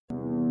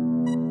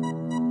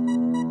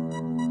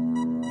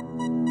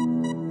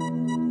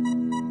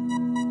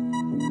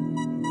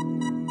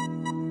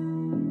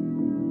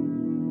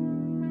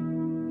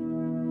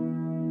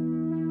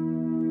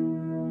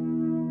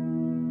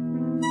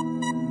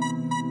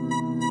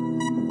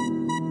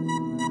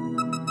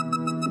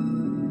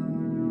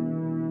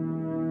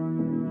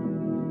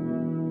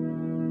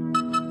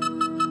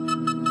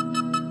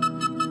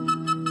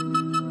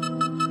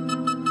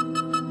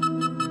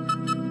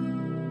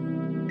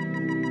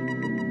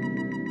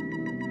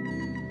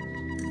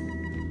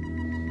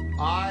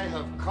I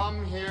have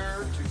come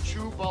here to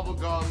chew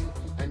bubblegum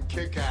and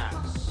kick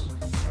ass.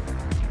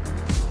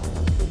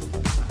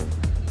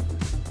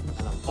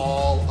 And I'm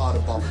all out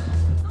of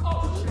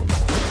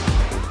bubblegum.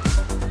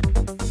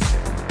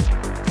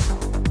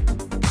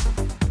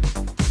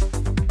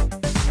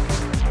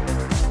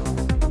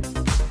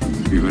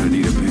 You're gonna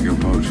need a bigger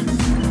boat.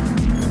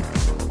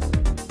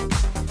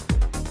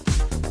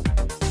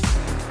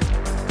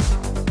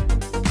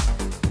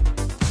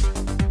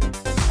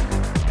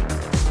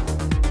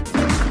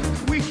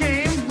 We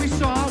came, we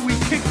saw, we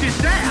kicked his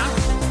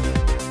ass.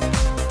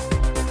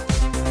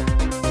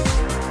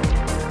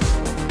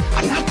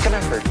 I'm not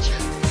gonna hurt you.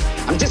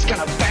 I'm just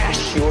gonna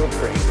bash your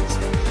brains.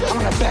 I'm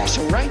gonna bash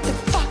them right the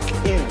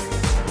fuck in.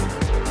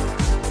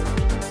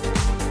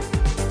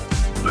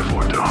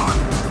 Before dawn.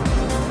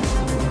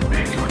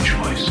 Make your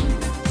choice.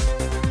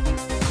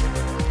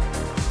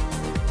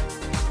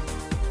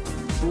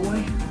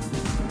 Boy,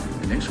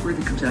 the next word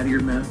that comes out of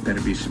your mouth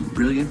better be some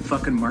brilliant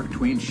fucking Mark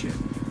Twain shit,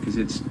 because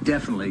it's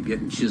definitely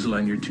getting chiseled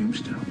on your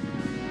tombstone.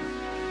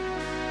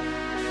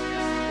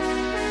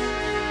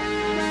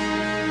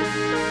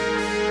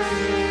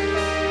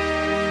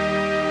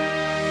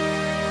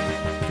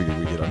 I figured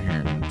we'd get on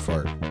here and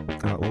fart.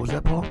 What was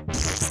that, Paul?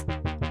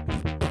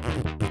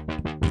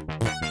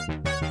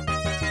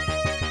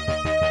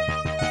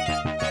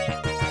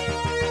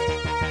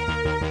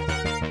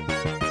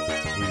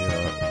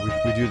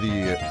 We do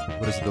the,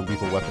 what is it, the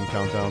lethal weapon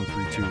countdown,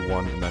 3, 2,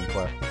 1, and then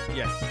clap.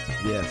 Yes.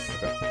 Yes.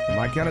 Okay. Am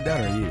I counting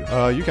down or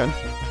you? You can.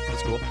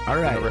 That's cool. All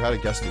right. I've never had a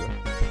guest do it.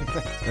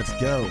 Let's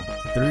go.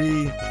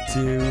 3,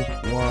 2,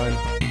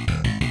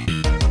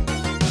 1.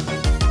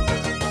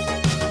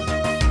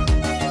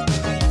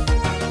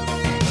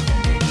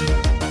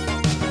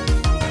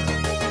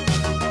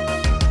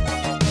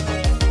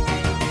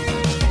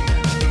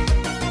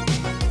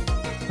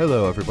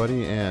 Hello,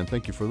 everybody, and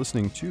thank you for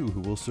listening to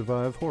Who Will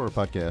Survive Horror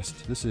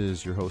Podcast. This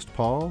is your host,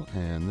 Paul,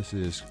 and this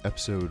is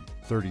episode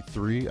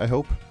 33, I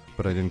hope,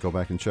 but I didn't go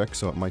back and check,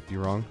 so it might be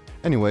wrong.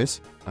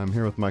 Anyways, I'm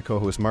here with my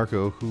co-host,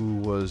 Marco, who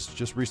was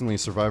just recently a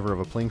survivor of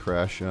a plane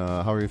crash.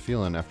 How are you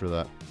feeling after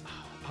that?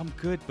 I'm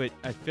good, but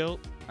I feel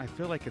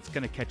like it's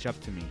gonna catch up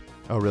to me.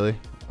 Oh, really?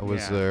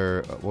 Was Yeah.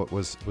 there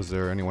was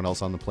there anyone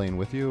else on the plane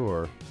with you,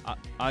 or?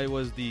 I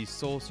was the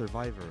sole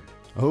survivor.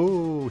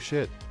 Oh,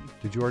 shit.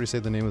 Did you already say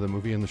the name of the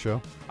movie in the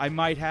show? I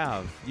might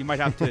have. You might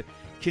have to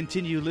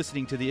continue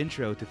listening to the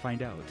intro to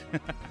find out.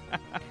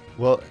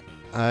 Well,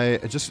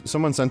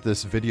 someone sent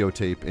this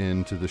videotape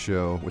into the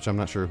show, which I'm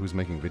not sure who's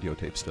making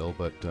videotape still,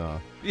 but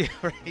Yeah,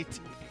 right.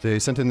 they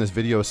sent in this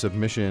video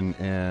submission,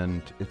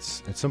 and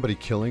it's somebody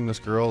killing this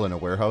girl in a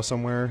warehouse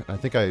somewhere. I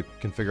think I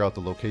can figure out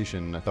the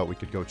location. I thought we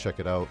could go check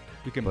it out.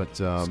 We can But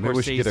maybe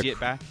we should get it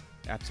back.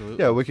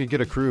 Absolutely. Yeah, we could get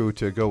a crew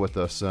to go with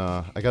us.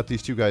 I got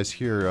these two guys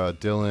here,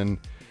 Dylan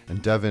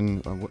and Devin.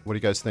 What do you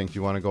guys think? Do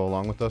you want to go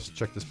along with us,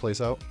 check this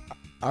place out?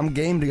 I'm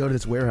game to go to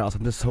this warehouse.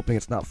 I'm just hoping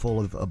it's not full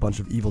of a bunch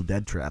of Evil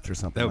Dead traps or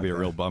something. That would be like a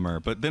real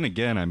bummer. But then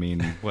again, I mean,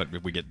 what,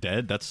 if we get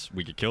dead,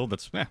 we get killed,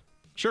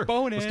 sure.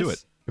 Bonus. Let's do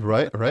it.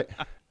 Right.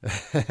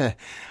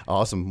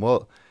 Awesome.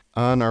 Well,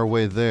 on our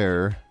way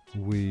there,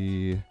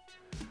 we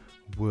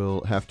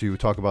will have to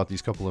talk about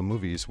these couple of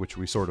movies, which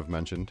we sort of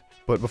mentioned.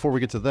 But before we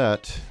get to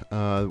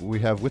that, we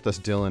have with us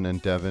Dylan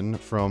and Devin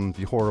from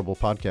the Horrible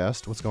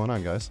Podcast. What's going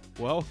on, guys?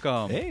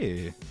 Welcome.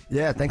 Hey.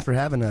 Yeah, thanks for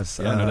having us.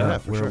 Yeah, no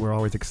doubt, for sure. We're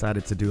always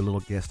excited to do a little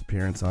guest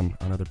appearance on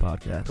other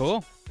podcasts.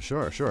 Cool.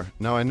 Sure.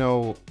 Now, I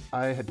know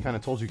I had kind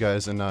of told you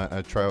guys, and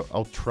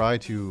I'll try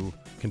to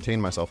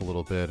contain myself a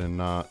little bit and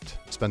not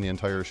spend the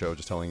entire show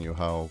just telling you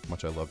how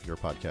much I love your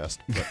podcast.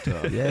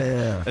 But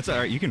Yeah. That's all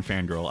right. You can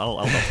fangirl.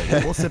 I'll take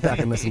it. We'll sit back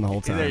and listen the whole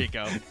time. There you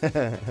go.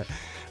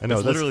 I know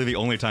It's that's literally the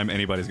only time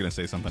anybody's going to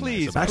say something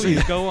Please, nice about Actually-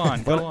 please go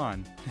on. Go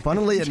on.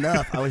 Funnily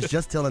enough, I was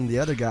just telling the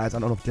other guys, I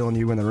don't know if Dylan,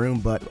 you were in the room,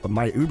 but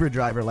my Uber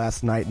driver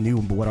last night knew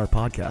what our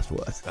podcast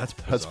was. That's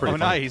That's pretty Oh,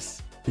 funny.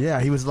 nice.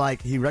 Yeah, he was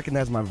like, he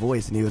recognized my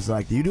voice, and he was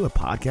like, do you do a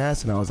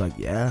podcast? And I was like,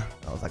 yeah.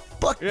 I was like,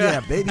 fuck yeah,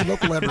 baby,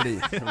 local celebrity.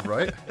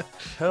 Right?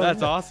 Hell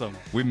That's yeah. awesome.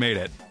 We made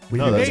it. We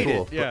No, that's made Made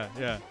cool. it. Yeah.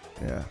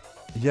 Yeah.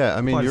 Yeah,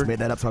 I mean, I you're just made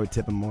that up so I would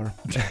tip him more.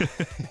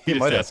 You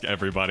might just have. ask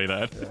everybody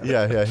that.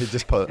 Yeah, he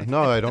just put,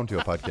 no, I don't do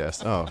a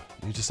podcast. Oh,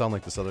 you just sound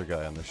like this other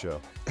guy on the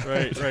show.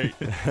 Right.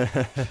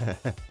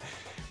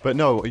 But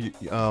no,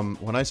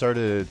 when I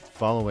started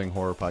following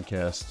horror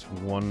podcasts,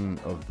 one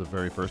of the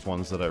very first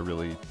ones that I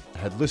really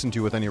had listened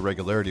to with any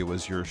regularity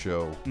was your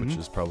show, which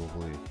is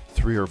probably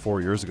 3 or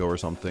 4 years ago or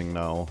something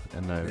now.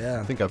 And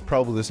I think I've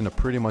probably listened to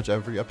pretty much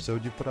every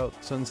episode you put out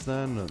since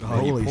then. Oh,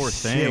 you Holy poor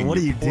shit, thing. what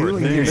are you Poor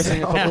doing thing. here?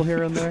 Missing a couple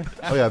here and there.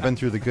 Oh yeah, I've been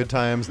through the good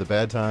times, the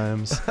bad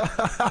times.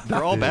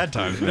 They're all bad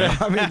times, man.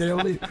 I mean,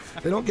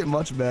 they don't get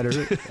much better.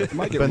 It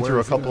might get Been through a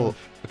worse, you know.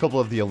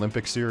 couple of the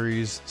Olympic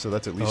series, so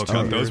that's at least Oh, 2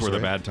 God, those years, were the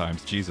right? bad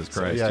times. Jesus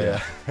So, Christ.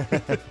 yeah.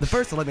 The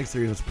first Olympic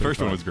series was pretty First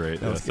one fun. was great.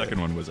 That The was second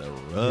good. one was a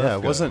rough Yeah,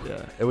 it go. wasn't.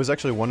 It was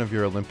actually one of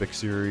your Olympic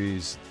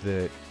series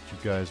that you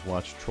guys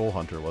watched Troll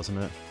Hunter, wasn't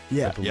it?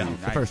 Yeah, I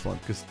believe. the first one.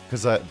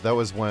 Because that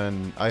was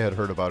when I had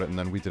heard about it, and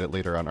then we did it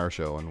later on our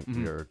show, and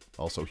Mm-hmm. we are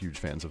also huge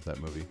fans of that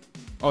movie.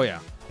 Oh yeah.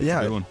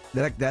 Yeah, good one.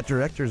 that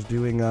director's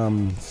doing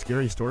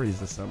Scary Stories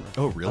this summer.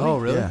 Oh, really? Oh,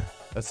 really? Yeah.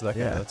 That's that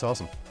guy. Yeah. That's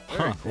awesome.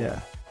 Huh.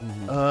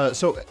 Yeah.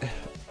 So,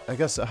 I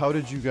guess, how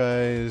did you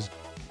guys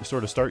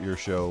sort of start your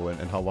show,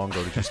 and how long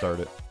ago did you start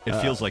it? It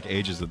feels like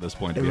ages at this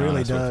point, to it be really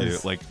honest with you.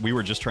 does. Like, we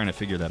were just trying to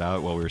figure that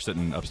out while we were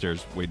sitting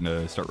upstairs waiting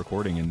to start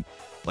recording, and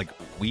like,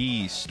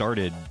 we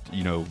started,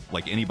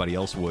 like anybody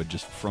else would,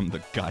 just from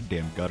the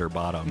goddamn gutter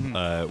bottom.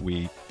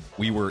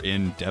 We were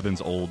in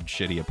Devin's old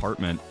shitty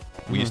apartment.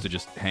 We used to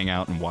just hang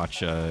out and watch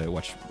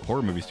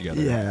horror movies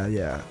together.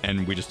 Yeah.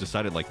 And we just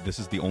decided, like, this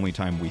is the only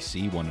time we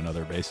see one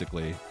another,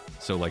 basically.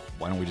 So, like,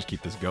 why don't we just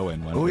keep this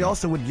going? Why don't Well, we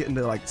also would get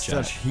into like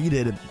such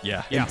heated,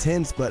 Yeah.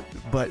 intense, but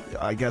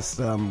I guess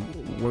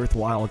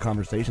worthwhile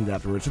conversations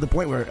afterwards, to the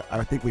point where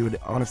I think we would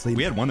honestly.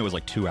 We had one that was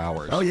like 2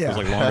 hours. Oh, yeah. It was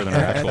like longer than our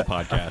actual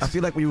podcast. I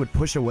feel like we would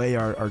push away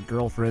our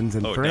girlfriends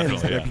and Oh, friends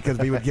definitely, yeah. because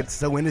we would get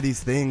so into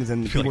these things,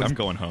 and I feel like people I'm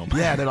going home.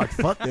 Yeah, they're like,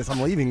 "Fuck this,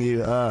 I'm leaving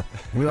you." And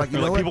we're like, "You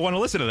They're know like, what? people want to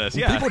listen to this.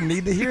 Yeah. People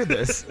need to hear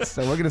this,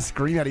 so we're gonna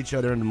scream at each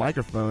other into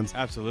microphones."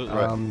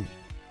 Absolutely.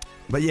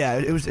 But yeah,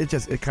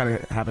 it kind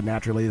of happened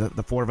naturally.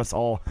 The four of us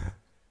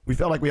we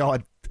felt like we all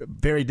had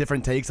very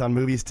different takes on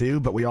movies too,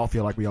 but we all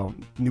feel like we all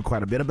knew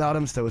quite a bit about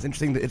them. So it was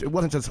interesting that it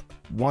wasn't just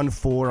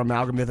 1-4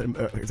 amalgamation.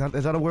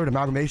 Is that a word?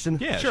 Amalgamation?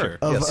 Yeah, sure.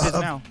 Of, Yes, it is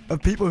of- now.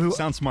 of people who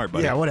Sounds smart,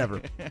 buddy. Yeah,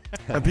 whatever.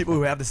 Of people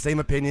who have the same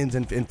opinions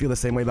and feel the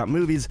same way about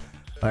movies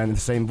and the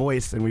same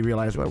voice, and we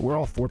realized, well, we're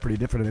all four pretty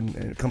different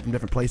and come from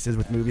different places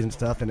with movies and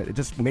stuff, and it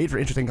just made for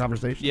interesting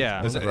conversation.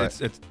 Yeah.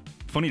 It's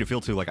funny to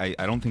feel too. Like, I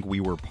don't think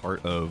we were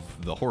part of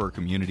the horror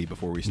community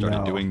before we started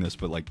No. doing this,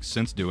 but like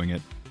since doing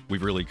it,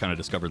 we've really kind of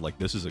discovered like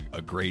this is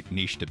a great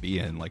niche to be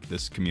in. Like,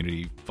 this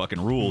community fucking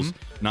rules.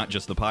 Not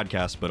just the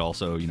podcast, but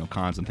also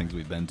cons and things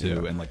we've been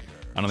to, and like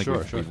I don't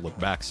think we've looked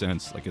back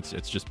since. Like, it's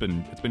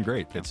been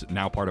great. It's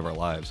now part of our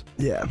lives.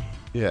 Yeah.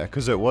 Yeah,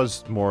 because it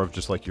was more of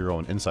just like your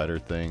own insider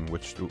thing,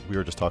 which we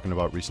were just talking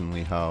about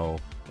recently, how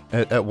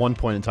at one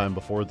point in time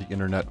before the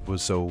internet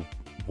was so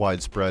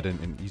widespread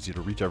and easy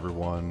to reach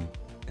everyone,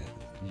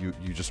 you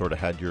just sort of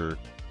had your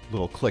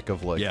little clique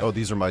of like, oh,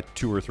 these are my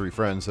 2 or 3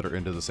 friends that are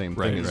into the same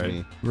thing as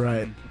me.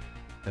 Right.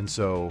 And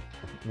so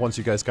once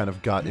you guys kind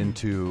of got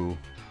into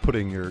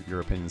putting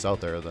your opinions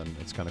out there, then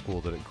it's kind of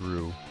cool that it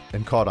grew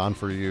and caught on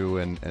for you,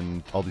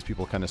 and all these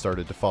people kind of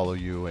started to follow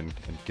you and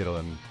get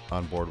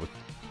on board with,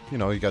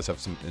 you guys have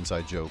some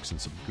inside jokes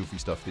and some goofy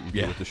stuff that you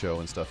do with the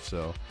show and stuff.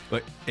 So,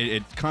 but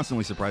it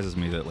constantly surprises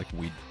me that like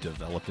we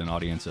developed an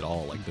audience at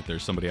all. Like, that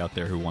there's somebody out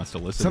there who wants to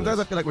listen. Sometimes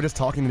to I feel like we're just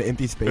talking in an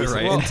empty space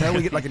until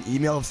we get like an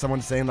email of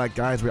someone saying like,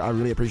 "Guys, I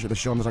really appreciate the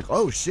show." And it's like,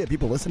 "Oh shit,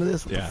 people listen to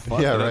this." What the fuck?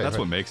 That's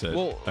what makes it.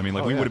 Well, I mean,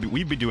 like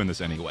we'd be doing this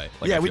anyway.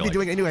 Like, yeah, I we'd feel be like.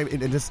 doing it anyway,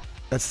 and just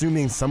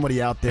assuming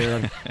somebody out there.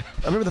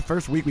 I remember the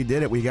first week we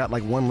did it, we got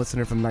like one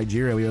listener from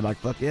Nigeria. We were like,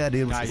 "Fuck yeah,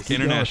 dude, let's keep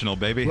International,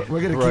 baby.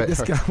 We're gonna keep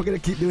this guy. We're gonna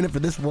keep doing it for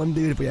this one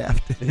dude if we have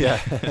to."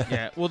 Yeah.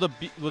 Yeah. Well,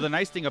 the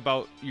nice thing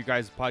about you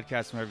guys'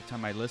 podcast, every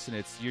time I listen,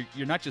 it's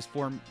you're not just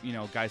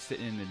guys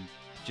sitting and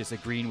just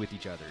agreeing with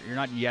each other. You're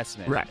not yes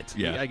men. Right.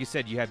 Yeah. Like you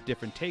said, you have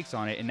different takes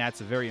on it, and that's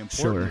very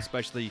important, Sure.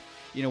 especially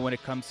when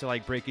it comes to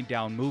like breaking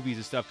down movies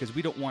and stuff, because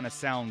we don't want to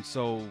sound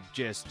so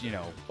just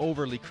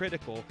overly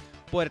critical,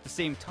 but at the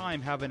same time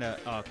having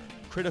a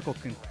critical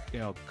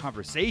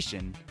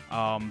conversation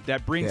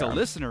that brings a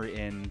listener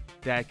in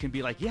that can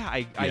be like,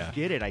 I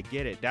get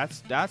it.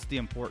 That's the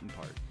important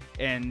part.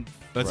 And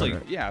That's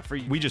for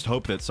you. We just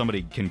hope that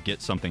somebody can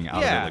get something out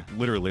of it. Like,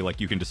 literally, like,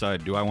 you can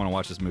decide, do I want to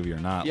watch this movie or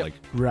not? Yep. Like,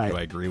 Right. do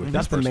I agree with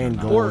That's this the person main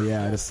or not?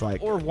 goal. Just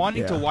like or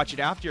wanting to watch it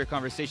after your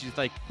conversation. It's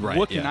like, Right,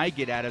 what can yeah. I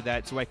get out of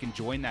that so I can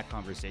join that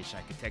conversation?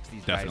 I can text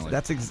these Definitely.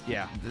 guys.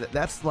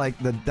 That's like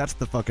that's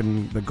the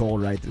fucking the goal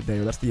right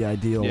there. That's the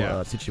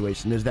ideal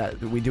situation. Is that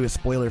we do it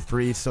spoiler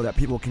free so that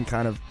people can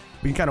kind of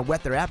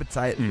whet their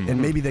appetite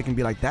and maybe they can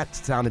be like, that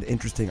sounded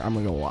interesting. I'm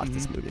gonna go watch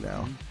this movie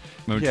now.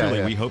 I mean, Yeah, truly,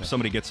 yeah. we hope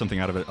somebody gets something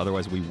out of it.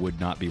 Otherwise, we would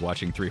not be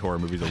watching 3 horror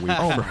movies a week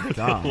Oh for my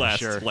God. the last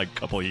Sure. like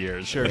couple of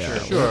years. Sure.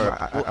 Sure.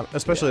 I-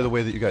 Especially the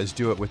way that you guys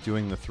do it with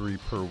doing the 3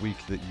 per week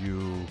that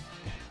you...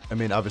 I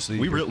mean, obviously...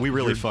 We really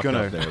you're fucked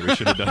gonna, up there. We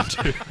should have done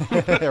 2.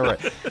 yeah,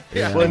 right.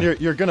 Yeah. Well,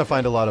 and you're going to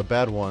find a lot of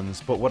bad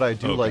ones, but what I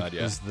do Oh, like God,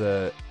 yeah. is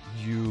that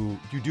you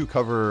do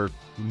cover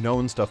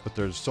known stuff, but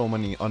there's so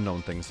many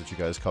unknown things that you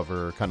guys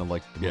cover, kind of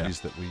like the Yeah. movies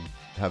that we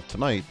have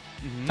tonight.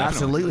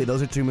 Absolutely,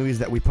 those are 2 movies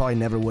that we probably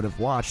never would have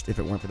watched if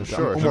it weren't for the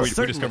Sure. almost No, we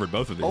certainly- discovered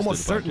both of these.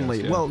 Almost through the podcast,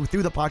 certainly. yeah. Well,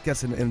 through the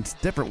podcast in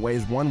different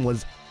ways. One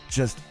was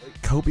just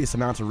copious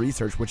amounts of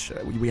research, which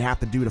we have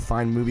to do to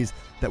find movies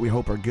that we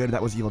hope are good.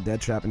 That was Evil Dead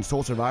Trap. And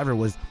Soul Survivor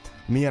was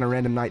me on a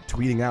random night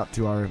tweeting out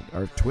to our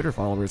Twitter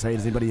followers, "Hey,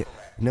 does anybody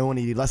know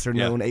any lesser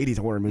known 80s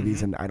horror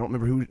movies?" And I don't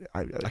remember who.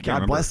 God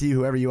remember. bless you,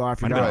 whoever you are.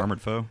 If you Might have been got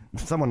Armored Foe.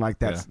 someone like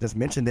that Yeah. just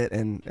mentioned it,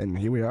 and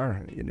here we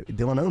are.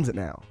 Dylan owns it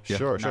now. Yeah.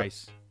 Sure.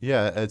 Nice.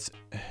 Yeah,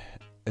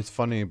 it's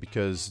funny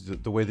because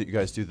the way that you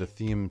guys do the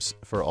themes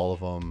for all of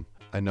them,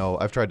 I know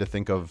I've tried to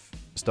think of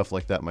stuff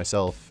like that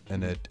myself,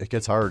 and it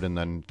gets hard. And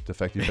then the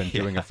fact you've been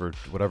doing it for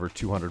whatever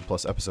 200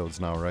 plus episodes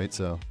now, right?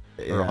 So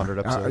or 100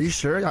 episodes. Are you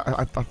sure?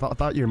 I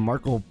thought your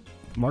Marco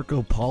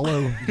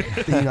Polo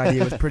theme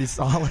idea was pretty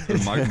solid.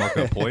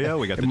 Marco Pollo.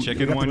 We got the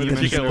chicken got one. the You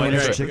chicken mentioned. one,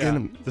 Right.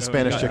 chicken. The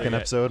Spanish yeah, chicken yeah.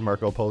 episode,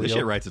 Marco Polo. This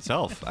shit writes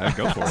itself. I'd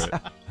go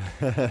for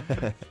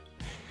it.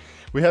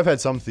 We have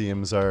had some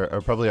themes. Our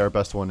probably our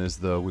best one is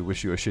the "We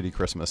Wish You a Shitty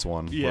Christmas"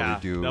 one. Yeah, where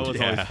we do that was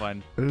Yeah. always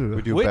fun. Ooh.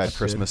 we do Which- bad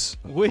Christmas.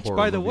 Which, horror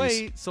by the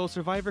movies. way, Soul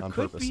Survivor on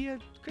could purpose. be a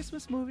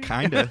Christmas movie.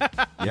 Kinda.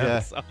 Yeah. Yeah.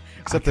 So-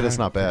 Except that it's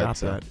not bad. Forgot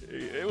So.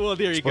 that. well,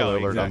 there you Spoiler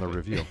go. alert on the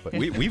exactly. review. But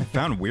We've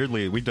found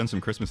weirdly, we've done some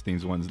Christmas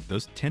themed ones.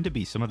 Those tend to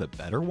be some of the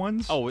better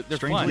ones. Oh, they're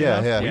Strangely fun. Yeah,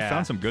 enough. yeah. We Yeah.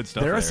 found some good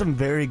stuff. There are there. some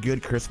very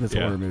good Christmas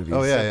Yeah. horror movies.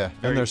 oh yeah, yeah.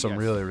 Very- And there's some yes.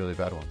 really, really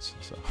bad ones.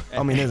 So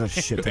I mean, there's a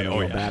shit ton of Oh,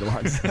 real yeah. bad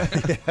ones.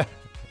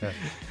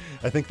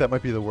 I think that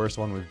might be the worst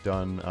one we've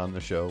done on the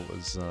show.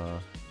 Was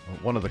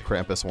one of the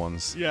Krampus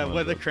ones. Yeah, one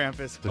what of the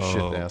Krampus. the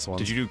Oh. shit ass ones.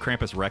 Did you do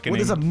Krampus Reckoning?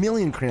 Well, there's a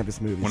million Krampus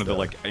movies. one of the though.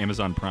 like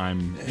Amazon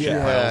Prime.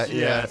 Yeah, shit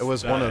yeah. piles? It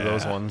was one of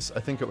those Yeah. ones. I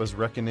think it was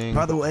Reckoning.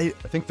 By the way,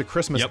 I think the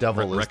Christmas Yep,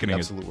 Devil is Reckoning the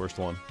is- absolute worst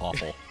one.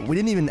 Awful. we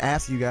didn't even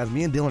ask you guys.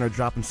 Me and Dylan are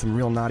dropping some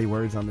real naughty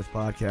words on this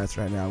podcast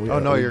right now. Oh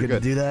no, are we you're good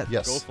good. to do that?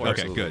 Yes. Go for it.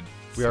 Okay, absolutely. good.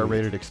 We are Sweet.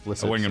 rated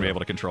explicit. I wasn't gonna be so- able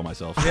to control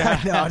myself.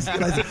 Yeah, no, I just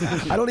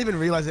realized, I don't even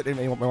realize it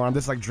anymore. I'm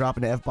just like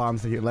dropping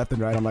F-bombs here left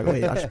and right. I'm like,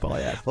 wait, I should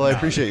probably ask. Well, I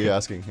appreciate you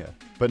asking. Yeah,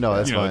 but no,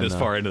 that's you know, fine. this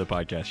far into the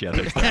podcast, yeah.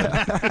 There's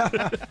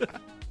that.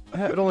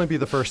 It'd only be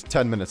the first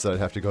 10 minutes that I'd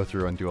have to go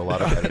through and do a lot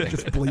of editing.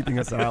 Just bleeping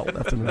us out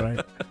left and right.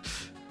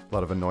 A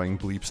lot of annoying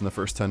bleeps in the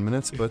first 10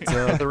 minutes, but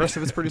the rest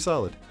of it's pretty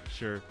solid.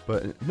 Sure.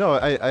 But no,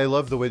 I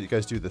love the way that you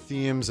guys do the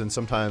themes, and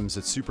sometimes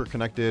it's super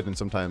connected, and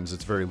sometimes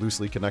it's very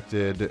loosely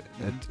connected.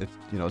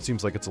 It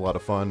seems like it's a lot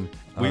of fun.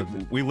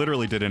 we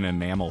literally did an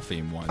enamel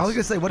theme once. I was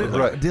gonna say,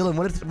 Right. Dylan?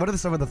 What are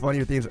some of the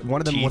funnier themes?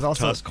 One of them Teeth, was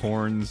also. tusk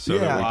horns, so Yeah.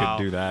 that we Wow.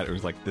 could do that. It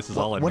was like this is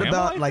all What enamel.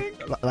 about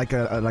I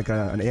think?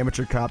 an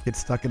amateur cop gets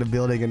stuck in a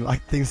building and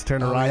like things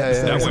turn Oh, awry? yeah, and yeah,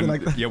 stuff, yeah. That something one,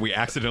 like that? yeah, we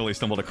accidentally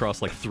stumbled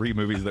across like 3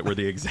 movies that were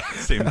the exact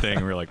same thing.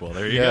 And we were like, well,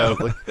 there you yeah,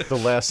 go. like the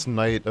last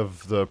night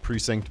of the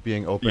precinct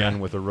being open Yeah.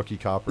 with a rookie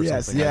cop or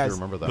Yes, something. I yes. do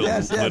remember that. The one.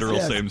 Yes, literal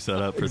yes. same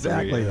setup for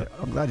Exactly. 3.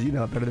 I'm glad you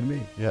know it better than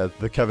me. Yeah,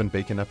 the Kevin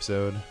Bacon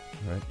episode.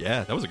 Right.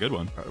 Yeah, that was a good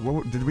one.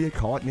 Did we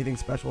call it anything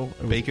special?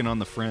 It was- Bacon on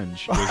the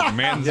Fringe. It was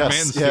man's Yes,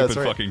 man's yeah, that's stupid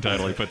right. fucking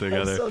title he put That's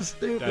together. so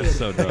stupid. That's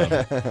so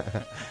dumb.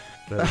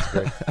 That's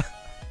great.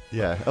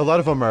 Yeah, a lot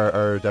of them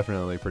are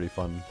definitely pretty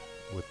fun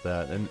with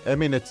that, and I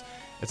mean it's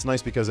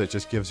nice because it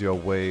just gives you a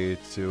way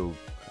to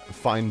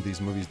find these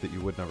movies that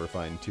you would never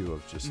find too,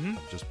 of just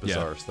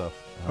bizarre stuff.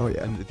 Oh,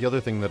 yeah. And the other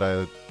thing that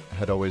I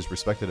had always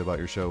respected about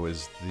your show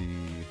is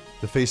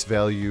the face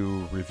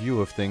value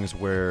review of things,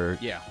 where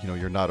Yeah.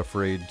 you're not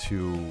afraid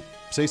to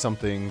say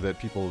something that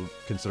people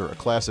consider a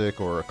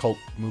classic or a cult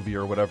movie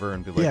or whatever,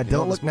 and be like, Yeah, "You know,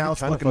 Don't this Look Now movie is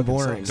kinda fucking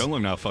boring." sucks." Don't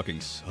Look Now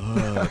fucking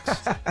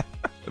sucks.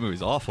 That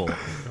movie's awful.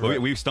 But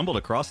we stumbled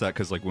across that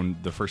because, like, when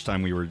the first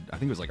time I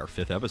think it was like our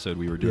 5th episode,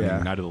 we were doing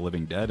Yeah. Night of the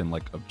Living Dead, and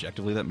like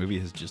objectively, that movie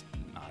has just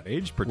not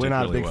aged We're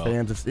particularly not big well.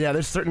 fans of. Yeah,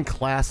 there's certain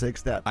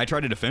classics that. I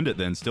tried to defend it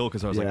then still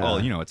because I was like, Yeah. well,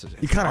 it's You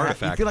an kinda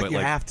artifact. you feel like but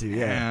you have to,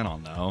 yeah. I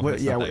don't know. Well,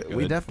 It's yeah, not that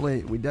we good.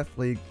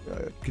 definitely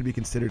could be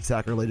considered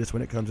sacrilegious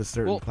when it comes to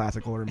certain Well,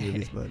 classic horror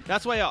movies, but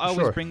That's why I always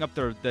Sure. bring up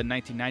the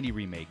 1990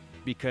 remake,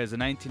 because the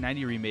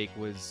 1990 remake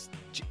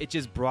it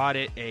just brought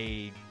it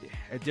a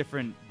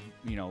different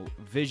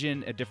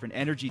vision, a different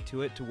energy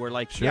to it, to where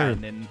like Sure. yeah,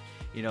 and then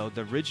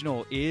the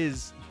original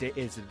it's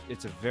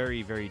a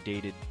very, very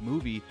dated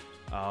movie.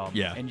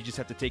 Yeah. And you just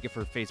have to take it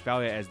for face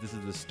value as this is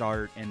the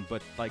start.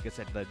 But like I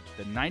said, the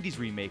 90s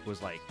remake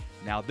was like,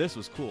 now this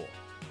was cool,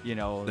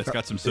 That's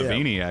got some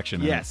Savini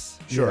action in it. yes,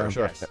 Sure, Yeah.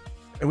 sure. yes.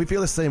 and we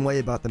feel the same way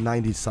about the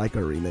 '90s Psycho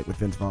remake with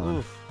Vince Vaughn.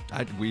 Oof.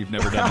 We've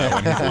never done that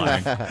one. He's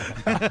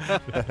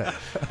lying.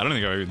 I don't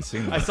think I've even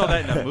seen that. I saw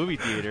that in a movie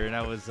theater, and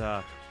I was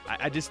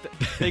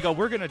they go,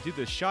 we're gonna do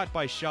this shot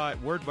by shot,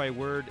 word by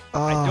word.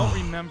 I don't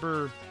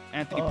remember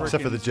Anthony Perkins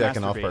Except for the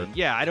jacking off part. masturbating.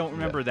 Yeah, I don't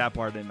remember that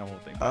part in the whole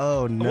thing.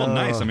 Oh no! Well,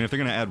 nice. I mean, if they're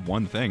gonna add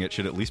one thing, it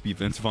should at least be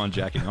Vince Vaughn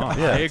jacking off.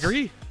 Yeah. I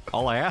agree.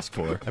 All I ask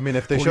for. I mean,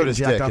 if they We'll showed get his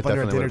jacked dick, it off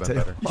under a definitely would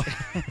have been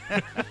dinner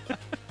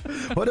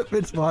better. What if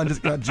Vince Vaughn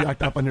just got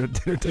jacked up under a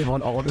dinner table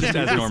on all of his Just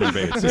as movies? Norman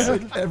Bates. Just Yeah.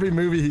 like every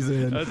movie he's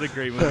in. That's a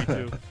great movie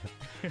too.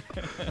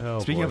 Oh,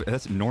 Speaking boy. of,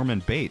 that's Norman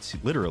Bates,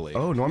 literally.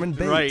 Oh, Norman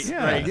Bates. Right,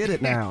 Yeah, right. I get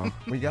it now.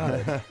 We got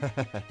it.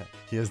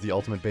 He is the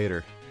ultimate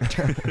baiter.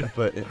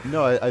 But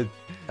no,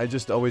 I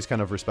just always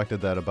kind of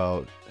respected that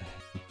about,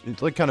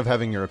 it's like kind of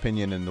having your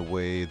opinion in the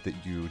way that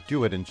you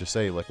do it, and just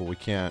say like, well, we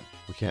can't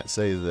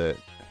say that.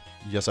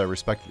 Yes, I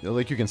respect.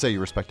 Like you can say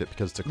you respect it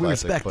because it's a We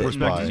classic, respect but it.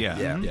 Respect, by,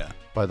 yeah. Yeah.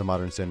 by the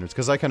modern standards.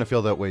 Because I kind of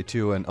feel that way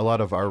too, and a lot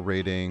of our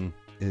rating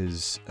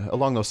is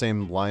along those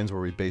same lines,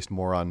 where we based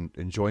more on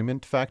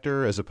enjoyment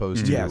factor as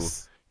opposed to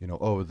Yes.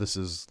 oh, this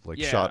is like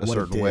Yeah. shot a What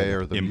it certain did. way,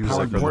 or the How music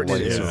or the important it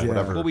lights is, or yeah.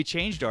 whatever. Well, we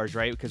changed ours,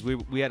 right? Because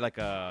we had like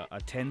a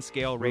 10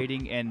 scale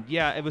rating, and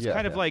yeah, it was Yeah,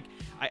 kind of yeah. like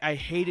I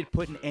hated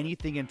putting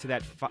anything into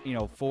that 4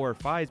 or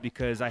 5s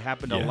because I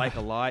happen to Yeah. like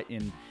a lot,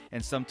 and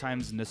and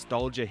sometimes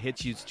nostalgia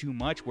hits you too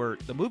much where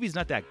the movie's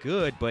not that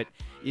good, but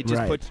it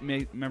just Right.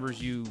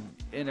 remembers you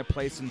in a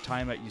place and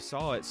time that you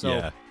saw it. So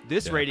Yeah.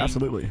 this Yeah. rating,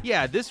 Absolutely.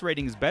 yeah, this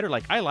rating is better.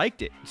 Like, I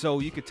liked it. So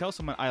you could tell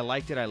someone I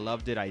liked it, I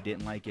loved it, I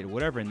didn't like it,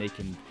 whatever, and they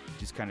can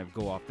just kind of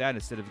go off that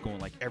instead of going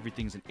like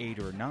everything's an 8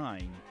 or a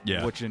 9.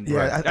 Yeah. Which in,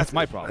 Yeah, that's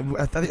my problem.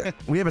 I think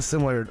we have a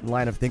similar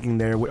line of thinking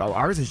there.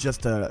 Ours is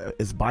just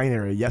is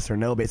binary, yes or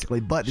no, basically.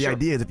 But the Sure.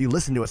 idea is, if you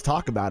listen to us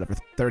talk about it for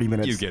 30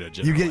 minutes, You get a you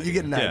general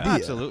get an idea. idea.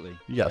 Absolutely.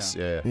 Yes,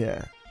 yeah.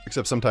 Yeah.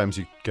 Except sometimes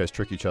you guys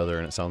trick each other,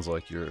 and it sounds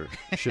like you're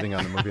shitting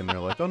on the movie, and they're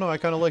like, "Oh no, I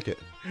kind of like it."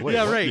 Wait,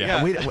 Yeah, what? right.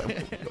 Yeah.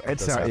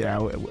 It's Does yeah,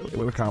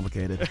 we're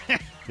complicated.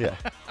 Yeah.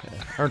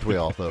 Aren't we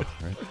all though?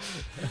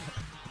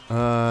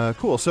 Right.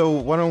 Cool. So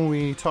why don't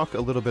we talk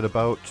a little bit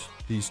about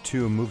these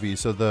two movies?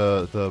 So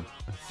the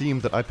theme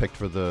that I picked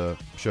for the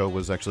show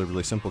was actually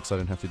really simple because I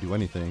didn't have to do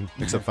anything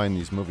except find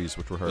these movies,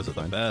 which were hard Those to are the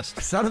find. best.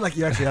 It sounded like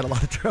you actually had a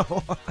lot of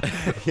trouble.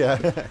 Yeah.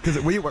 Because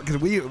we weren't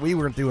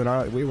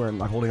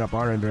like, holding up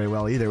our end very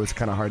well either. It was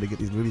kind of hard to get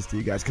these movies to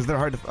you guys because they're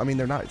hard to. I mean,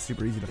 they're not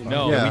super easy to find.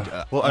 No.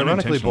 Yeah. Well,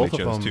 ironically, unintentionally both of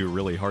chose them. two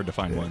really hard to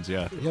find ones.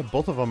 Yeah. Yeah,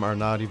 both of them are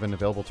not even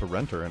available to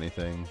rent or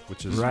anything,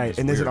 which is Right, just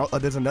and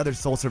weird. there's another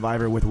Soul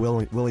Survivor with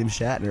William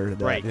Shatner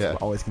that Right. Yeah.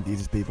 always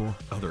confuses people.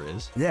 Oh, there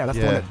is. Yeah, that's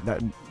Yeah. the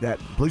one that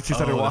Blue Street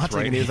started Oh, that's watching,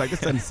 right. and he was like, "This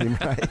doesn't seem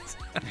right."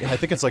 Yeah, I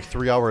think it's like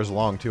 3 hours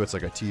long too. It's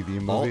like a TV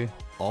movie.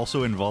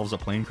 Also involves a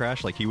plane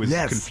crash. Like he was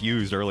Yes.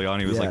 confused early on.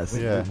 He was Yes.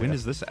 like, Yeah. "When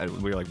is this?"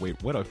 We were like,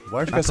 "Wait, what? Why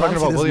aren't you I guys talking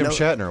promise you about there's William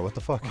no- Shatner? What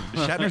the fuck?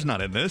 Shatner's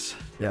not in this."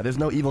 Yeah, there's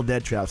no Evil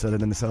Dead traps other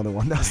than this other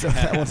one, so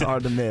that one's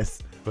hard to miss.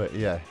 But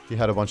yeah, he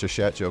had a bunch of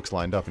Shat jokes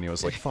lined up, and he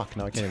was like, "Fuck,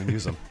 now I can't even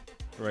use them."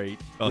 Right.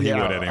 Oh, he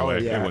Yeah, would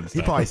anyway. yeah. It wouldn't He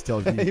stop. probably still.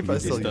 He probably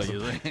uses still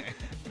it.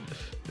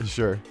 uses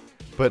Sure,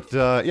 but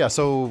yeah.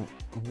 So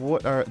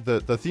what are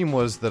the theme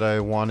was that I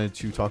wanted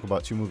to talk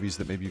about two movies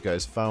that maybe you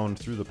guys found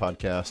through the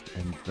podcast,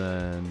 and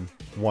then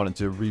wanted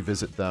to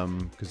revisit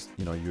them because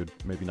you had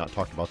maybe not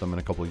talked about them in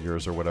a couple of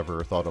years or whatever,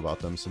 or thought about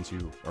them since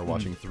you are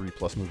watching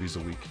 3+ movies a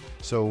week.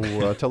 So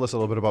tell us a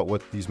little bit about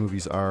what these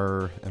movies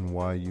are and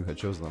why you had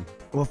chosen them.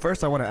 Well,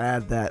 first I want to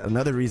add that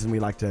another reason we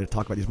like to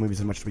talk about these movies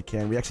as much as we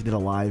can. We actually did a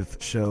live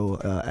show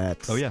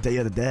at Oh, yeah. Day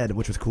of the Dead,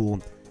 which was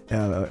cool.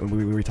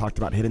 We talked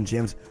about hidden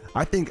gems.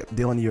 I think,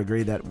 Dylan, you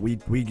agree that we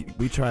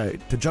try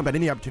to jump at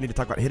any opportunity to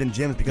talk about hidden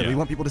gems because we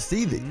want people to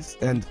see these,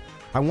 and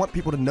I want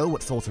people to know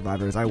what Soul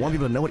Survivor is. I want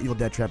people to know what Evil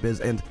Dead Trap is,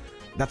 and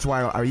that's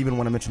why I even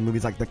want to mention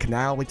movies like The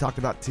Canal we talked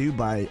about too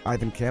by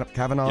Ivan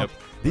Kavanaugh. Yep.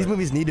 These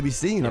movies need to be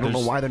seen. I don't know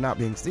There's- why they're not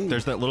being seen.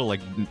 There's that little like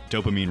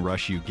dopamine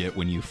rush you get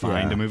when you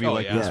find Yeah. a movie Oh,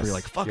 like yeah. this, where Yes. you're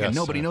like, "Fucking Yes,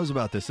 nobody yeah. knows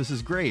about this. This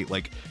is great."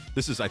 Like,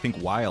 this is, I think,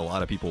 why a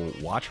lot of people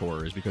watch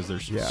horror is because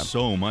there's Yeah.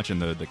 so much,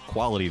 and the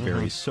quality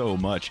varies so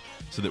much,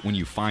 so that when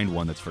you find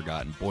one that's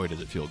forgotten, boy,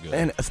 does it feel good.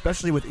 And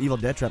especially with Evil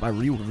Dead Trap, I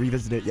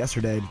revisited it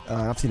yesterday.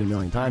 I've seen it a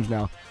million times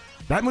now.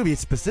 That movie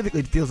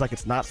specifically feels like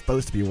it's not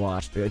supposed to be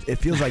watched. It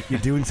feels like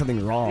you're doing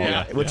something wrong,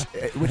 Yeah, which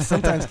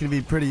sometimes can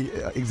be pretty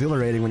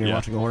exhilarating when you're Yeah.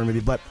 watching a horror movie.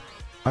 But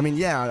I mean,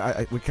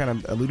 yeah, we kind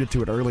of alluded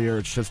to it earlier.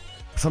 It's just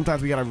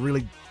sometimes we got to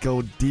really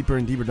go deeper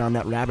and deeper down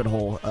that rabbit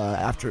hole.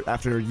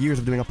 After years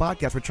of doing a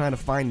podcast, we're trying to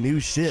find new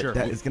shit Sure.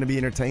 that is going to be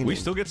entertaining. we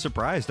still get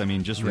surprised. I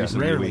mean, just Yeah.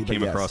 recently Rarely, we but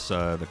came yes. across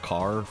The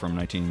Car from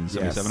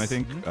 1977,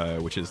 Yes. I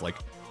think, which is like,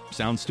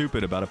 sounds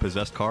stupid about a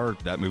possessed car.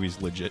 That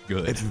movie's legit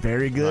good. It's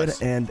very good,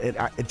 Nice. and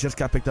it just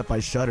got picked up by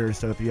Shudder.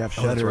 So if you have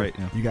Oh, that's Shudder, right,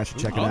 yeah. you guys should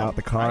check it Oh, out.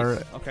 The Car.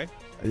 nice. Okay.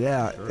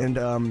 Yeah,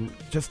 and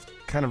just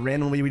kind of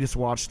randomly, we just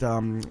watched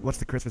what's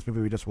the Christmas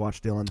movie we just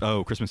watched, Dylan?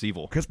 Oh, Christmas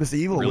Evil. Christmas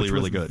Evil, Really, which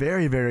really was good.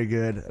 very, very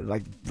good.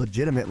 Like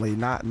legitimately,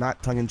 not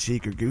tongue in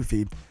cheek or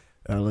goofy,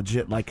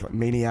 legit like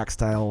Maniac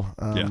style.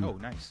 Yeah. Oh,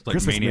 nice. It's like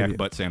Christmas Maniac movie.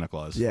 but Santa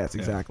Claus. Yes,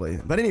 Yeah. exactly.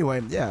 But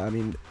anyway, yeah, I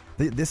mean,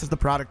 this is the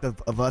product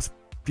of us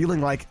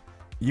feeling like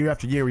year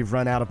after year we've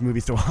run out of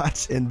movies to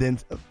watch, and then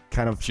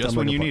kind of Just stumbling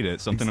when you upon- need it,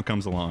 something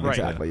comes along. Right.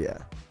 Exactly, yeah.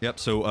 Yep.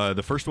 So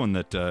the first one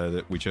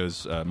that we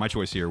chose, my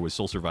choice here was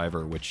Soul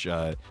Survivor, which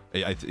I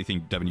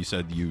think, Devin, you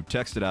said you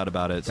texted out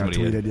about it. Somebody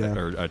tweeted, had, yeah.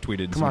 or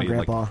tweeted. Come on, somebody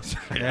Grandpa.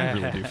 Like, I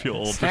really do feel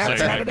old for saying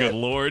that. Good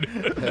Lord.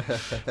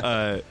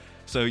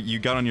 So you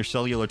got on your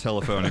cellular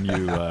telephone and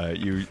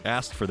you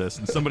asked for this,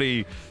 and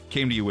somebody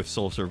came to you with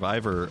Soul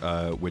Survivor,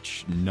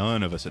 which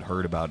none of us had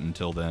heard about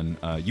until then.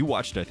 You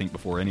watched it, I think,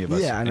 before any of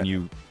us, Yeah, and and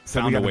you so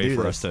we found a got to way do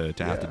for this. us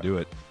to have to Yeah. do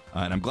it.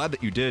 And I'm glad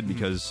that you did,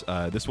 because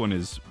this one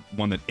is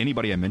one that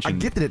anybody I I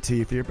mentioned. gifted it to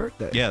you for your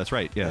birthday. Yeah, that's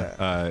right.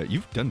 Yeah,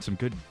 you've done some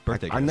good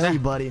birthday. I gifts. know you,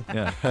 buddy.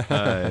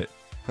 Yeah.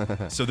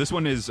 So this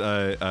one is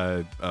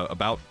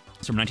about.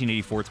 It's from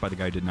 1984. It's by the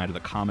guy who did Night of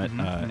the Comet,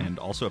 and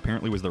also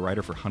apparently was the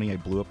writer for Honey, I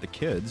Blew Up the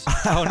Kids.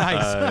 Oh,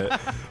 nice.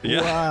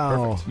 Yeah,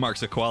 Wow. perfect.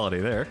 Marks equality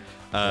there.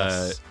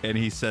 And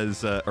he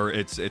says, or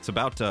it's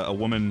about a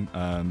woman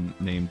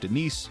named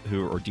Denise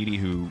or Dee Dee,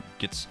 who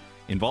gets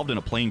involved in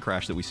a plane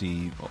crash that we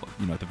see,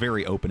 at the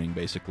very opening,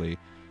 basically,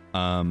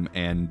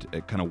 and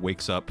it kind of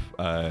wakes up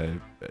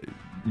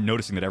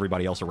noticing that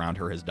everybody else around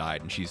her has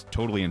died, and she's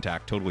totally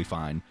intact, totally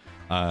fine.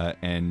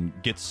 And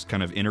gets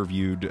kind of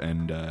interviewed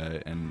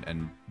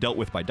and dealt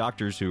with by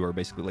doctors who are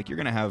basically like, you're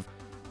going to have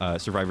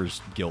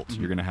survivor's guilt.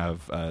 You're going to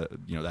have,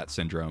 that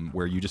syndrome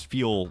where you just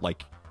feel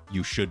like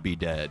you should be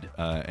dead.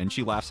 And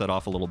she laughs that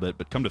off a little bit,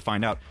 but come to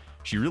find out,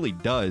 she really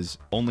does,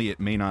 only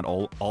it may not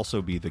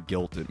also be the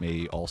guilt. It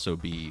may also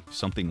be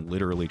something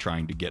literally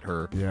trying to get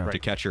her to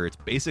catch her. It's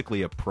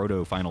basically a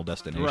proto-Final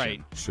Destination.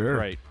 Right. Sure.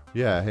 Right.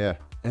 Yeah.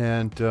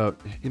 And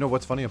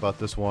what's funny about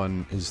this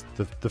one is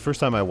the first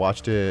time I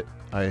watched it,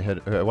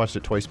 I watched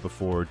it twice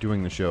before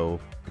doing the show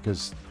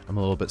because I'm a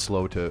little bit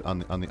slow on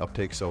the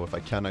uptake. So if I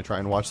can, I try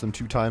and watch them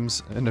 2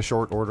 times in a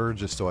short order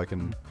just so I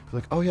can be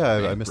like, oh yeah,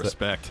 I missed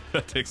respect.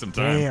 That takes some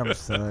time. Damn,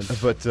 son.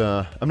 But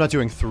I'm not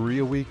doing 3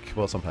 a week.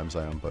 Well, sometimes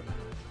I am, but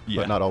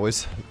not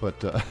always.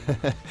 But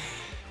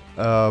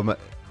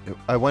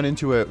I went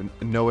into it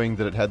knowing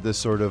that it had this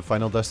sort of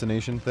Final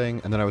Destination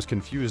thing, and then I was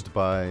confused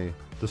by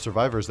the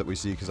survivors that we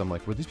see because I'm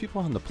like, were these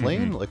people on the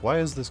plane? Like, why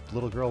is this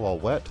little girl all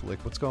wet?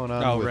 Like, what's going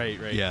on? Right.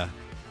 Yeah.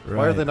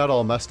 Why are they not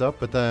all messed up?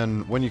 But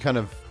then when you kind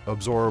of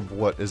absorb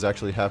what is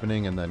actually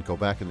happening and then go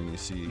back and then you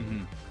see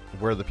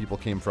where the people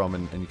came from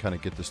and you kind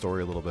of get the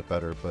story a little bit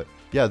better. But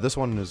yeah, this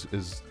one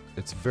is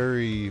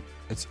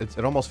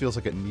it almost feels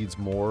like it needs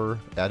more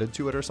added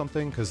to it or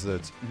something because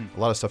it's a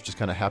lot of stuff just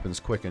kind of happens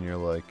quick and you're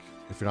like,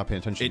 if you're not paying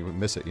attention, you would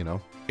miss it,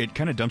 It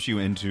kind of dumps you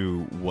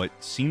into what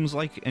seems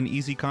like an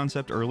easy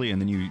concept early, and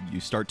then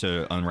you start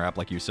to unwrap,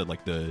 like you said,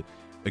 like the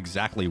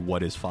exactly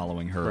what is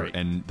following her,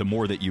 and the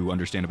more that you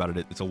understand about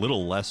it, it's a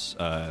little less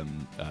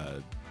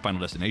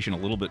Final Destination, a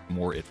little bit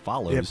more It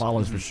Follows. It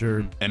Follows for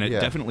sure. And it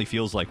definitely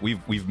feels like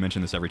we've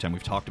mentioned this every time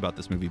we've talked about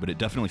this movie, but it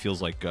definitely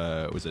feels like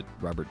was it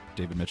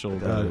David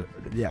Mitchell?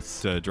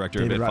 Yes, the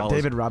director of It Follows.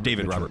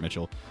 David Robert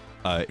Mitchell.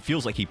 It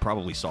feels like he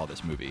probably saw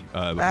this movie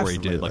before he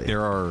did. Like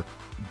there are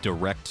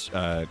direct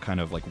kind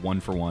of like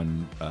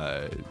one-for-one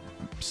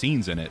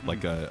scenes in it,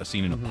 like a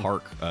scene in a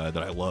park that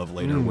I love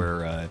later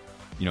where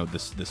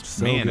this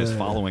So man is good.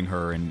 following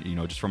her, and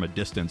just from a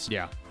distance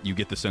you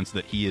get the sense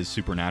that he is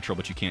supernatural,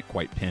 but you can't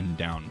quite pin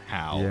down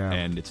how.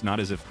 And it's not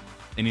as if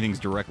anything's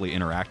directly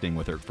interacting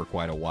with her for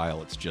quite a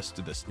while. It's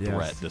just this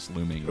threat, this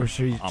looming or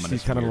she's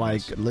kind of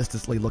like weirdness.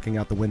 listlessly looking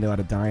out the window at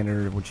a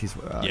diner when she's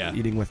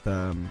eating with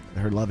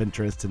her love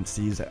interest and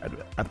sees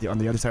on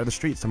the other side of the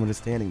street someone is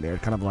standing there,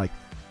 kind of like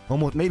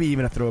almost maybe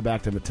even a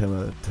throwback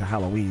to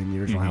Halloween, the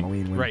original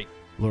Halloween, when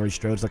Laurie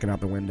Strode's looking out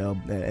the window.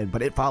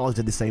 But It Follows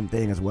did the same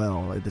thing as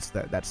well. It's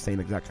that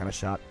same exact kind of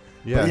shot.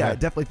 But it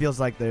definitely feels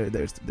like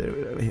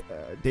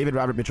David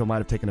Robert Mitchell might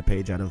have taken a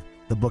page out of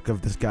the book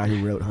of this guy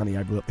who wrote Honey,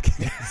 I Blew Up the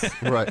Kids.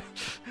 Right.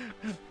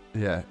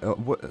 Yeah.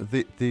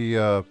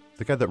 The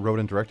guy that wrote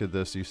and directed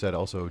this, you said,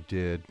 also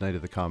did Night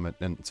of the Comet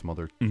and some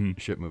other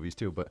shit movies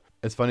too. But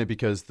it's funny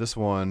because this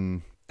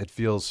one, it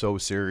feels so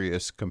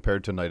serious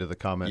compared to Night of the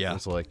Comet. Yeah.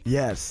 It's like,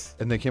 yes.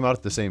 And they came out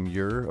at the same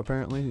year,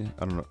 apparently.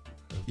 I don't know.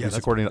 Yeah,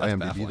 according to that's IMDb,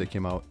 baffling. they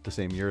came out the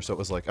same year. So it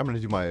was like, I'm going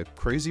to do my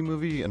crazy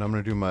movie and I'm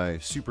going to do my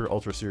super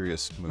ultra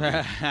serious movie.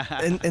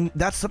 and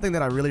that's something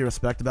that I really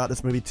respect about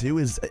this movie too.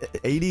 Is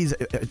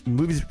 80s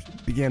movies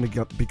began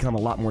to become a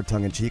lot more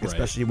tongue in cheek,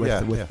 especially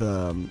with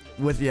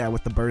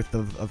the birth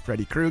of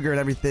Freddy Krueger and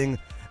everything.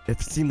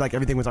 It seemed like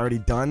everything was already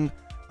done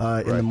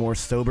in the more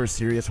sober,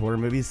 serious horror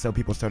movies. So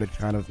people started to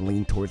kind of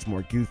lean towards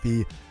more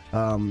goofy,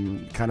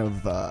 kind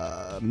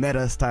of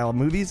meta style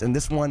movies. And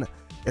this one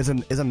is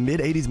a mid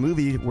 80s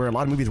movie where a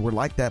lot of movies were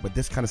like that, but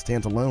this kind of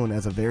stands alone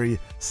as a very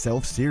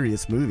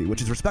self-serious movie, which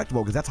is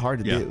respectable because that's hard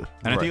to do.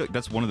 And I think like,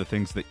 that's one of the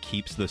things that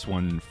keeps this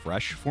one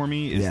fresh for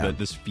me is that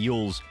this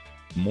feels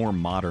more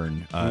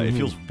modern. It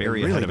feels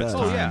very ahead of its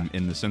time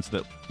in the sense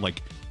that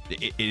like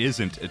it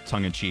isn't a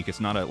tongue-in-cheek. It's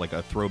not like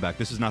a throwback.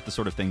 This is not the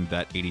sort of thing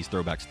that 80s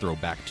throwbacks throw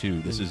back to.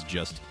 This is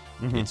just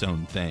its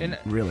own thing. And,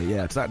 really,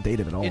 it's not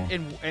dated at all.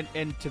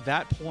 And to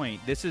that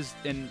point, this is,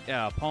 and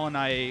Paul and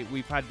I,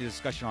 we've had the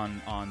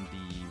discussion on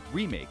the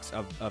remakes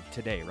of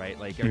today, right?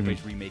 Like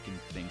everybody's remaking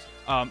things.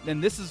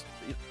 And this is,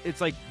 it's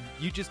like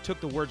you just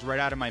took the words right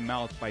out of my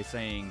mouth by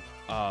saying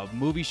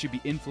movies should be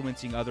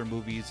influencing other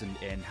movies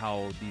and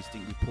how these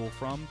things we pull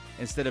from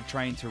instead of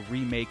trying to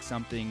remake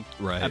something.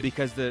 Right.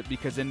 Because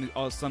then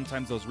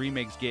sometimes those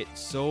remakes get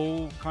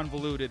so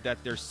convoluted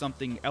that there's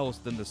something else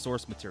than the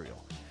source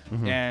material.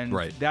 And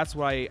that's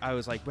why I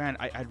was like, man,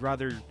 I'd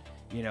rather,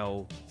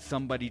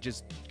 somebody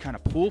just kind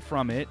of pull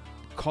from it,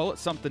 call it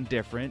something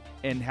different,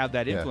 and have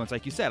that influence.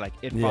 Like you said, like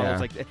It Follows,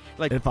 like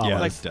It Follows.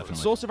 like Definitely.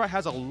 Soul Survivor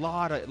has a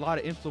lot of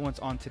influence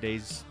on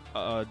today's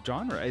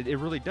genre. It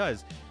really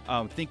does.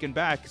 Thinking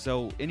back,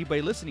 so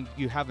anybody listening,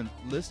 you haven't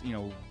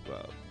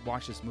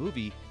watched this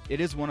movie.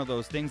 It is one of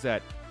those things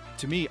that,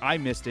 to me, I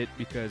missed it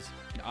because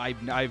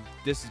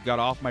this got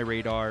off my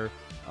radar.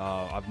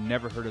 I've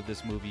never heard of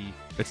this movie.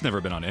 It's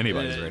never been on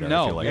anybody's radar.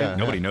 No. I feel like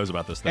nobody knows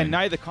about this thing. And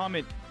Night of the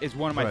Comet is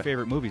one of my Right.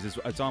 favorite movies.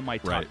 It's on my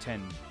top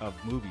 10 of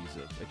movies.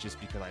 It's just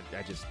because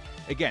I just,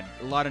 again,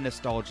 a lot of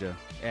nostalgia.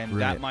 And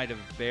that might have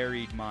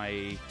varied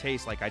my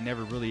taste. Like, I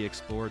never really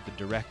explored the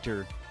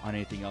director on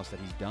anything else that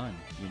he's done,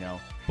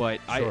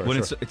 But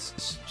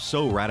it's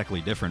so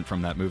radically different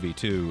from that movie,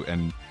 too.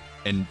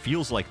 And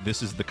feels like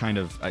this is the kind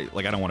of, I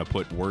don't want to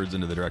put words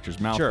into the director's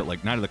mouth, but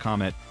like Night of the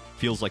Comet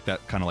feels like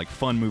that kind of like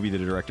fun movie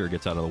that a director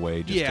gets out of the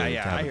way just to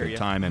have a good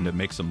time and to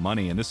make some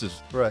money. And this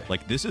is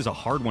like, this is a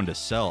hard one to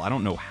sell. I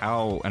don't know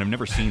how, and I've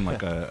never seen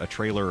like a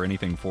trailer or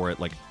anything for it.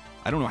 Like,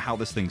 I don't know how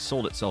this thing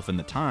sold itself in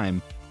the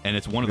time. And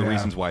it's one of the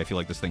reasons why I feel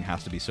like this thing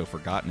has to be so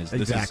forgotten is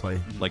this is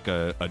like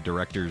a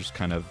director's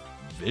kind of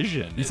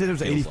vision. You said it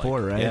was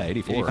 84, like. right? Yeah,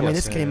 84. I mean,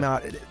 this came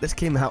out. This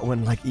came out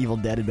when like Evil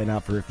Dead had been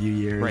out for a few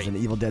years, and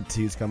Evil Dead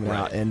 2 is coming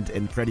out,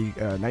 and Freddy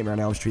Nightmare on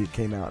Elm Street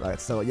came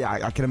out. So yeah,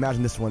 I can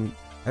imagine this one.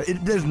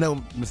 There's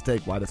no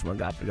mistake why this one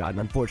got forgotten,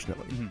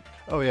 unfortunately.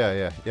 Oh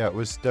yeah. It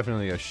was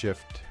definitely a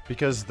shift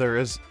because there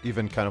is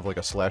even kind of like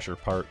a slasher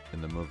part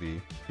in the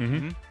movie,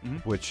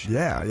 which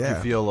you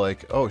feel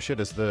like, oh shit,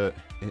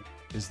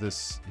 is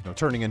this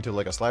turning into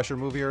like a slasher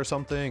movie or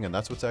something, and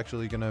that's what's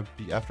actually gonna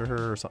be after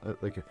her or something?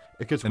 Like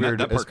it gets weird.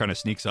 That part kind of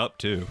sneaks up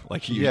too.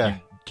 Like you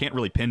can't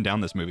really pin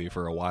down this movie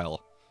for a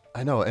while.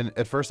 I know, and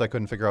at first I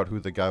couldn't figure out who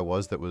the guy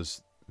was that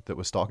was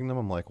stalking them.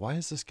 I'm like, why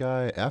is this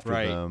guy after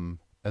them?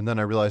 And then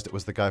I realized it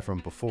was the guy from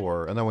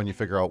before. And then when you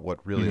figure out what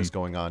really is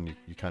going on,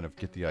 you kind of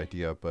get the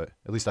idea. But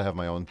at least I have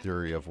my own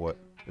theory of what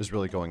is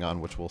really going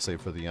on, which we'll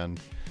save for the end.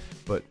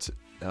 But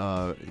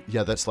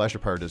that slasher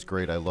part is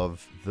great. I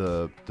love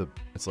the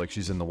it's like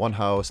she's in the one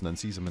house and then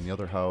sees him in the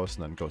other house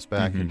and then goes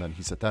back and then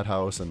he's at that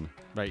house, and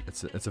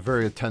it's a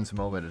very tense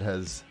moment. It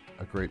has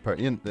a great part.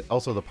 And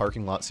also the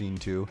parking lot scene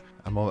too.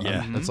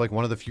 It's like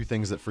one of the few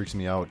things that freaks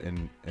me out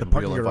in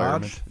real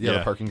environment.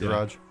 The parking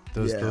garage.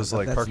 Those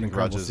like parking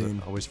garages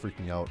always freak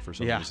me out for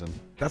some reason.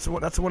 That's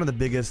one of the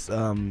biggest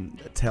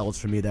tells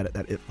for me that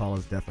It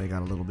Follows definitely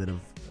got a little bit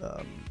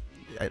of.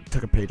 I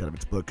took a page out of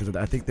its book because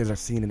I think there's a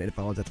scene in It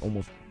Follows that's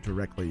almost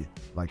directly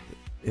like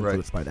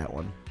influenced by that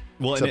one.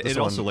 Well, and it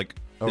also like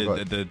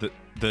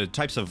the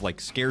types of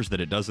like scares that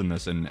it does in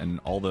this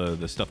and all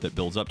the stuff that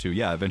builds up to,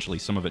 eventually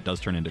some of it does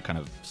turn into kind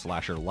of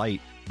slasher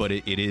light, but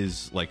it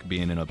is like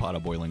being in a pot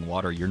of boiling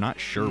water. You're not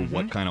sure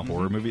what kind of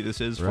horror movie this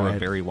is for a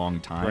very long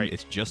time.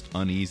 It's just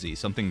uneasy.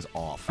 Something's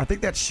off. I think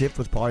that shift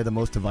was probably the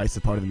most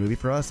divisive part of the movie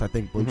for us. I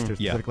think Boomster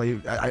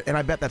specifically, and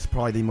I bet that's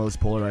probably the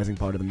most polarizing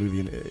part of the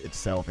movie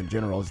itself in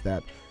general, is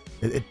that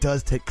it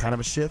does take kind of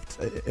a shift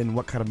in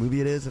what kind of movie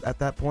it is at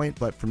that point,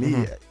 but for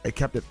me, it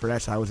kept it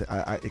fresh.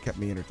 It kept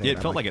me entertained. Yeah,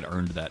 it felt like it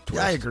earned that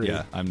twist. Yeah, I agree.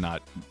 Yeah, I'm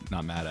not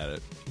mad at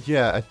it.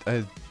 Yeah,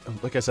 I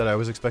like I said, I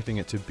was expecting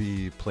it to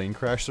be Plane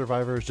Crash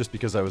Survivors, just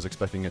because I was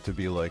expecting it to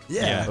be like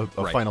a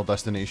Final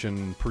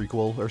Destination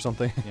prequel or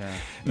something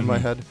in my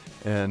head.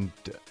 And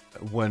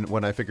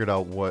when I figured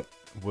out what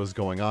was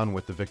going on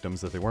with the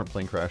victims, that they weren't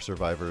plane crash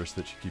survivors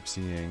that you keep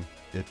seeing,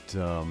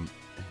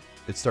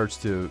 it starts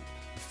to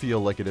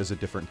feel like it is a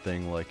different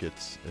thing. Like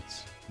it's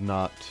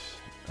not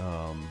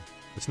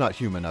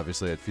human.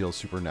 Obviously, it feels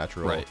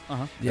supernatural. Right.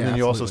 And then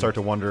you also start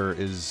to wonder,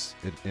 is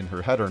it in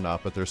her head or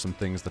not? But there's some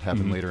things that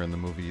happen later in the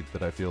movie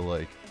that I feel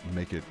like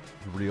make it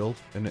real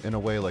in a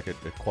way. Like it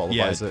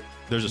qualifies it.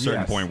 There's a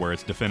certain point where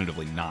it's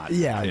definitively not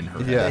in her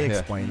head. They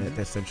explain it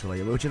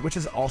essentially, which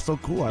is also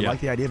cool. I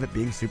like the idea of it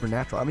being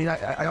supernatural. I mean,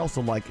 I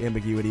also like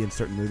ambiguity in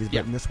certain movies,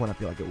 but in this one, I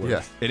feel like it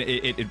works.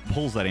 It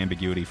pulls that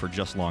ambiguity for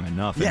just long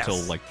enough until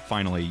like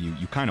finally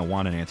you kind of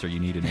want an answer, you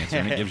need an answer,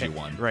 and it gives you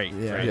one.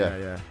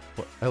 Yeah.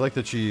 I like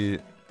that she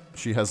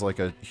has like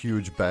a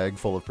huge bag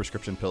full of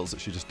prescription pills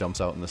that she just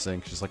dumps out in the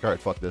sink. She's like, all right,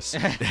 fuck this.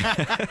 I'm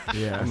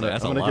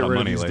gonna get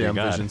rid of these damn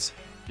visions.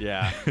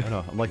 Yeah. I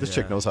know. I'm like, this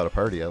chick knows how to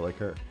party. I like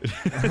her.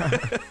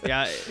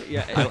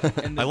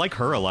 I like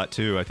her a lot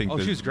too. I think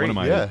she was great.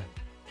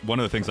 One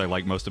of the things I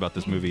like most about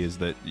this movie is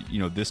that,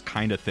 this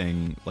kind of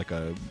thing, like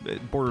a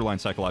borderline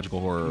psychological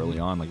horror early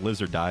on, like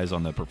lives or dies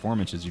on the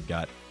performances you've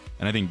got.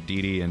 And I think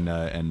Dee Dee and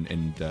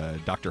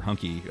Dr.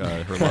 Hunky,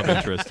 her love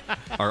interest,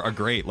 are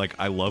great. Like,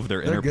 I love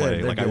their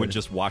interplay. Like, I would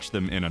just watch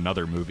them in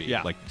another movie.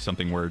 Yeah. Like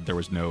something where there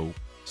was no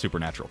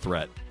supernatural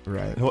threat.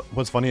 Right.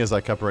 What's funny is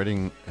I kept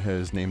writing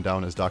his name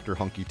down as Dr.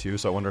 Hunky too,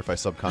 so I wonder if I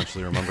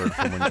subconsciously remembered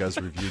from when you guys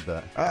reviewed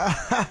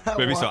that.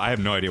 Maybe so. I have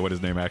no idea what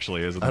his name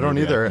actually is. I don't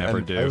either. I never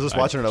do. I was just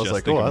watching it. I was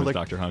like, oh, I like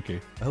Dr. Hunky.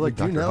 I like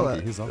Dr.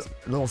 Hunky. He's awesome.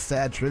 A little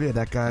sad trivia.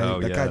 That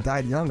guy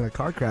died young in a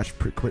car crash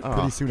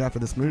pretty soon after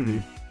this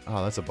movie.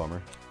 Oh, that's a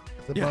bummer.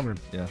 It's a bummer.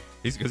 Yeah,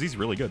 he's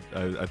really good.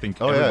 I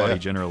think everybody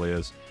generally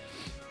is.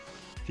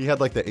 He had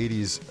like the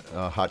 80s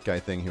hot guy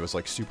thing. He was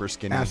like super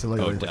skinny.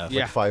 Absolutely. Like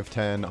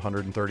 5'10",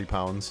 130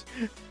 pounds.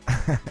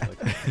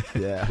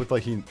 Looked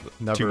like he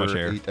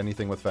never ate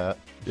anything with fat.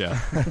 Yeah.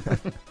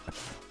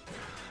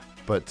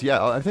 But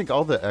yeah, I think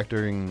all the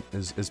acting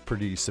is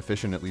pretty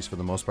sufficient, at least for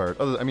the most part.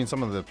 I mean,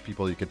 some of the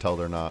people you could tell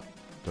they're not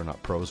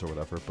pros or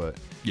whatever, but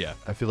yeah,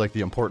 I feel like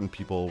the important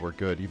people were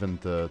good. Even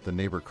the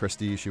neighbor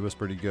Christy, she was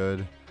pretty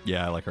good.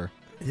 Yeah, I like her.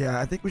 Yeah,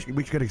 I think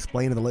we should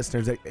explain to the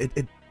listeners that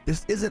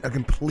this isn't a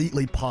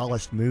completely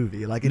polished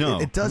movie. Like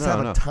it does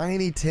have a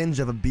tiny tinge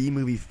of a B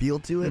movie feel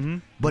to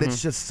it, but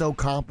it's just so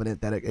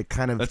competent that it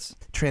kind of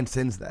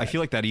transcends that. I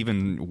feel like that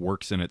even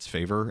works in its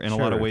favor in a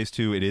lot of ways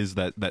too. It is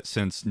that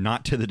sense,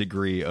 not to the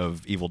degree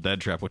of Evil Dead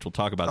Trap, which we'll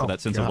talk about, but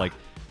that sense of like,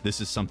 this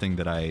is something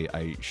that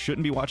I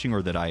shouldn't be watching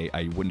or that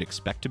I wouldn't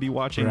expect to be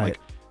watching. Right. Like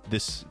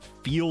this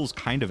feels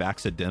kind of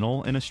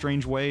accidental in a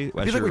strange way.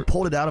 I feel like we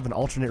pulled it out of an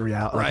alternate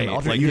reality, Right, like an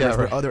alternate like- universe yeah,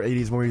 where right. other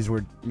 80s movies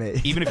were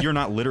made. Even if you're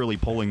not literally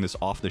pulling this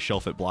off the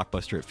shelf at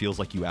Blockbuster, it feels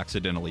like you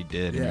accidentally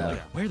did. And Yeah. you're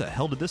like, where the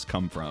hell did this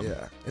come from?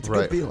 Yeah, it's a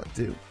Right. good feeling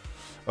too.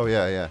 Oh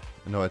yeah.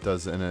 No, it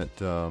does, and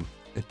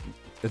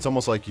it's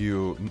almost like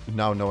you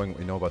now knowing what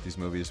we know about these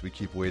movies, we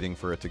keep waiting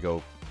for it to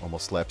go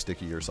almost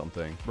slapsticky or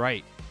something.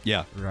 Right.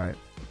 Yeah. Right.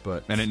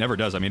 But And it never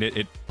does. I mean,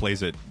 it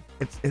plays it.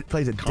 It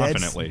plays it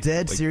Confidently.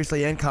 dead Like-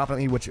 seriously and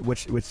confidently,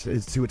 which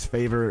is to its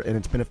favor and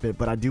its benefit.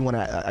 But I do want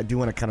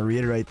to kind of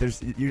reiterate: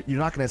 you're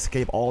not going to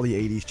escape all the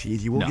 '80s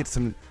cheese. You will No. get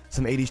some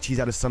 '80s cheese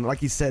out of some,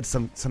 like you said,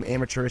 some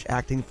amateurish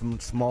acting from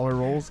smaller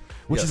roles,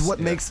 which is Yes, what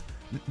yeah. makes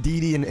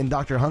Dee Dee and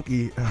Dr.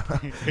 Hunky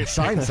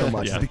shine so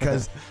much. Yeah.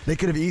 Because they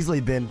could have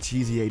easily been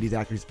cheesy '80s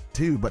actors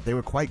too, but they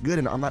were quite good,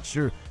 and I'm not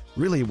sure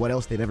really what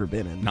else they've ever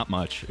been in. Not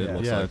much. It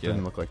looks yeah, like, it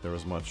didn't look like there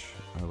was much.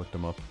 I looked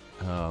them up.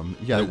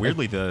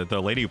 Weirdly,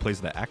 the lady who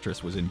plays the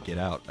actress was in Get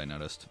Out. I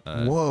noticed.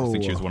 Whoa. I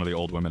think she was one of the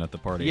old women at the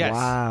party. Yes.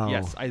 Wow.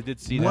 Yes, I did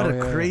see What that.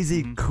 a yeah.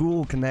 crazy, Mhm.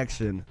 cool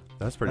connection.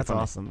 That's pretty That's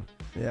funny. awesome.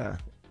 Yeah.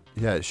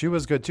 Yeah, she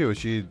was good too.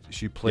 She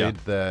played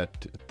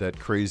that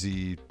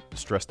crazy,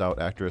 stressed out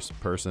actress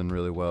person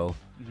really well,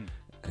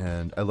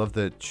 and I love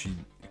that she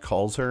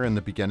calls her in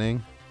the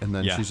beginning, and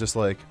then Yeah. she's just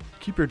like,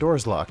 "Keep your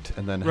doors locked,"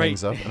 and then Right.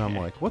 hangs up, and I'm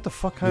like, "What the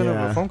fuck kind of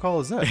Yeah. a phone call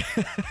is that?"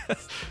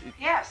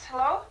 Yes,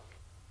 hello?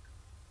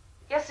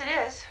 Yes, it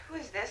is. Who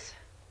is this?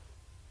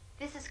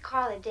 This is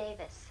Carla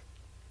Davis.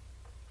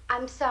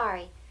 I'm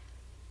sorry.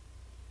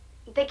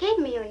 They gave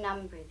me your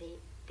number,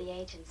 the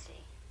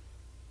agency.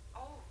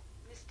 Oh,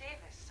 Miss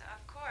Davis,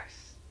 of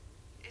course.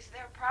 Is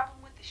there a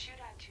problem with the shoot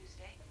on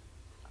Tuesday?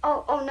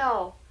 Oh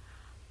no.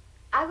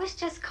 I was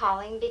just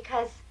calling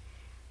because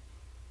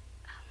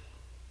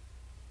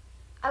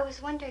I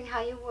was wondering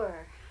how you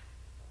were.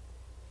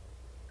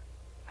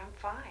 I'm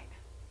fine.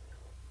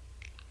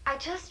 I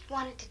just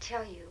wanted to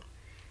tell you.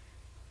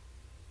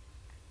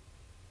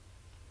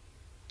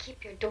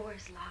 Keep your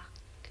doors locked.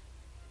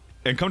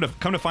 And come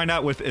to find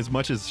out, with as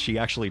much as she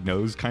actually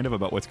knows kind of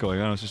about what's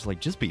going on, it's just like,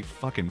 just be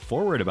fucking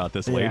forward about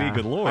this, lady. Yeah.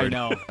 Good lord. I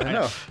know. I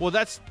know. Well,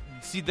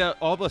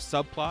 all the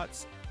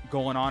subplots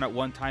going on at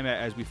one time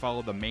as we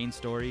follow the main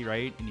story,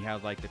 right? And you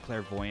have like the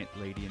clairvoyant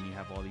lady, and you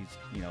have all these,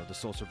 the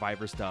soul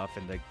survivor stuff,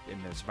 and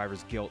the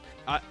survivor's guilt.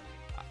 A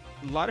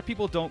lot of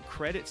people don't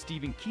credit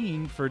Stephen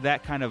King for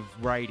that kind of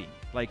writing.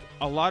 Like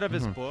a lot of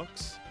his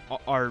books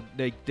are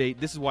they.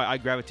 This is why I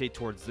gravitate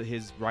towards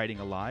his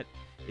writing a lot.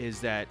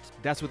 Is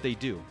that's what they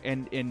do,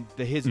 and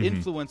his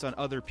influence on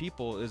other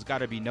people has got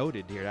to be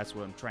noted here. That's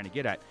what I'm trying to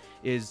get at.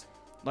 Is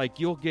like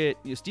you'll get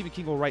Stephen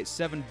King will write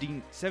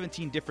 17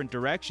 different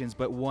directions,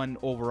 but one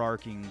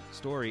overarching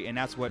story, and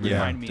that's what Yeah,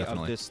 reminded me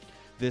definitely. of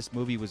this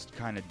movie was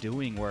kind of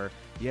doing. Where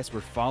yes,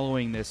 we're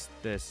following this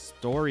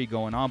story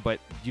going on, but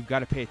you've got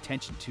to pay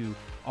attention to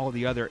all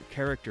the other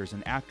characters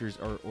and actors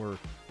or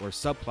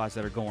subplots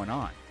that are going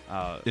on.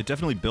 It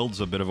definitely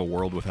builds a bit of a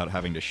world without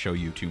having to show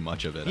you too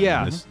much of it.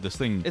 Yeah. I mean, this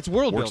thing It's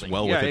world works building.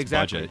 well Yeah, with its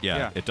exactly. budget. Yeah,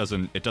 Yeah.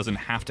 it doesn't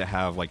have to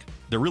have like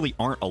there really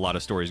aren't a lot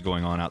of stories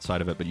going on outside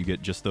of it, but you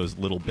get just those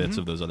little bits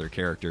of those other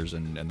characters,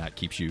 and that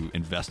keeps you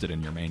invested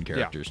in your main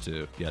characters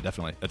too. Yeah,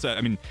 definitely. I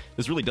mean,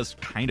 this really does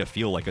kind of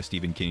feel like a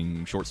Stephen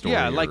King short story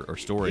or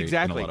story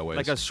exactly, in a lot of ways.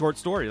 like a short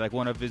story, like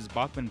one of his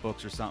Bachman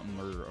books or something,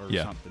 or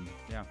Yeah. something.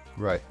 Yeah.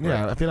 Right.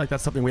 Yeah, I feel like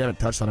that's something we haven't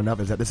touched on enough.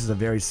 Is that this is a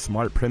very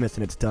smart premise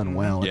and it's done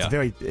well. It's Yeah. a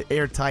very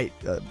airtight,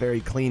 very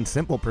clean,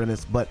 simple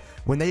premise. But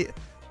when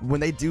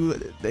they do,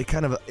 they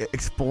kind of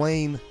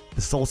explain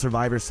the soul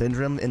survivor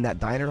syndrome in that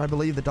diner. I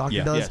believe the doctor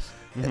Yeah. does,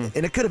 Yes.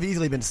 and it could have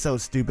easily been so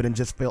stupid and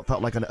just felt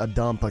like a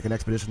dump, like an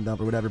expedition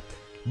dump or whatever.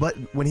 But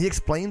when he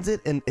explains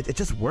it, and it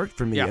just worked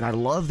for me, Yeah. and I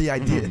love the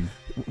idea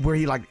where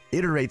he like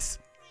iterates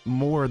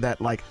more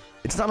that like.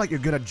 It's not like you're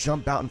gonna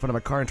jump out in front of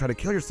a car and try to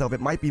kill yourself. It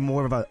might be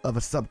more of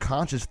a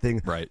subconscious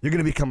thing. Right. You're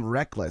gonna become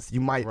reckless.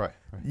 You might Right.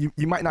 you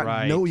might not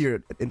Right. know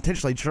you're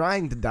intentionally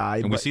trying to die.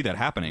 and we but see that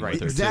happening with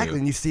her exactly, too.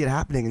 and you see it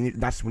happening,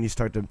 and that's when you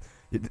start to.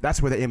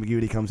 That's where the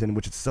ambiguity comes in,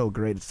 which is so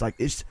great. It's like,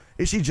 is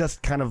she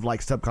just kind of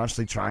like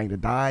subconsciously trying to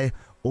die,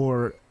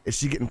 or is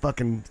she getting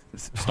fucking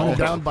stoned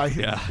down by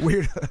Yeah.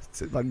 weird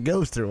like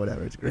ghosts or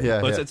whatever? It's great.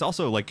 Yeah. But it's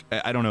also like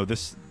I don't know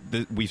this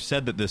we've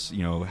said that this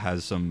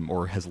has some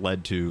or has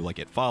led to like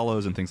It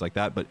Follows and things like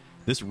that, but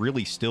this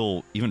really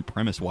still, even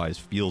premise wise,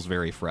 feels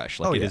very fresh.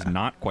 Like it is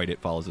not quite It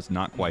Follows, it's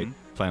not quite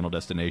Final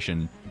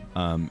Destination,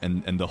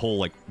 and the whole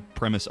like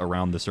premise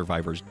around the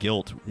survivor's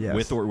guilt Yes.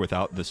 with or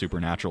without the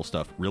supernatural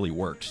stuff really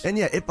works. And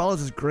yeah, It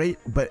Follows is great,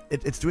 but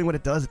it's doing what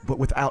it does, but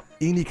without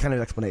any kind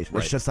of explanation.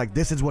 Right. It's just like,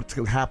 this is what's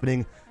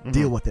happening,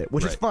 deal with it,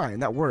 which is Right. fine,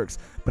 that works.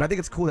 But I think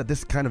it's cool that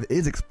this kind of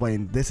is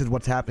explained. This is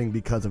what's happening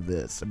because of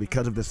this, and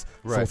because of this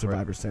soul Right,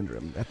 survivor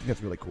syndrome. I think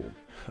that's really cool.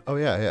 Oh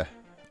yeah,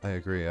 I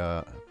agree.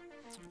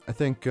 I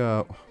think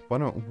why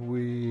don't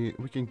we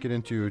can get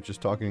into just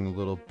talking a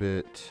little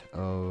bit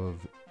of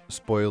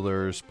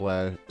spoilers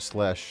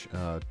slash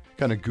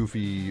kind of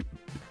goofy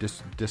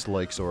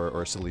dislikes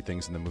or silly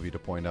things in the movie to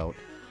point out.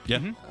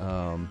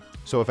 Yeah.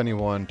 So if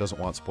anyone doesn't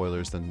want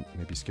spoilers, then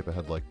maybe skip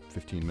ahead like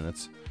 15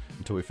 minutes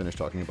until we finish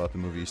talking about the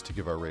movies to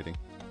give our rating.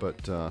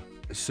 But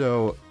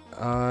so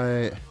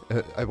I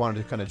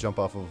wanted to kind of jump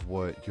off of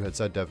what you had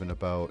said, Devin,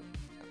 about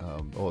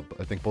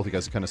I think both of you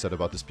guys kind of said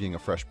about this being a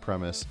fresh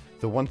premise.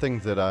 The one thing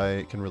that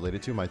I can relate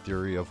it to, my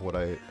theory of what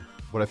I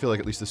feel like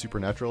at least the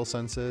supernatural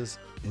sense is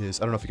I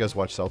don't know if you guys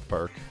watch South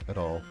Park at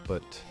all,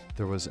 but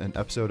there was an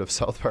episode of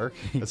South Park.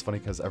 It's funny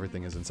because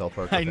everything is in South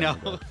Park. I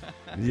know.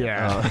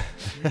 Yeah.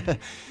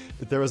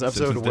 There was an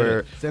episode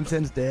where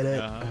Simpsons did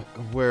it.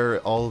 where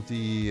all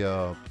the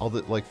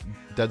like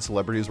dead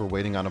celebrities were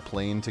waiting on a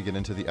plane to get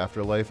into the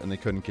afterlife, and they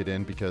couldn't get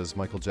in because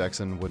Michael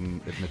Jackson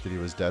wouldn't admit that he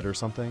was dead or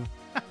something.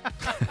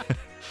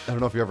 I don't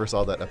know if you ever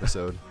saw that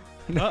episode.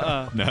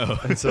 No.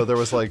 And so there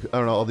was like, I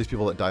don't know, all these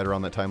people that died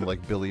around that time,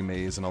 like Billy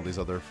Mays and all these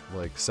other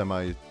like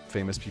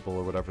semi-famous people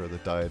or whatever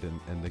that died,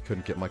 and they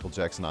couldn't get Michael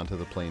Jackson onto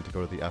the plane to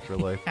go to the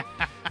afterlife.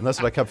 And that's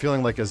what I kept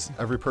feeling like, is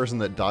every person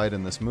that died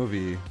in this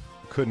movie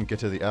couldn't get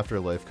to the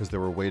afterlife because they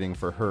were waiting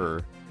for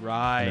her.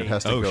 Right. And it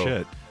has to go.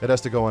 Shit. It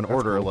has to go in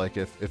order. Cool. Like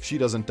if she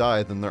doesn't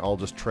die, then they're all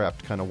just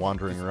trapped, kind of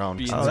wandering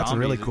around. Oh, that's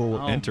really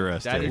cool.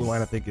 Interesting. Cool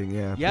line of thinking.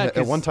 Yeah.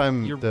 At one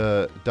time,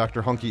 the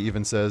Dr. Hunky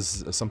even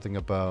says something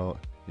about,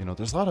 you know,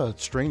 there's a lot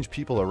of strange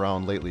people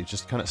around lately,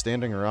 just kind of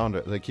standing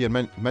around. Like he had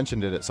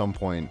mentioned it at some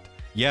point.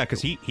 Yeah,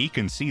 because he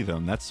can see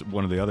them. That's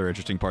one of the other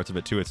interesting parts of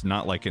it too. It's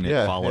not like an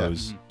It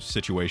Follows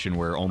situation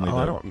where only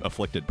the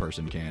afflicted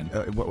person can.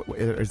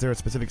 Is there a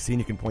specific scene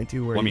you can point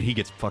to? Where I mean, he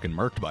gets fucking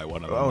murked by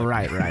one of them. Oh,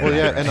 right. Well,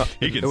 yeah, and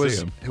he can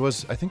see him. It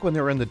was, I think, when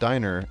they were in the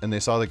diner and they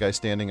saw the guy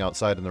standing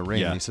outside in the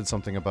rain. Yeah. He said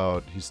something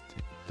about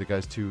the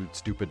guy's too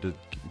stupid to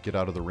get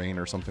out of the rain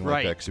or something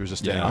like that, because he was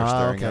just standing there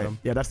staring at him.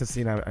 Yeah, that's the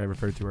scene I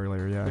referred to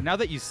earlier. Yeah. But now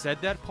that you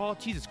said that, Paul,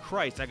 Jesus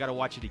Christ, I gotta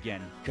watch it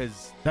again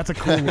because that's a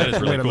cool. That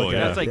is really cool.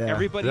 That's like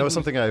everybody. That was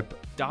something I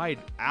died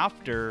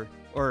after,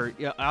 or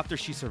after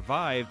she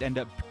survived, end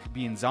up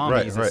being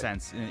zombies.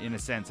 In a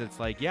sense, it's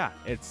like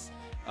it's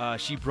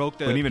she broke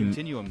the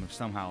continuum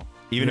somehow.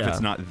 Even if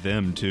it's not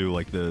them too,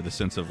 like the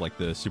sense of like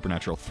the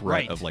supernatural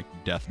threat of like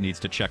death needs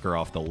to check her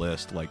off the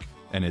list, like,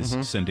 and is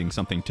sending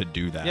something to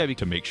do that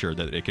to make sure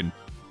that it can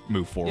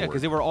move forward. Yeah,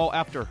 because they were all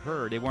after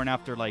her. They weren't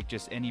after like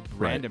just any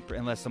random,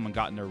 unless someone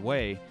got in their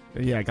way.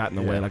 Yeah, got in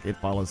the way, like It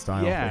Follows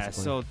style. Yeah,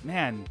 basically. So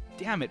man,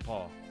 damn it,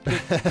 Paul.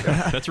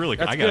 That's really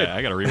cool. I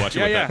gotta rewatch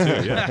it with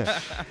that too. Yeah,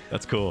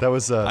 that's cool. That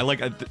was I like.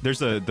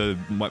 There's one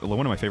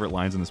of my favorite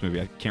lines in this movie.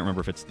 I can't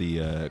remember if it's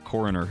the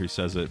coroner who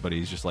says it, but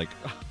he's just like,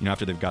 you know,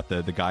 after they've got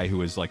the guy who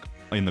was like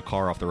in the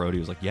car off the road, he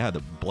was like, yeah,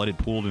 the blood had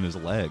pooled in his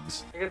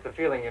legs. I get the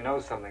feeling you know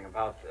something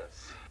about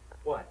this.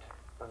 What?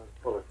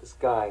 Well, look, this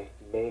guy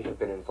may have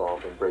been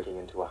involved in breaking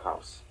into a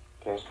house.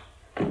 Okay.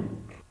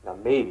 Now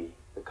maybe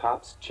the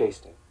cops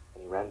chased him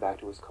and he ran back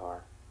to his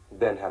car, and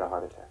then had a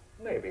heart attack.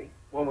 Maybe.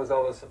 When was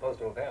all this supposed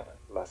to have happened?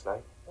 Last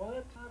night.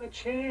 What? Not a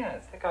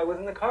chance. That guy was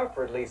in the car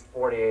for at least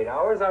 48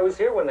 hours. I was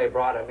here when they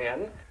brought him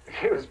in.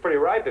 He was pretty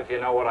ripe, if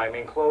you know what I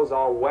mean. Clothes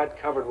all wet,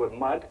 covered with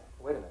mud.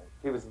 Wait a minute.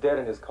 He was dead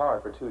in his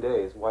car for 2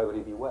 days. Why would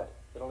he be wet?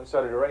 It only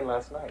started to rain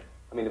last night.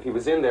 I mean, if he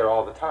was in there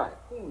all the time.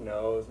 Who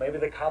knows? Maybe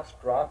the cops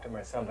dropped him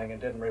or something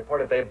and didn't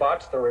report it. They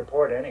botched the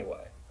report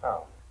anyway.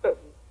 How?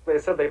 They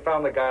said they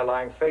found the guy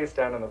lying face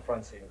down in the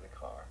front seat of the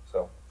car.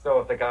 So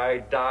if the guy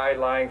died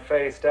lying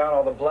face down,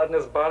 all the blood in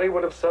his body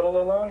would have settled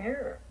along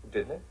here.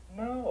 Didn't it?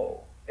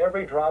 No.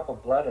 Every drop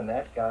of blood in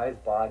that guy's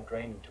blood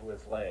drained into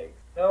his legs.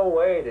 No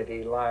way did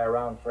he lie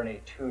around for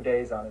any 2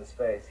 days on his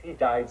face. He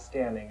died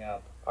standing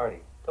up.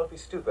 Artie, don't be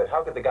stupid.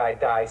 How could the guy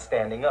die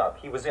standing up?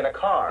 He was in a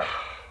car.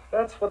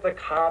 That's what the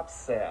cops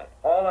said.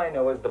 All I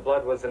know is the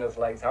blood was in his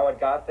legs. How it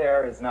got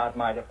there is not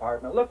my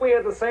department. Look, we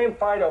had the same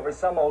fight over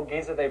some old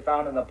geezer they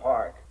found in the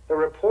park. The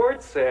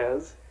report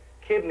says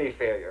kidney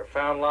failure,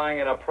 found lying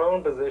in a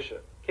prone position.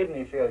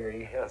 Kidney failure,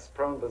 yes,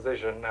 prone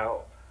position,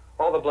 no.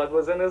 All the blood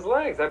was in his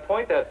legs. I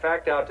point that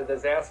fact out to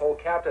this asshole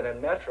captain in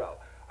Metro.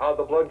 How'd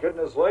the blood get in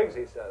his legs,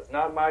 he says.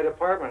 Not my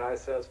department, I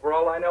says. For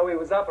all I know, he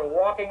was up and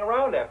walking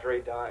around after he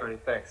died. Ernie,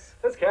 thanks.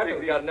 This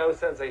captain's got no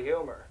sense of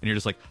humor. And you're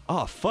just like,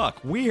 oh,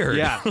 fuck, weird.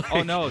 Yeah. Like,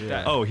 oh, no.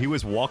 That, oh, he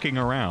was walking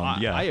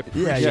around. I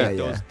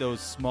appreciate those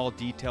small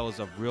details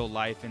of real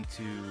life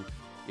into,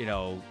 you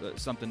know,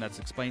 something that's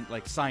explained,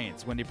 like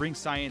science. When they bring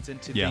science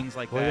into things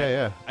like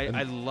that,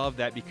 I love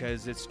that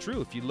because it's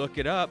true. If you look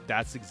it up,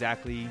 that's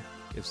exactly,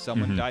 if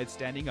someone died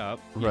standing up,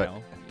 you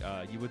know,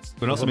 you would.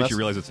 But it also makes you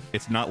realize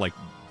it's not like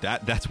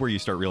that. That's where you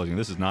start realizing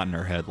this is not in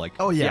our head. Like,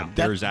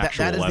 there's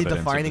actual that is evidence the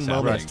defining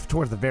moment happening.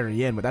 towards the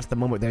very end. But that's the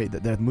moment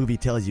the movie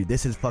tells you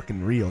this is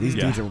fucking real. These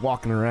dudes are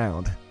walking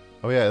around.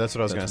 Oh yeah, that's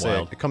what I was going to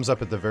say. It comes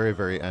up at the very,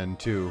 very end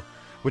too.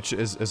 Which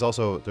is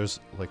also, there's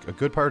like a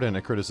good part and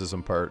a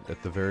criticism part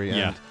at the very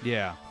end.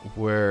 Yeah.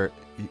 Where,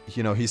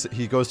 you know,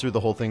 he goes through the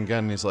whole thing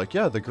again and he's like,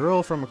 yeah, the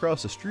girl from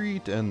across the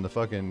street and the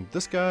fucking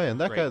this guy and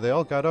that guy, they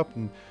all got up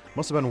and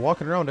must have been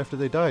walking around after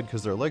they died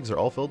because their legs are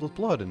all filled with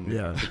blood. And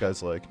the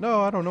guy's like,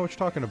 no, I don't know what you're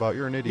talking about.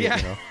 You're an idiot,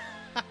 you know.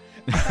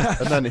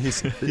 And then he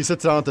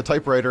sits down at the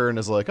typewriter and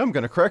is like, I'm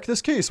going to crack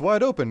this case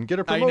wide open, get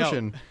a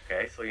promotion.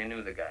 Okay, so you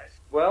knew the guys.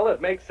 Well,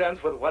 it makes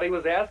sense with what he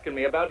was asking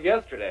me about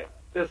yesterday.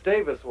 This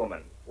Davis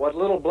woman, what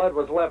little blood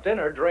was left in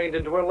her drained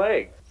into her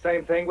legs.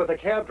 Same thing with the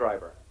cab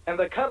driver. And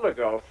the Cutler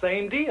girl,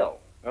 same deal.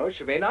 Oh,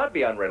 she may not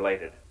be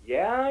unrelated.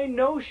 Yeah, I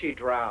know she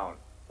drowned.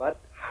 But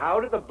how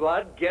did the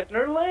blood get in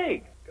her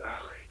leg?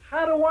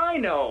 How do I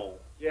know?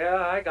 Yeah,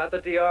 I got the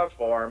DR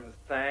forms.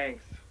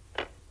 Thanks.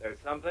 There's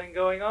something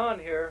going on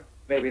here.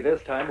 Maybe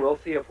this time we'll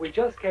see if we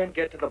just can't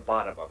get to the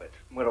bottom of it.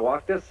 I'm gonna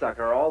walk this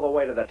sucker all the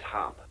way to the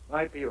top.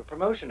 Might be a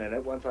promotion in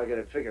it once I get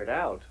it figured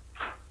out.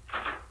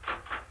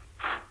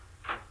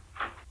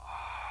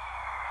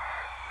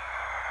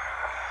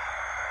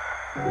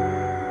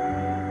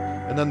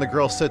 And then the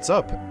girl sits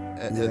up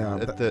at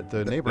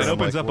the neighbor. It I'm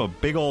opens like, up a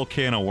big old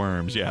can of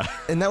worms, yeah.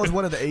 And that was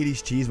one of the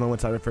 80s cheese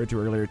moments I referred to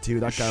earlier, too.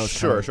 That guy was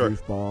kind of a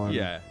goofball. And,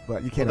 Yeah.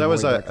 But you can't Well, that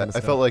was avoid that kind of I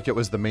stuff. felt like it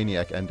was the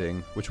Maniac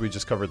ending, which we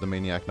just covered the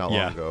Maniac not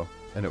long ago.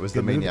 And it was Good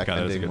the movie. Maniac God,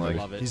 that was a ending, good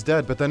like, movie. he's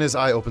dead, but then his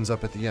eye opens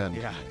up at the end.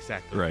 Yeah,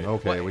 exactly. Right.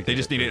 Okay, Well, we they can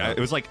just get needed. through that.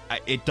 It was like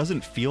it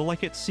doesn't feel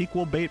like it's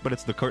sequel bait, but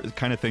it's the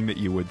kind of thing that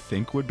you would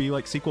think would be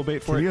like sequel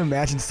bait for Can it. you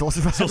imagine Soul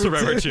Survivor? Soul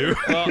Survivor 2.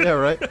 Well, Yeah,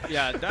 right?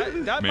 Yeah, that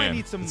might Man,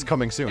 need some it's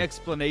coming soon.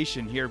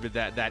 explanation here, but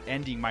that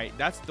ending might.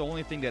 That's the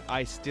only thing that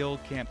I still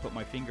can't put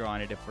my finger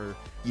on it. If we're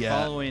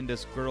following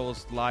this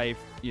girl's life,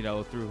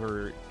 through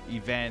her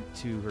event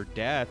to her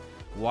death,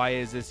 why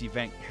is this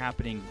event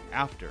happening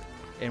after?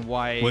 And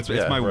why? Well,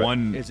 it's my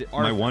one. Is it my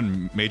Arthur?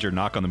 one major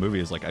knock on the movie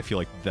is like I feel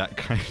like that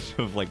kind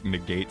of like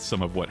negates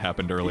some of what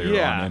happened earlier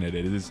Yeah. on in it.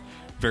 It is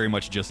very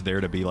much just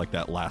there to be like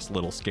that last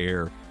little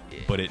scare,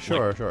 but it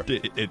Sure.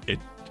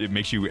 It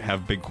makes you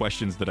have big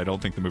questions that I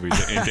don't think the movie's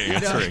into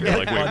answering. You're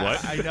like, wait,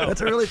 what? I know.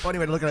 That's a really funny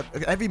way to look at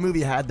it. Every movie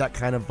had that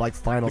kind of like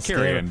final The Carrie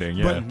scare, ending,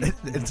 yeah.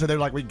 But, and so they're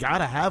like, we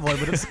gotta have one,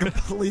 but it's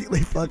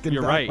completely fucking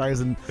You're right. backfires.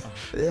 And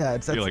yeah,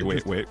 it's You're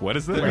like, wait, what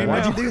is that? Wait,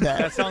 why'd you do that?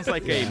 That sounds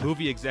like a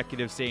movie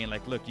executive saying,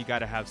 like, look, you got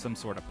to have some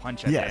sort of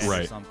punch at Yes. the end or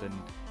Right.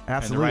 something.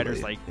 Absolutely. And the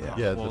writer's like, Yeah. oh,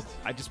 Yeah, well, that's-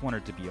 I just want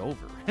it to be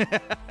over.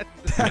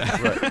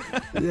 Right.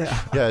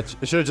 Yeah. Yeah, it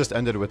should have just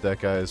ended with that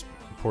guy's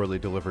poorly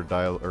delivered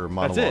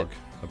monologue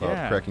about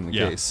Yeah. cracking the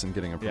Yeah. case and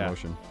getting a Yeah.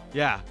 promotion.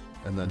 Yeah.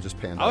 And then just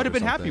panned I would out have or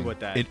been happy something. with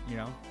that, It-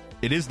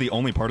 It is the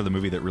only part of the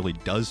movie that really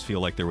does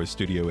feel like there was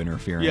studio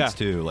interference Yeah.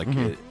 too. Like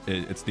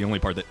it's the only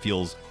part that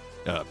feels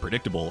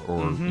predictable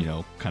or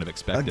kind of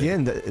expected.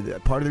 Again,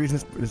 part of the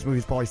reason this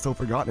movie's probably so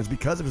forgotten is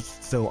because it was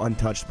so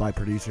untouched by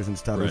producers and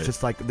stuff. It Right. was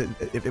just like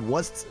if it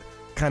was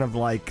kind of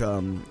like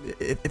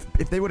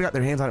if they would have got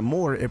their hands on it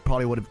more, it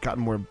probably would have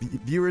gotten more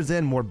viewers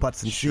in, more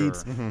butts and Sure.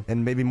 seats,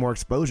 and maybe more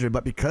exposure.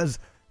 But because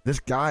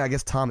this guy, I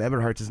guess Tom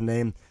Eberhardt's his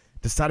name,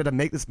 decided to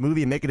make this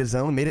movie and make it his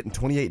own, made it in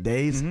 28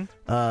 days. And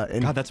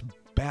God, that's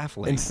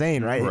baffling.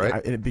 insane, right?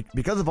 Right.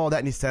 Because of all that,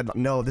 and he said,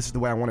 "No, this is the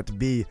way I want it to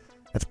be."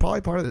 That's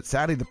probably part of it.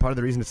 Sadly, the part of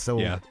the reason it's so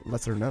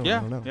lesser known. I Yeah,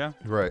 don't know. yeah.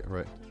 Right.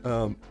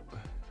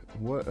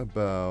 What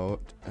about?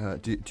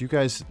 Do you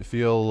guys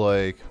feel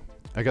like?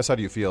 I guess how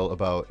do you feel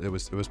about it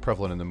was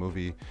prevalent in the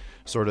movie,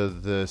 sort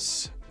of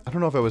this. I don't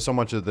know if it was so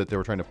much that they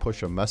were trying to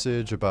push a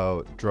message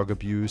about drug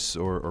abuse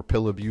or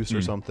pill abuse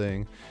or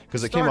something,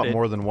 because it came up Started.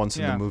 more than once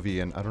in Yeah. the movie,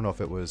 and I don't know if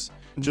it was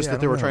just Yeah, I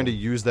that they don't were trying know. to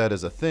use that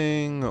as a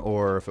thing,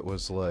 or if it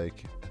was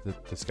like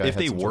that this guy If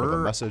had they some sort of a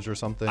were, message or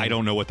something. I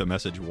don't know what the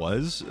message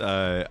was.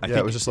 I think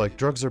it was just like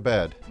drugs are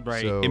bad.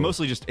 Right. So, it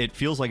mostly just it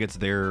feels like it's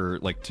there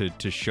like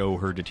to show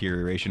her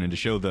deterioration and to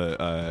show the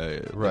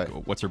Right.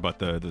 like, what's her butt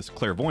this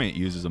clairvoyant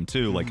uses them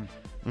too like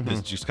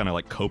this just kind of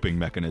like coping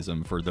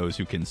mechanism for those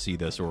who can see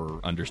this or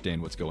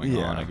understand what's going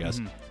on, I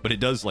guess. But it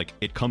does like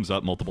it comes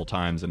up multiple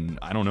times, and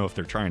I don't know if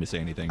they're trying to say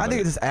anything. I but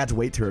think it just adds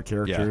weight to her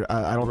character. Yeah.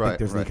 I don't Right, think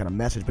there's any right. kind of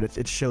message, but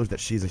it shows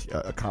that she's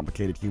a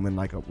complicated human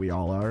like we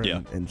all are,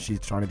 Yeah. and she's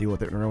trying to deal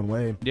with it in her own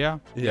way. Yeah.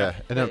 Yeah,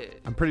 and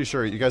I'm pretty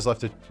sure you guys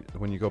left it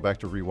when you go back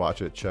to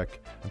rewatch it. Check.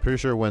 I'm pretty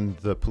sure when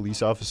the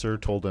police officer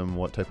told him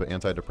what type of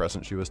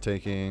antidepressant she was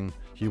taking,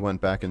 he went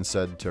back and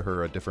said to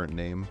her a different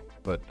name.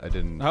 But I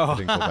didn't go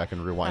back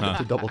and rewind it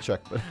to double check.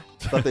 But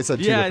I thought they said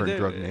two different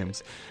drug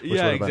names, which would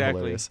have been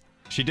hilarious.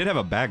 she did have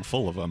a bag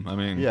full of them. I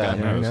mean, Yeah, God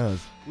yeah, Who knows. knows?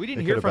 We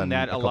didn't It hear could have from been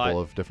that a a couple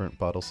lot. of different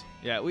bottles.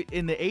 Yeah,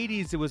 in the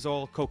 80s, it was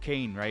all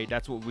cocaine, right?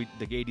 That's what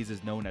the 80s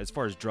is known as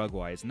far as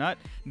drug-wise. Not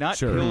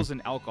Sure. pills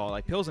and alcohol.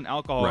 Like, pills and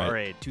alcohol Right. are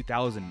a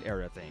 2000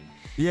 era thing.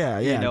 Yeah,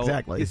 You know?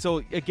 exactly.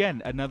 So,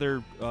 again,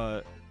 another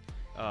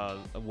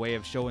a way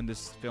of showing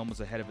this film was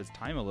ahead of its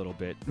time a little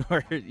bit.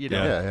 Or, you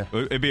know. Yeah.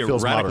 It'd be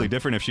Feels radically modern.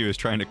 different if she was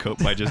trying to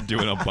cope by just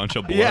doing a bunch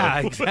of blood. Yeah,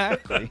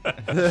 exactly.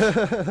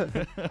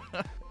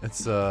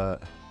 It's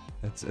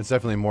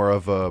definitely more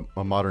of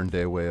a modern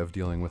day way of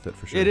dealing with it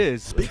for sure. It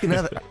is. Speaking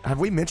of, have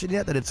we mentioned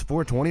yet that it's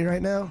 420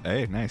 right now?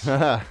 Hey, nice.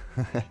 Not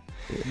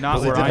Well,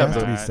 they where did I'm have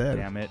to be at, said.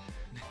 damn it.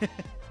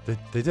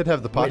 They did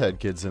have the pothead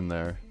kids in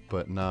there.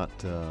 but not.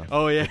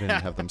 Oh, yeah. They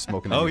didn't have them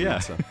smoking. Oh any yeah,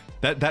 weed, so.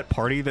 that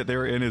party that they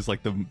were in is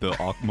like the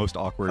most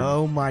awkward.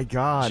 Oh my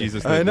god!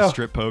 Jesus, I the know.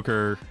 strip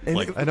poker. And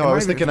Like, I know. I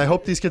was thinking. I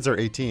hope these kids are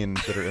 18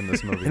 that are in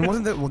this movie. And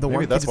wasn't the Maybe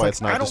one that's kid why like,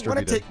 it's not I don't want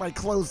to distributed. take my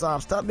clothes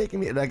off. Stop making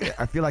me. Like,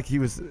 I feel like he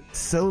was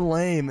so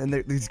lame, and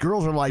these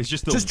girls are like It's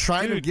just just the-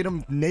 trying to dude. get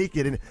him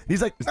naked, and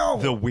he's like, no.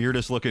 the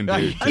weirdest looking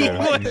dude. He too.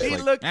 was- He's he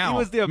like, looked- he "Ow,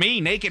 was the-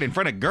 me naked in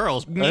front of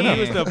girls. He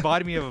was the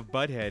bottom of a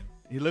butthead.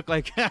 He looked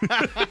like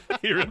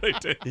He really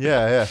did.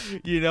 Yeah.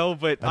 you know.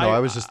 But I know, I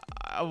was just-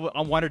 I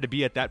wanted to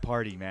be at that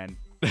party, man.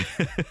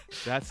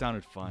 That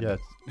sounded fun. Yeah.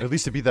 At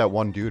least to be that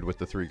one dude with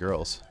the 3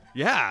 girls.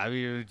 Yeah, I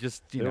mean,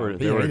 just They were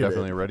hated it.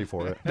 definitely ready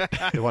for it.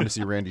 They wanted to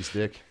see Randy's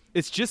dick.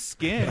 it's just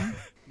skin.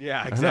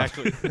 Yeah,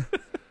 exactly.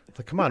 It's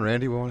like, come on,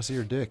 Randy, we want to see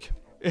your dick.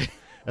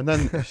 And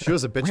then she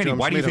was a bitch to Randy, him.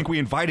 why She do you made think him- we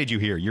invited you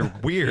here? You're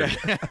weird.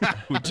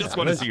 We just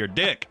want to see your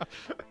dick.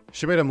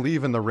 She made him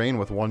leave in the rain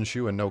with one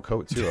shoe and no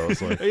coat too. I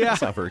was like, Yeah.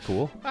 that's not very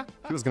cool.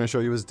 He was going to show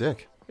you his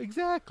dick.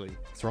 Exactly.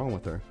 What's wrong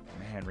with her?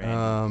 Man,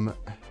 Randy.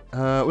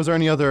 Was there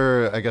any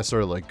other, I guess,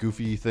 sort of like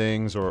goofy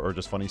things or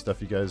just funny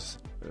stuff you guys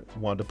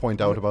wanted to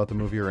point out about the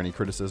movie, or any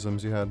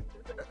criticisms you had?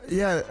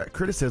 Yeah,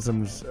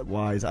 criticisms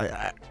wise,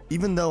 I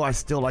even though I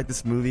still like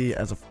this movie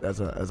as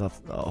a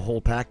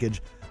whole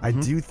package, I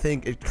do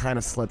think it kind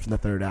of slips in the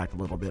third act a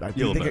little bit. I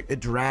do think it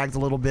drags a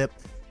little bit,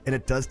 and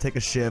it does take a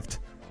shift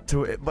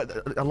to it.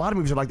 But a lot of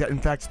movies are like that. In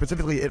fact,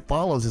 specifically, It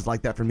Follows is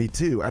like that for me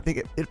too. I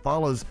think It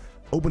Follows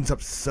opens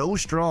up so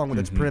strong with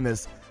its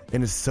premise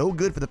and is so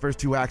good for the first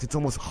 2 acts. It's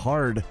almost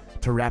hard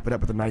to wrap it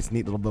up with a nice,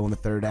 neat little bow in the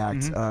third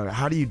act.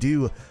 How do you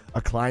do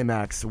a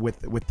climax with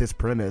this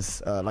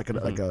premise, like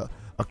a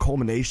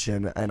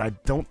culmination? And I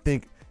don't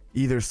think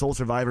either Soul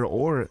Survivor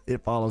or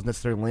It Follows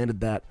necessarily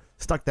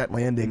stuck that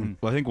landing.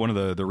 Well, I think one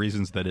of the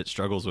reasons that it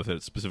struggles with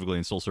it, specifically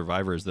in Soul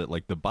Survivor, is that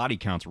like the body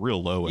count's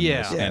real low in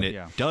Yeah. this, Yeah. and it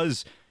Yeah.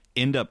 does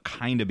end up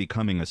kind of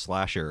becoming a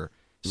slasher.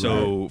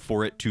 So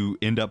for it to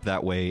end up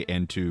that way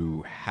and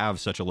to have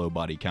such a low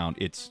body count,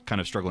 it's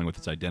kind of struggling with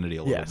its identity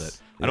a little Yes.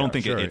 bit. Yeah, I don't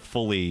think sure. it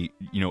fully,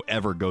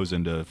 ever goes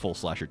into full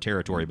slasher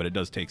territory, but it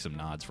does take some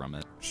nods from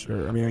it.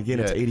 Sure. I mean,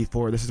 again, it's Yeah.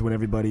 84. This is when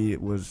everybody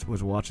was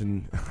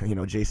watching,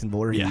 Jason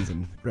Voorhees Yeah.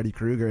 and Freddy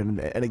Krueger. And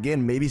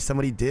again, maybe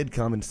somebody did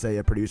come and say,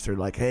 a producer,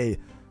 like, hey,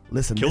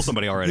 listen. Kill this is-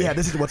 somebody already. Yeah,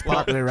 this is what's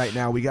popular right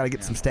now. We got to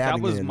get some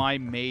stabbing That was in. my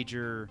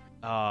major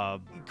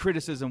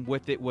criticism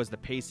with it, was the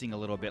pacing a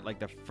little bit. Like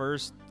the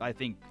first, I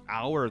think,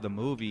 hour of the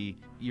movie,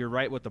 you're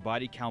right with the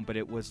body count, but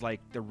it was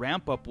like the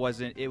ramp up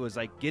wasn't. It was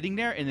like getting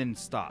there and then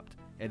stopped,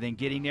 and then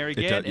getting there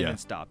again and then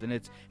stopped, and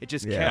it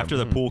just kept. After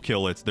the pool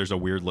kill, there's a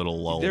weird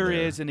little lull. There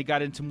is, and it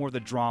got into more of the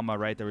drama,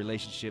 right? The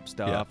relationship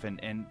stuff,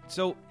 and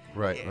so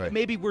Right.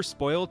 maybe we're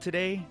spoiled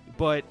today,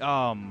 but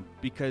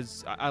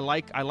because I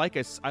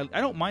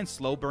don't mind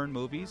slow burn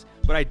movies,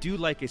 but I do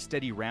like a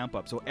steady ramp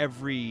up. So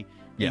every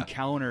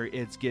encounter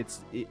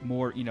gets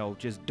more,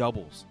 just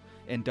doubles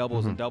and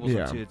doubles and doubles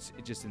Yeah. until it's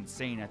just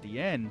insane at the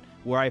end,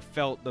 where I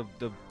felt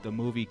the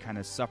movie kind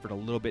of suffered a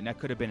little bit. And that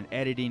could have been an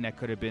editing, that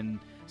could have been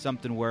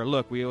something where,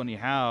 look, we only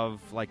have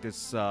like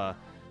this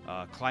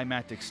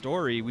climactic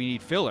story, we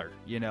need filler,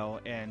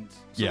 and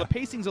so the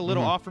pacing's a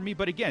little off for me,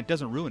 but again, it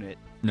doesn't ruin it.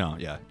 No,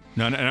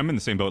 and I'm in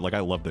the same boat. Like, I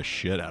love the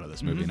shit out of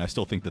this movie, and I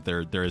still think that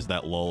there is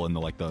that lull in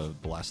the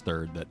last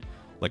third, that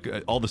like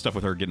all the stuff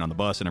with her getting on the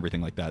bus and everything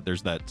like that.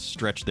 There's that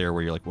stretch there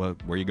where you're like, well,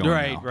 where are you going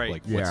now? Right.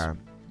 Like, Yeah.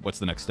 what's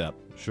the next step?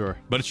 Sure.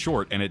 But it's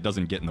short and it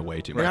doesn't get in the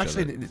way too much.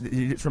 Actually, of it.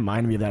 you just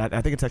reminded me of that.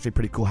 I think it's actually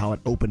pretty cool how it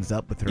opens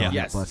up with her on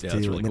Yes. the bus Yeah, too,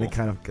 that's really and then it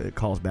cool. kind of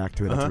calls back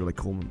to it. That's a really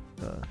cool.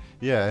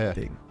 Yeah.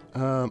 thing.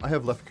 I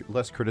have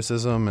less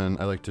criticism, and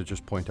I like to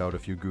just point out a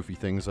few goofy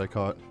things I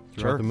caught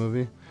throughout the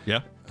movie.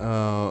 Yeah.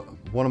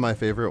 One of my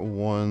favorite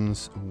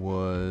ones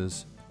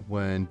was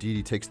when Dee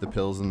Dee takes the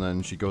pills and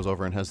then she goes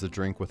over and has the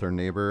drink with her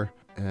neighbor,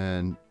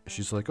 and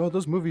she's like, "Oh,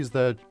 those movies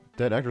that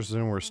actress is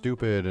in were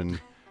stupid, and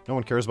no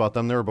one cares about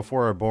them. They were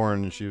before I was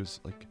born." And she was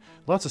like,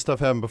 "Lots of stuff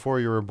happened before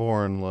you were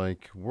born,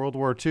 like World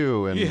War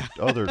II and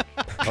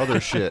other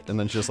shit." And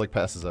then she just like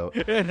passes out.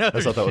 I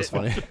thought that was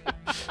funny.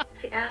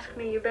 If you ask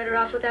me, you're better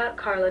off without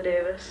Carla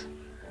Davis.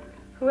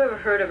 Who ever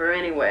heard of her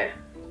anyway?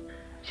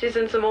 She's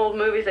in some old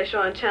movies they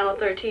show on Channel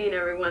 13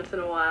 every once in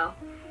a while.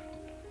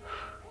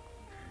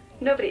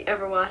 Nobody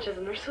ever watches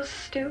them. They're so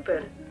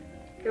stupid.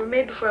 They were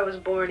made before I was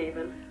born,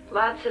 even.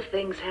 Lots of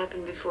things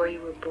happened before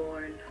you were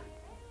born.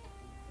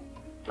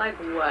 Like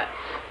what?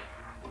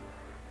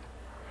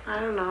 I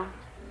don't know.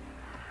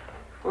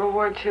 World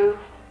War II.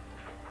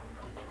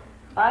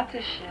 Lots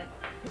of shit.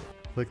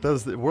 Like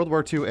those World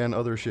War II and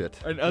other shit.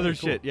 And other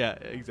Cool. shit, yeah,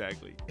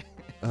 exactly.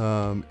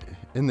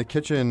 In the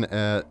kitchen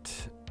at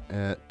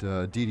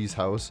Dee Dee's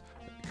house,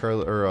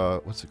 Carla,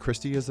 or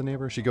Christy is the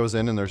neighbor. She goes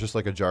in and there's just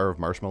like a jar of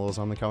marshmallows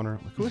on the counter.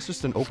 I'm like, who is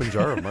just an open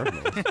jar of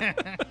marshmallows?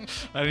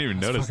 I didn't even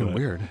notice Fucking that.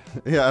 weird.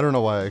 Yeah, I don't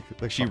know why.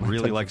 She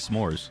really likes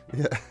s'mores.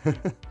 Yeah.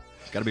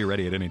 Got to be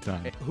ready at any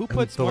time. Who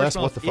puts the last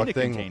marshmallows what the fuck in a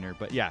thing- container?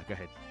 But yeah, go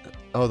ahead.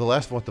 Oh, the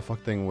last what the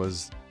fuck thing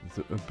was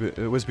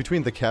it was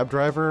between the cab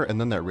driver and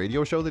then that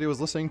radio show that he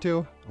was listening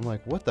to. I'm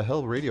like, what the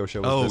hell radio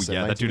show was this?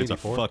 Yeah, that dude is a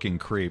 1984? fucking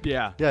creep.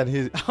 Yeah. Yeah, and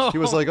he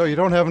was like, oh, you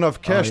don't have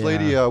enough cash, yeah.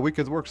 lady. We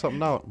could work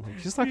something out. I'm like,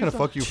 he's not gonna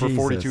fuck you for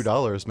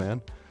 $42,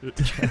 man. Get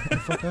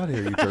the fuck out of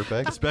here, you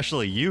dirtbag.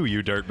 Especially you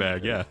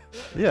dirtbag. Yeah.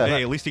 Yeah.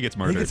 Hey, at least he gets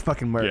murdered. He gets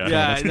fucking murdered.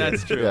 Yeah,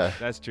 that's true. Yeah.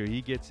 That's true.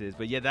 He gets his.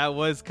 But yeah, that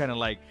was kind of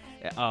like,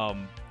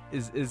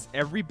 is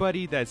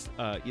everybody that's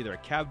either a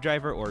cab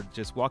driver or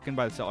just walking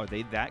by themselves, are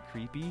they that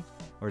creepy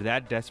or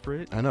that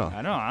desperate? I know.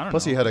 I don't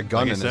Plus, know. he had a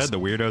gun Like I in said, his, the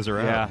weirdos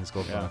are Yeah. out. his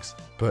glove box.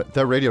 But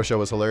that radio show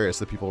was hilarious.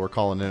 The people were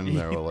calling in and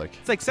they were like,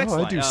 It's like sex oh,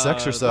 I line, do Love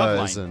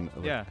sexercise Line.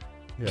 and Yeah.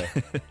 yeah.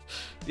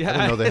 Yeah. I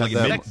didn't know they had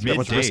Like that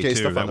much midday risque too.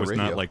 stuff That on the was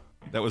radio. not like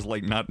that was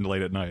like not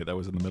late at night. That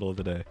was in the middle of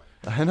the day.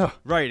 I know.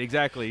 Right.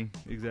 Exactly.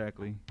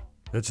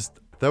 It just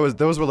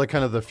those were like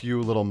kind of the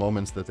few little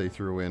moments that they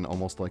threw in,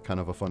 almost like kind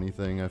of a funny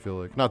thing. I feel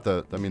like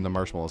the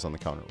marshmallows on the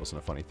counter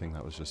wasn't a funny thing.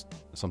 That was just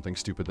something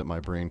stupid that my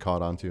brain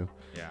caught onto.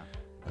 Yeah.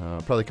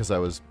 Probably because I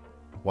was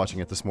watching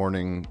it this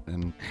morning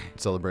and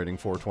celebrating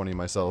 420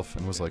 myself,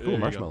 and was like, "Ooh,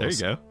 marshmallows."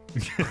 There you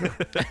go.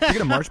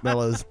 Speaking of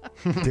marshmallows,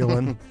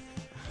 Dylan.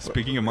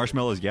 Speaking of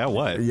marshmallows, yeah,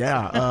 what?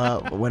 Yeah,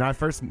 when I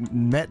first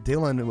met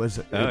Dylan, it was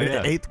in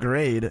yeah. 8th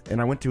grade, and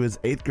I went to his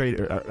 8th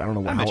grade. I don't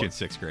know I how. met you in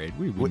 6th grade.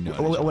 We know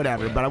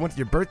Whatever, but I went to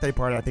your birthday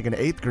party, I think in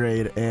 8th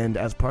grade, and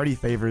as party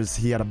favors,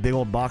 he had a big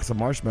old box of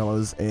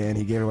marshmallows, and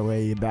he gave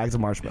away bags of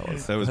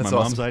marshmallows. That was That's my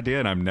mom's awesome. idea,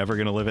 and I'm never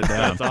gonna live it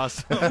down.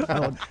 That's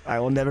awesome. I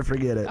will never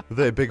forget it. Were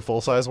they big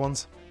full size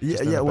ones?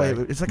 Just in a Wait,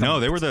 bag? it's like No,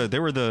 they were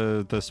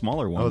the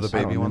smaller ones. Oh, the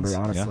I don't baby remember,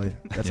 ones? honestly.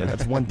 Yeah.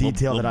 That's one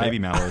detail Little that baby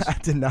mallows. I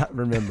did not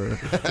remember.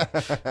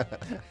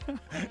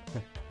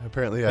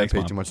 Apparently, Thanks, I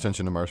paid Mom. too much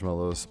attention to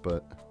marshmallows,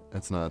 but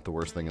it's not the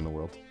worst thing in the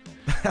world.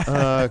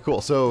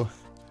 Cool. So,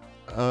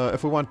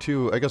 if we want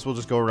to, I guess we'll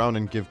just go around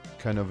and give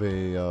kind of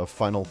a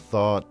final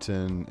thought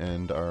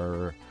and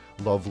our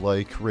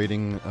love-like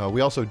rating.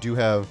 We also do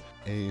have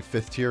a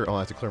 5th tier. I'll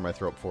have to clear my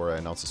throat before I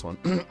announce this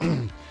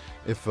one.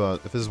 If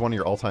this is one of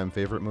your all-time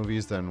favorite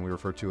movies, then we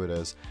refer to it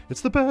as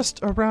 "It's the best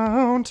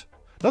around.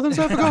 Nothing's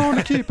ever going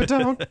to keep it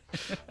down."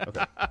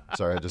 Okay,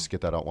 sorry, I just get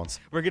that out once.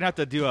 We're gonna have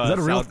to do a. Is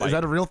soundbite.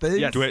 that a real thing?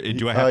 Yes. Do I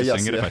have to Yes,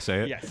 sing it if yeah. I say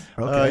it? Yes.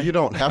 Okay. You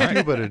don't have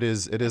to, but it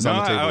is No,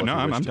 on the table. if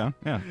no, you wish I'm to. down.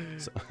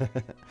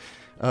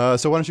 Yeah.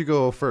 So why don't you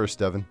go first,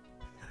 Devin?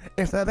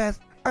 It's the best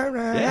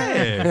around.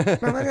 Yeah.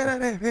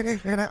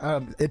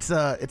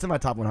 It's in my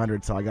top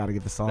 100, so I got to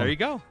give the song. There you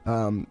go.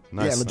 Nice,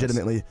 Yeah,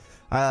 legitimately.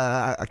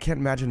 I can't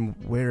imagine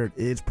where it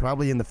is.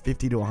 Probably in the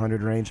 50 to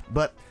 100 range.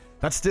 But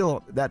that's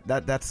still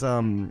that's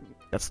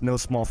no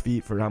small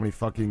feat for how many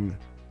fucking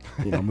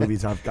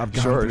movies I've gone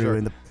Sure, through. sure.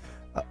 In the,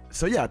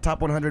 so yeah,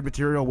 top 100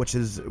 material, which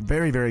is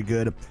very, very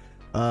good.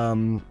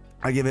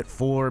 I give it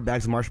 4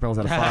 bags of marshmallows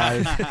out of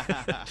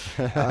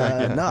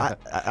 5. No,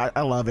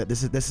 I love it.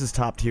 This is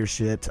top tier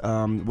shit.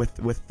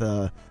 With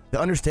the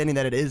understanding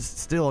that it is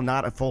still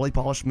not a fully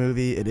polished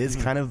movie. It is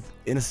kind of,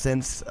 in a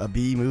sense, a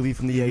B movie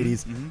from the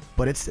 80s,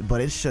 but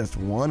it's just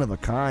one of a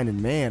kind.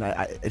 And man,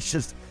 it's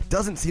just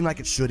doesn't seem like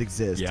it should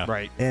exist. Yeah.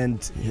 Right. And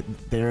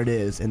there it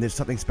is. And there's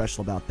something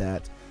special about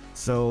that.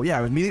 So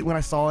yeah, immediately when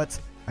I saw it,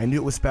 I knew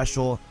it was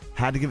special.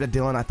 Had to give it to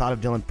Dylan. I thought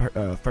of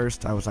Dylan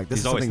first. I was like, "This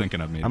He's is always something-"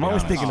 thinking of me, to I'm be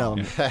always honest. thinking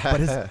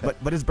of him.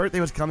 But his birthday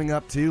was coming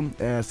up too,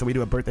 so we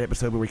do a birthday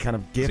episode where we kind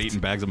of He's gift eating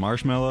bags of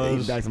marshmallows.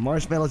 eating bags of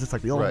marshmallows, just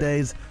like the old Right.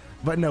 days.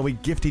 But no, we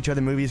gift each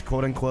other movies,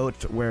 quote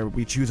unquote, where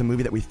we choose a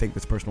movie that we think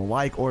this person will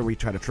like, or we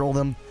try to troll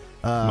them.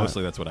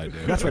 Mostly that's what I do.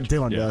 That's what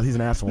Dylan Yeah. does. He's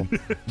an asshole.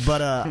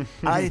 But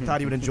I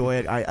thought he would enjoy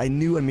it. I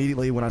knew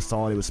immediately when I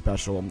saw it was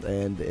special,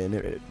 and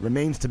it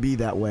remains to be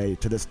that way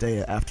to this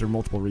day after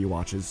multiple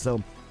rewatches.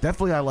 So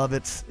definitely I love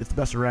it. It's the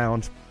best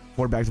around.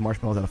 4 bags of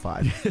marshmallows out of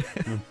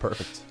 5.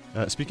 Perfect.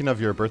 Speaking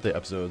of your birthday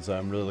episodes,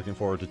 I'm really looking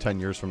forward to 10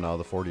 years from now,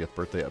 the 40th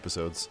birthday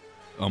episodes.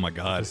 Oh my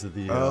God. Because of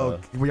the,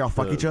 we all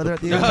fuck each other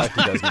at the end? impact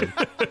you guys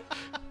made.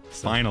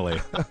 Finally.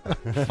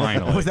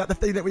 Was that the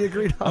thing that we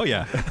agreed on? Oh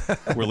yeah.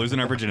 We're losing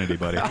our virginity,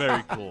 buddy.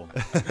 Very cool.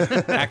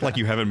 Act like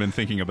you haven't been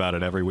thinking about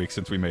it every week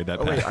since we made that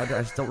Oh wait, pact.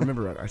 I just don't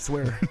remember it. I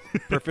swear.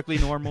 Perfectly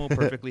normal.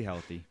 Perfectly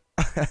healthy.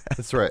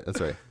 That's right.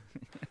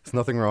 It's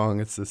nothing wrong.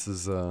 This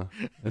is in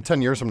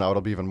 10 years from now,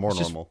 it'll be even more It's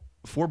just normal.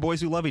 4 boys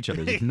who love each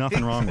other. There's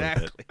nothing wrong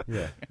with it.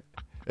 Yeah.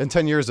 In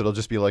 10 years, it'll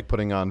just be like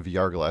putting on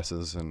VR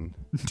glasses and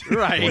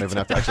Right. we won't even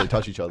have to actually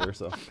touch each other.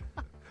 So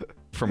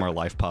From our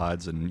life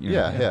pods and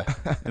yeah.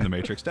 in the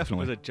Matrix, Was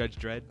definitely. it Judge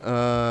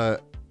Dredd?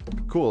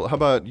 Cool. How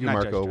about you, Not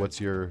Marco? Judge Dredd.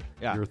 What's your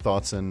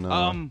thoughts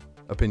and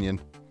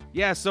opinion?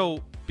 Yeah,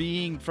 so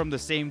being from the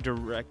same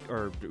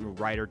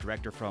writer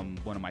director from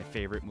one of my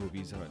favorite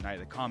movies, Night of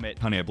the Comet.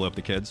 Honey, I Blew Up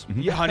the Kids.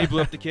 Mhm. Yeah, Honey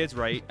Blew Up the Kids,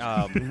 right?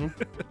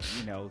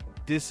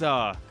 This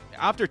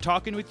after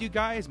talking with you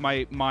guys,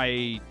 my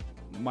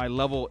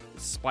level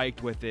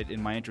spiked with it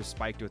and my interest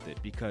spiked with it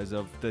because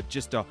of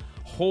the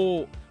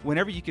whole.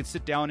 Whenever you can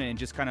sit down and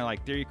just kind of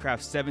like theory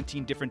craft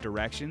 17 different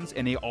directions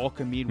and they all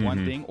can mean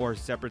one thing or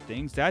separate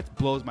things, that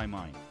blows my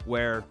mind.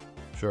 Where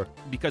Sure.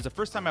 Because the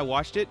first time I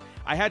watched it,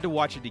 I had to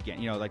watch it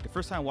again. Like the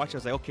first time I watched it, I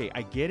was like, okay,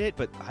 I get it,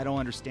 but I don't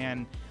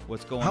understand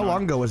what's going on. How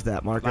long ago was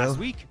that, Marco? Last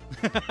week.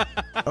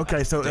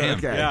 Okay, so Damn.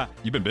 okay. Yeah.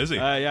 You've been busy.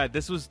 Yeah,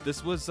 this was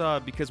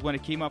because when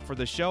it came up for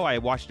the show, I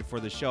watched it for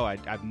the show.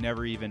 I've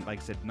never even, like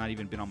I said, not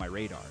even been on my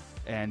radar.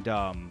 And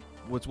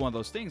was one of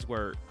those things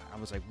where I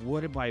was like,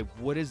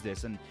 what is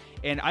this?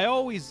 And I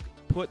always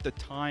put the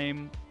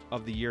time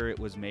of the year it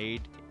was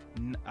made.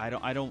 I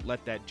don't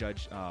let that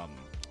judge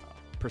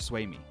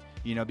persuade me.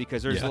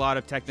 Because there's a lot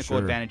of technical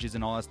advantages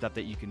and all that stuff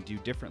that you can do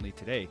differently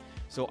today.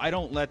 So I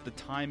don't let the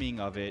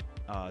timing of it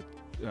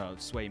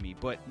sway me.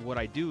 But what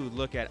I do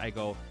look at, I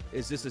go,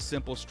 is this a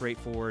simple,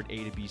 straightforward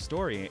A to B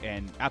story?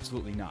 And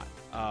absolutely not.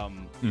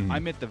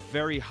 I'm at the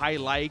very high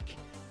like,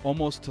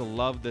 almost to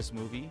love this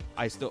movie.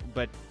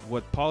 But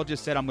what Paul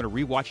just said, I'm going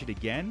to rewatch it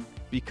again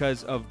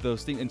because of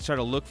those things and try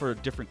to look for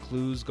different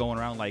clues going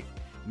around. Like,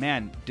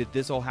 man, did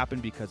this all happen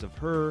because of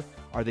her?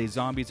 Are they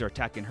zombies that are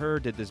attacking her?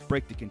 Did this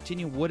break the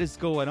continuum? What is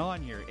going on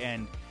here?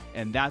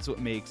 And that's what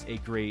makes a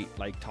great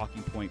like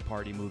talking point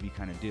party movie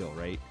kind of deal,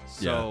 right?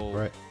 So,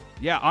 right.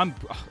 Yeah,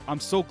 I'm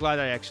so glad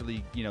I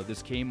actually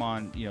this came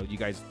on. You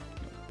guys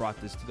brought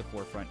this to the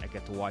forefront. I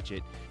get to watch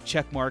it.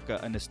 Check mark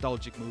a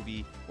nostalgic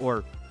movie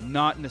or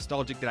not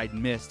nostalgic that I'd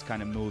missed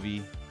kind of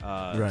movie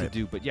to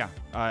do. But yeah,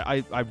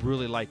 I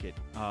really like it.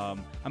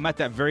 I'm at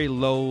that very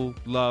low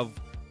love.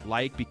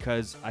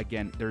 Because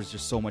again, there's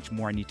just so much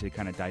more I need to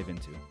kind of dive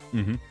into.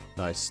 Mm-hmm.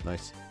 Nice.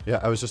 Yeah,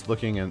 I was just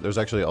looking, and there's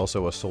actually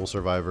also a Soul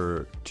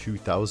Survivor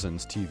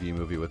 2000s TV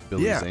movie with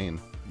Billy Zane.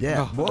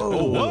 Yeah.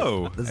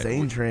 Whoa. The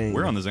Zane train.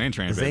 We're on the Zane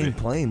train, the baby. Zane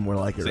plane, more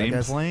like it.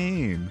 Zane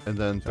plane. And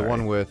then the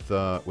one with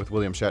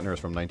William Shatner is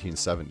from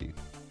 1970.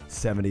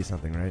 70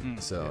 something,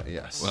 right? So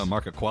yes. Well,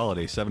 market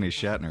quality, 70s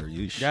Shatner.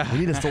 Yeesh. Yeah. We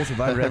need a Soul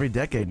Survivor every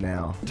decade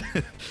now.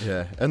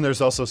 Yeah, and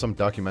there's also some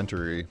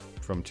documentary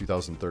from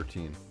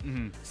 2013.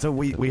 Mm-hmm. So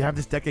we have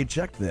this decade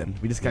checked then.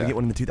 We just got to get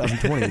one in the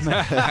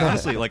 2020s.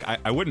 Honestly, like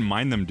I wouldn't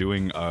mind them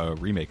doing a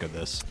remake of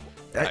this.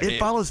 It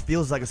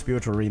feels like a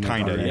spiritual remake.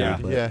 Kinda,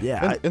 already,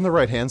 yeah. In the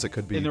right hands, it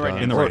could be in the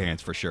right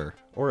hands for sure.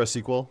 Or a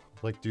sequel,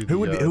 like who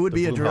would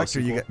be a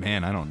director? You get,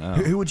 man, I don't know.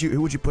 Who would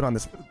you put on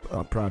this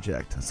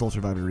project? A Soul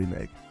Survivor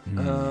remake?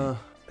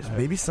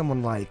 Maybe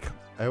someone like.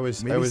 I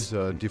always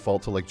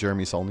default to like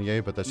Jeremy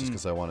Saulnier, but that's just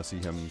because I want to see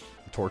him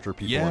torture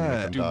people.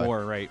 and do die.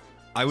 more, right?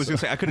 I was gonna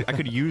say I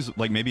could use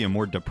like maybe a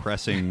more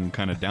depressing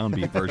kind of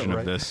downbeat version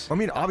of this. I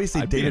mean,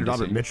 obviously David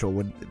Robert Mitchell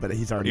would, but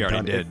he's already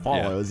done did. It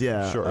Follows,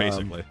 yeah. Sure,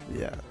 basically.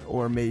 Yeah,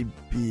 or maybe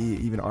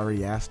even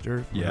Ari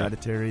Aster from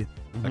Hereditary.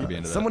 I could be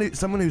into that.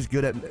 Someone who's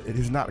good at,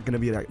 who's not going to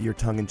be your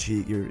tongue in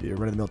cheek, your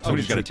run of the mill.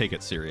 Somebody's got to take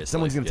it seriously.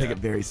 Someone's going to take it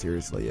very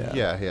seriously.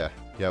 Yeah. Yeah.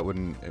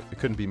 It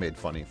couldn't be made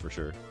funny for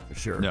sure.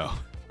 No.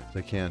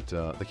 They can't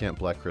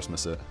Black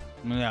Christmas it.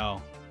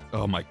 No.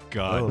 Oh my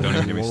God! Don't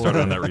even get me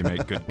started on that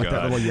remake. Good With God!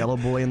 that little yellow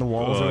boy in the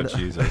walls. Oh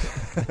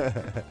Jesus!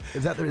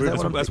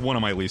 That's one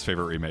of my least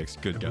favorite remakes.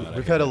 Good God!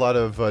 We've had a lot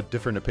of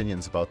different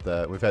opinions about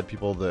that. We've had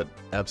people that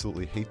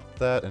absolutely hate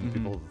that, and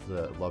people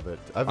that love it.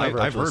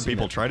 I've heard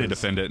people try to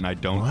defend it, and I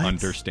don't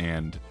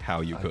understand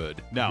how you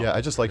could. No. Yeah, I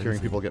just like hearing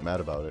people get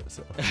mad about it.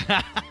 So.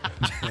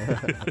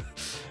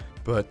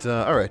 But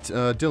all right,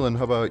 Dylan,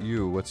 how about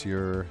you? What's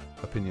your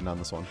opinion on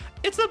this one?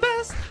 It's the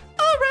best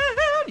around.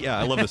 Yeah,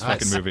 I love this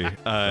fucking movie.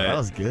 That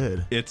was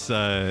good. It's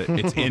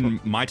in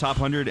my top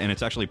 100, and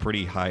it's actually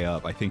pretty high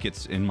up. I think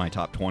it's in my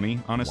top 20.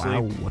 Honestly,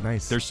 wow,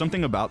 nice. There's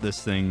something about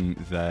this thing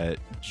that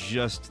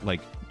just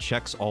like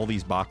checks all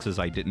these boxes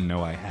I didn't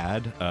know I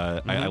had.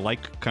 I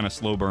like kind of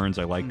slow burns.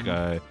 I like.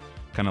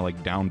 Kind of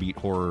like downbeat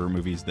horror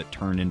movies that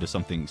turn into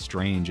something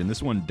strange, and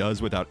this one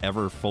does without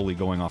ever fully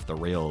going off the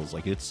rails.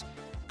 Like it's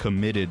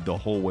committed the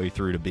whole way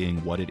through to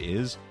being what it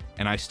is,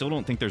 and I still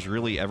don't think there's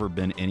really ever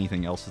been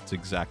anything else that's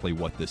exactly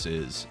what this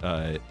is.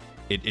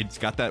 It's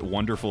got that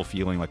wonderful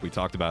feeling like we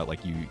talked about, like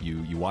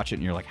you watch it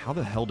and you're like, how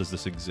the hell does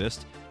this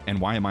exist, and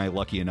why am I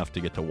lucky enough to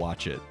get to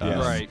watch it?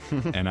 Right.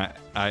 And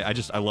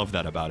I love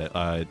that about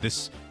it.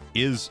 This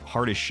is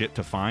hard as shit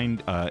to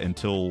find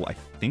until I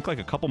think like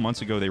a couple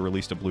months ago they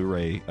released a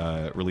Blu-ray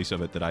release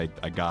of it that I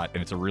got,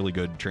 and it's a really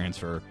good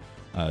transfer.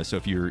 So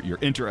if you're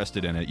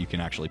interested in it, you can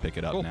actually pick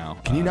it up now.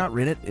 Can you not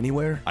rent it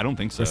anywhere? I don't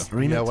think so.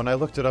 Yeah, when I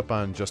looked it up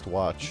on Just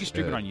Watch, you can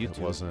stream it on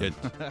YouTube.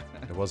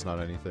 It was not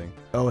anything.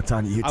 Oh, it's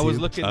on YouTube. I was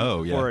looking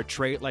for a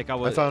trailer. Like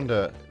I found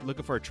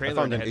looking for a trailer.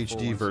 I found an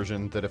HD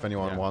version that if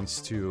anyone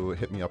wants to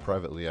hit me up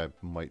privately, I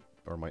might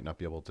or might not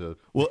be able to.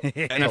 Well,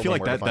 and I feel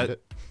like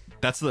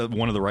that's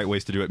one of the right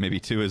ways to do it.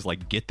 Maybe too is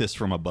like get this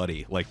from a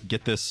buddy, like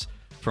get this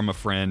from a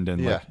friend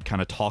and like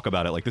kind of talk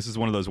about it. Like this is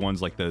one of those ones,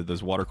 like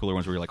those water cooler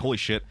ones where you're like, holy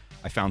shit,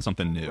 I found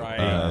something new. Right.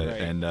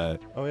 And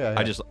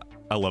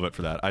I love it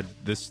for that.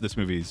 This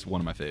movie's one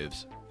of my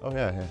faves. Oh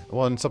yeah.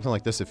 Well, and something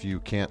like this, if you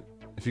can't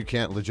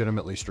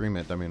legitimately stream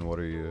it, I mean, what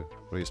are you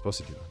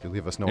supposed to do? They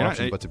leave us no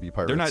option but to be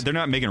pirates. They're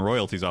not making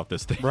royalties off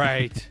this thing,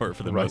 right?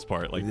 for the most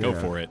part, like go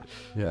for it.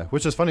 Yeah,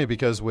 which is funny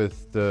because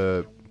with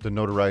the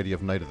notoriety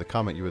of Night of the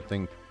Comet, you would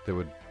think they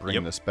would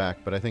bring this back,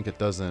 but I think it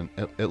doesn't.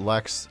 It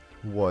lacks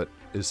what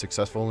is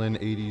successful in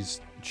 80s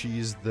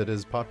cheese that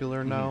is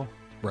popular now.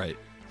 Right.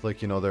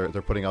 Like, you know,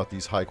 they're putting out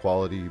these high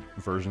quality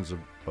versions of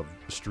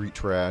street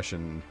trash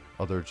and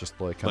other just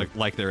like kind of,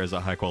 like there is a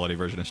high quality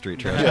version of street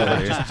trash. yeah,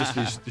 like just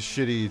these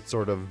shitty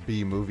sort of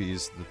B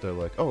movies that they're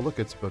like, oh look,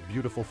 it's a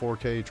beautiful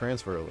 4K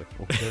transfer. Like,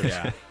 well, who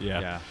cares?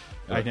 yeah,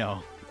 I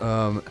know.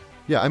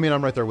 Yeah, I mean,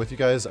 I'm right there with you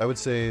guys. I would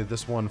say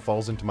this one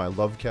falls into my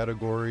love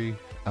category.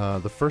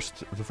 The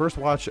first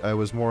watch, I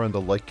was more in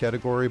the like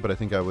category, but I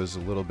think I was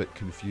a little bit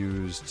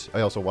confused.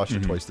 I also watched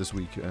it twice this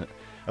week.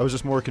 I was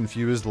just more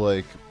confused,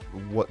 like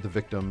what the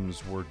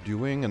victims were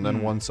doing, and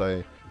then once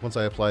I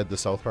applied the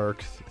South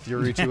Park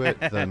theory to it,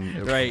 then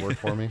it worked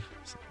for me.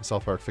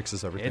 South Park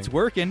fixes everything. It's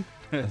working.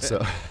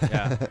 So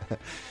yeah.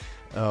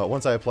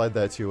 Once I applied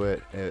that to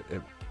it,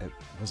 it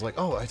was like,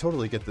 oh, I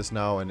totally get this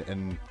now,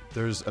 and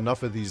there's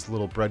enough of these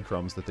little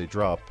breadcrumbs that they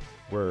drop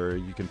where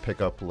you can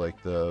pick up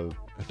like the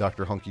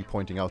Dr. Hunky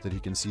pointing out that he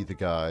can see the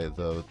guy,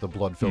 the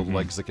blood-filled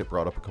legs that get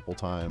brought up a couple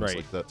times,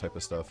 like that type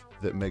of stuff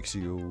that makes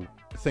you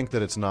think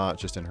that it's not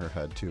just in her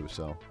head too.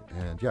 So,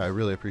 and yeah, I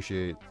really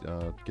appreciate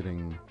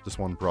getting this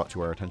one brought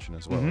to our attention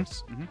as well.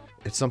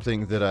 It's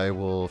something that I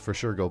will for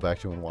sure go back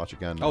to and watch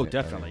again. Oh,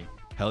 definitely.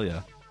 Hell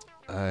yeah.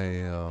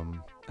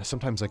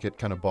 Sometimes I get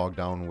kind of bogged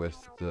down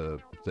with the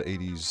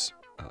 80s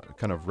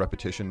kind of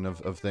repetition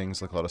of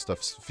things. Like a lot of stuff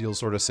feels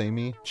sort of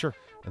samey. Sure.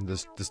 And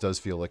this does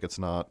feel like it's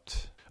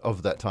not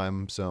of that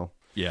time. So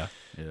yeah.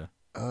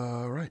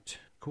 Right.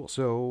 Cool.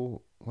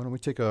 So why don't we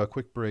take a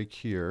quick break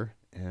here,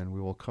 and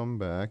we will come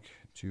back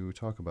to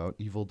talk about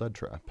Evil Dead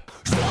Trap.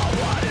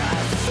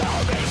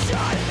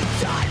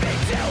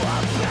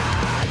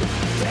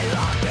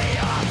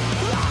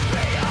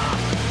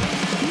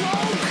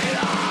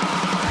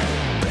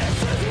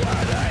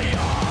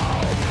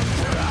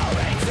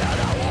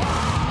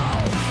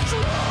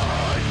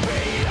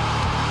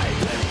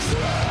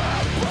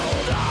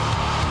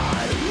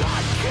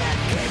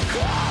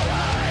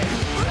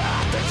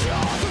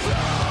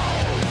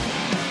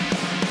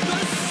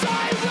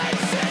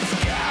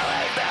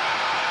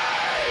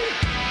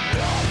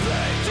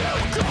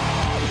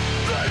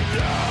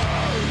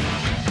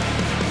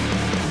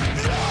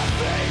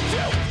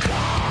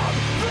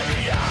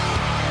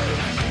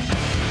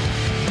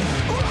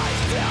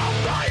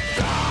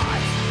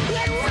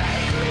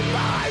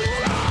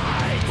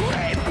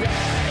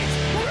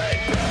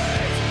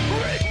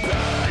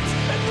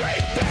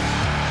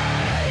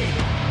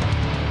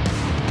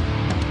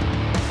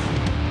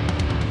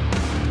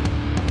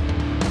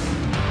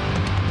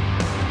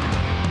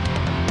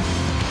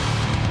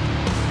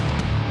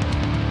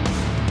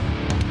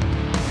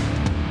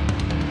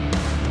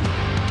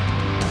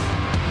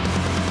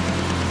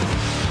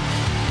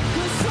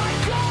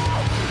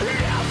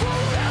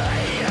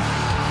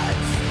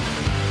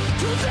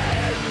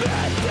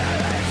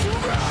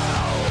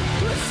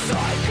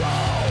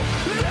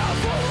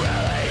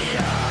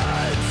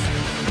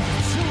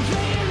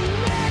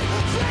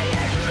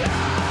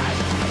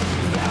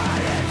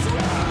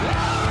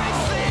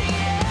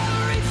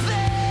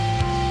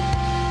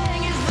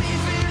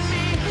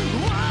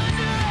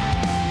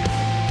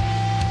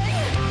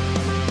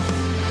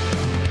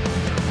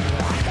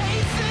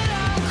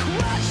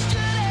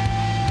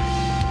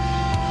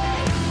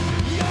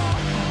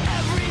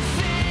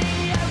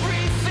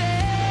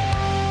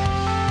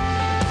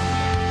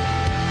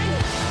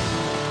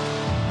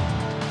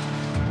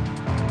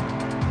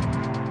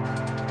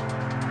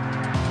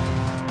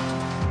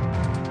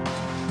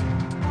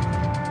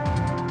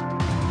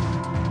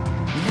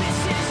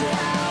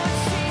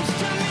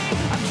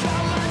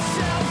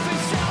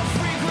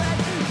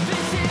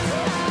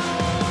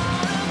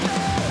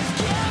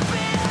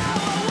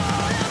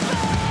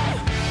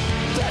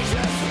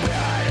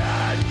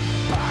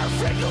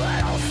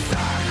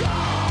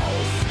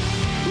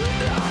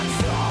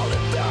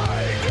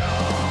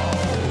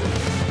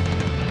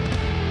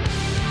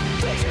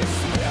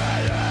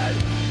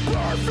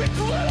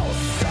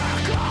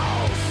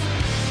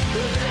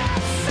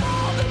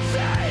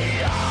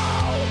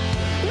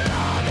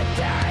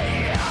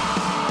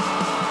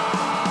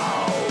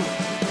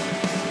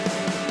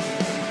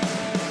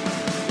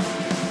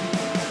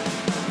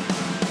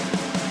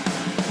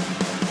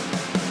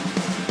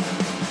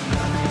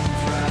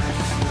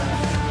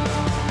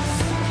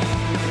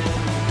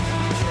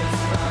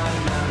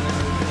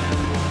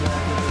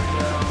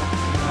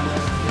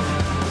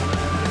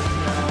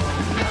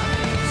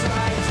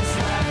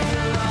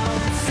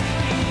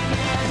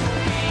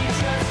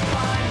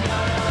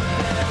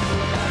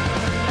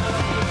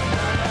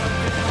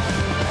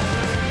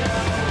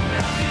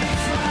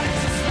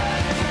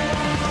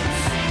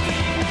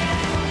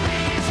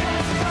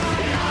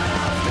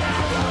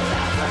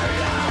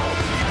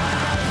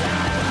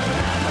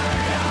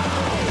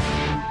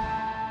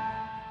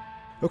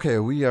 Okay,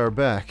 we are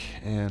back,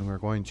 and we're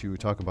going to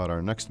talk about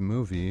our next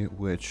movie,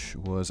 which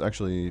was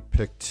actually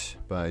picked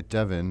by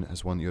Devin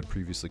as one you had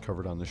previously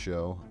covered on the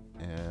show.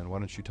 and why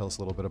don't you tell us a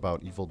little bit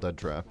about Evil Dead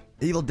Trap?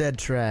 Evil Dead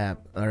Trap.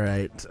 All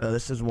right.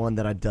 This is one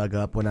that I dug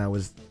up when I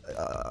was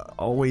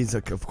always,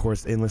 of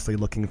course, endlessly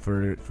looking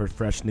for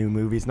fresh new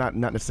movies. Not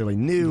necessarily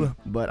new,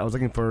 but I was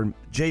looking for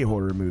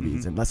J-horror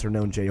movies and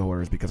lesser-known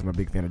J-horrors because I'm a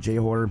big fan of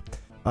J-horror.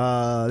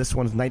 This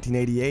one's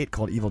 1988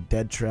 called Evil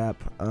Dead Trap.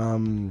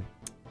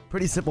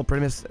 Pretty simple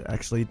premise,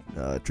 actually,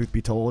 truth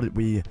be told.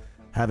 We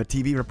have a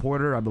TV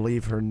reporter. I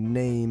believe her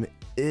name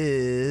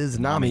is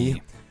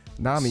Nami.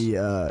 Nami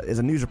is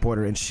a news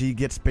reporter, and she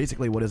gets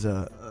basically what is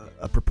a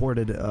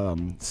purported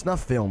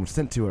snuff film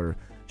sent to her.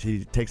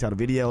 She takes out a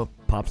video,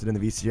 pops it in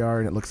the VCR,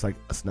 and it looks like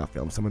a snuff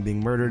film, someone being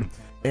murdered.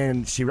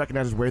 And she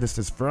recognizes where this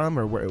is from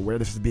or where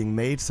this is being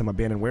made, some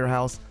abandoned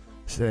warehouse.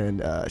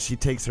 And she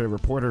takes her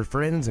reporter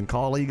friends and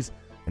colleagues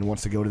and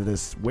wants to go to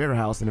this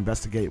warehouse and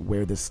investigate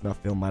where this snuff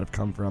film might have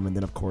come from. And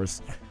then, of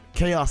course,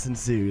 chaos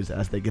ensues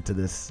as they get to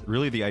this.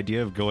 Really, the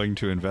idea of going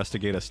to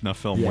investigate a snuff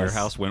film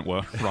warehouse went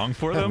wrong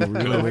for them?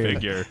 Really Go weird.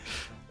 figure.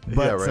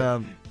 But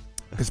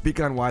to speak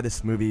on why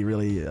this movie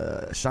really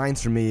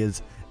shines for me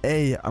is,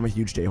 A, I'm a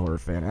huge J-horror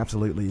fan.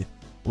 Absolutely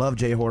love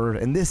J-horror.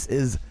 And this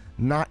is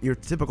not your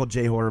typical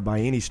J-horror by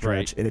any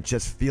stretch. And it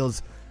just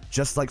feels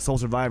just like Soul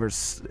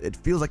Survivors. It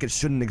feels like it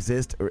shouldn't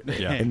exist,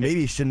 and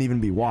maybe shouldn't even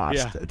be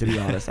watched, to be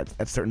honest,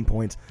 at certain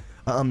points.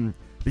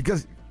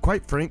 Because,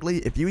 quite frankly,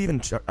 if you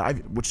even,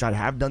 which I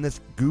have done this,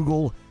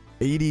 Google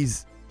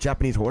 80s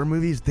Japanese horror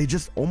movies, they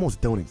just almost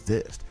don't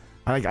exist.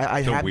 I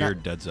The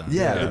weird dead zone.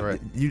 Yeah,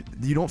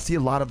 you don't see a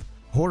lot of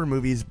horror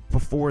movies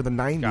before the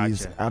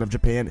 90s out of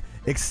Japan,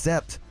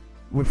 except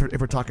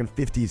if we're talking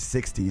 50s,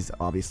 60s,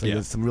 obviously.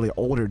 There's some really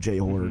older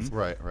J-horrors.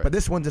 Right. But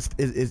this one just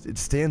it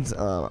stands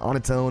on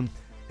its own.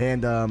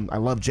 And I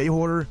love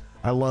J-horror.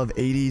 I love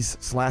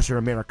 80s slasher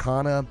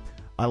Americana.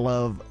 I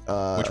love...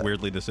 which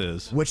weirdly this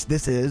is.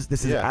 This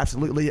is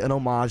absolutely an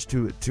homage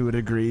to a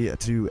degree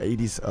to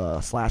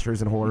 80s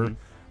slashers and horror.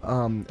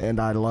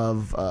 And I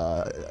love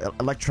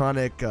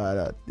electronic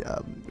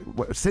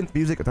synth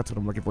music. That's what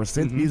I'm looking for.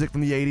 Synth music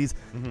from the 80s.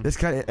 This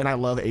kind of, and I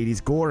love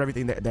 80s gore.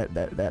 Everything that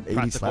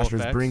 80s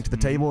slashers bring to the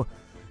table.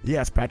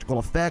 Yes, practical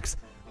effects.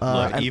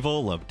 Love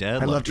Evil, love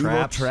Dead, I love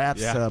traps. Evil,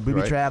 traps,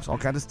 booby traps, all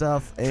kinds of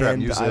stuff. Trap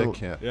and music,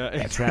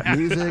 trap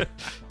music.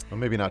 Well,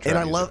 maybe not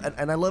trap music.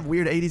 I love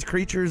weird 80s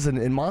creatures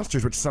and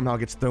monsters, which somehow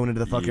gets thrown into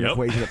the fucking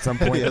equation at some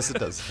point. Yes, it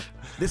does.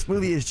 This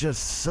movie is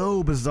just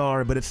so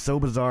bizarre, but it's so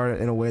bizarre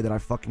in a way that I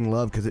fucking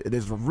love because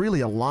there's really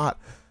a lot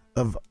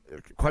of,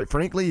 quite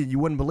frankly, you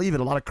wouldn't believe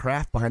it, a lot of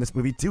craft behind this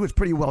movie too. It's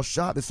pretty well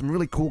shot. There's some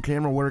really cool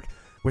camera work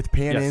with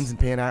pan-ins and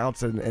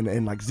pan-outs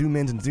and like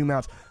zoom-ins and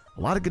zoom-outs.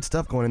 A lot of good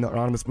stuff going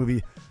on in this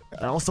movie.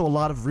 And also a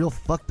lot of real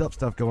fucked up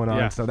stuff going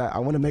on. So that I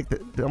want to make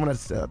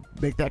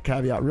that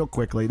caveat real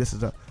quickly. This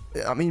is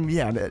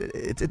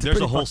it's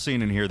There's a whole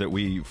scene in here that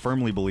we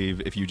firmly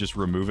believe if you just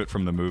remove it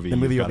from the movie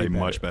you've got a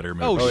much better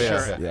movie. Oh,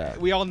 sure. Yeah.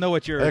 We all know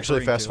what you're I actually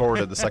referring fast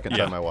forwarded the second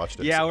time I watched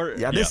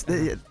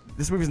it.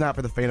 This movie's not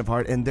for the faint of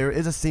heart, and there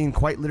is a scene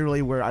quite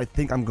literally where I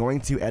think I'm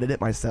going to edit it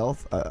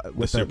myself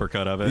with the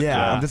supercut of it.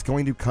 Yeah, I'm just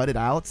going to cut it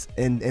out,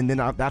 and then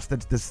that's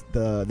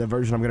the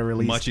version I'm going to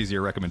release. Much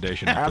easier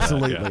recommendation.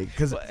 Absolutely,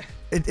 because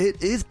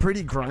it is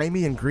pretty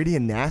grimy and gritty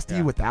and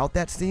nasty without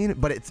that scene,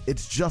 but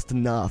it's just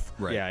enough.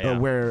 Right.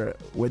 Where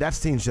that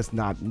scene's just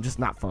not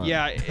fun.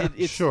 Yeah,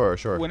 it's sure.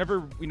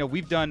 Whenever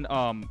we've done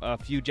a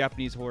few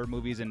Japanese horror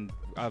movies, and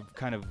I've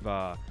kind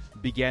of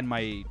began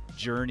my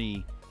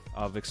journey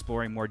of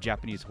exploring more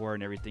Japanese horror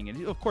and everything.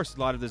 And of course, a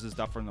lot of this is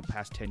stuff from the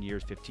past 10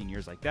 years, 15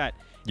 years like that.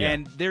 Yeah.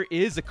 And there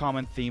is a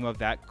common theme of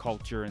that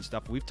culture and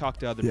stuff. We've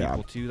talked to other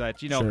people too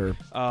that,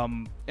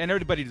 and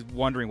everybody's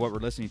wondering what we're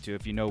listening to.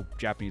 If you know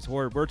Japanese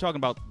horror, we're talking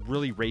about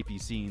really rapey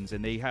scenes,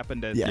 and they happen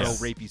to throw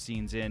rapey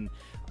scenes in.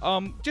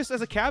 Just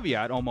as a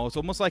caveat,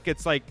 almost like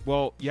it's like,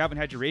 well, you haven't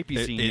had your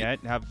rapey scene yet.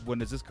 When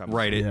does this come?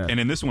 Right. And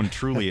in this one,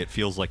 truly, it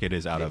feels like it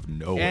is out of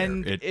nowhere.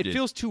 And it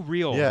feels too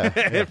real. Yeah.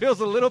 It feels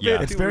a little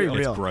bit it's too very real.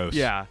 real. It's gross.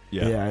 Yeah.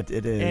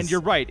 It is. And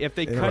you're right. If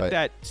they cut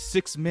that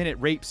 6-minute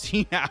rape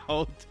scene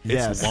out,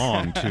 it's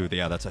long too.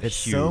 Yeah, that's a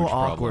it's huge so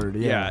problem. awkward.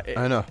 Yeah,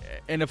 I know.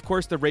 And of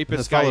course, the rapist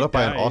it's followed up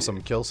by an died.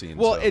 awesome kill scene.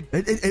 Well, so.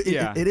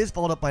 it is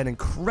followed up by an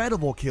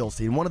incredible kill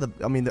scene.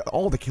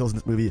 All the kills in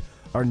this movie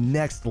are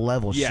next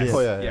level shit. Oh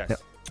yeah.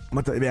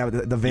 But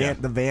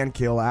the van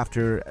kill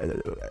after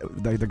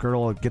the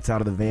girl gets out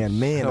of the van,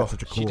 man, that's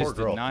such a cool. She just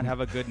did not have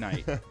a good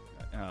night.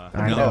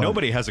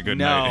 Nobody has a good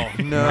night.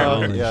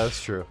 No, yeah,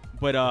 that's true.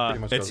 But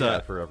pretty much goes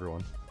bad for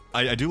everyone.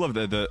 I do love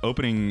the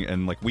opening,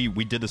 and like we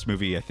did this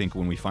movie, I think,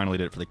 when we finally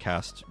did it for the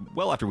cast,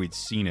 well after we'd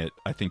seen it,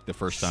 I think the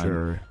first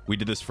time we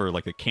did this for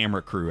like a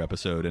camera crew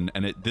episode,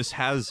 and this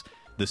has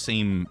the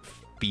same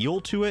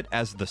feel to it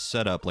as the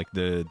setup, like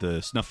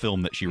the snuff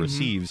film that she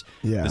receives.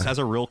 This has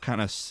a real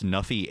kind of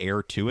snuffy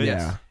air to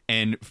it.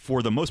 And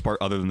for the most part,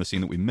 other than the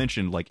scene that we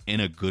mentioned, like in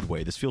a good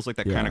way. This feels like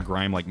that kind of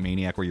grime like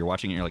Maniac where you're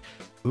watching it and you're like,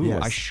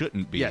 ooh, I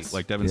shouldn't be.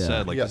 Like Devin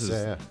said, like this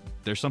is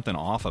there's something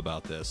off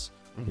about this.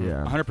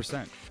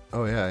 100%.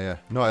 Oh yeah.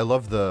 No, I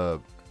love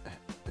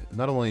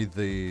not only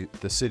the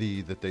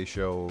city that they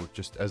show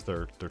just as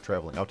they're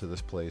traveling out to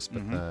this place,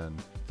 but then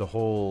the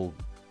whole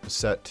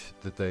set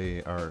that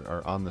they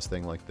are on this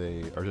thing, like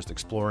they are just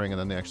exploring, and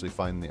then they actually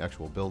find the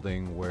actual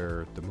building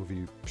where the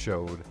movie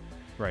showed.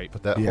 Right.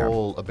 But that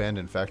whole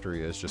abandoned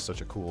factory is just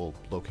such a cool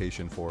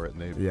location for it,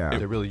 and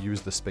they really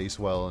use the space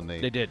well, and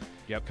they did.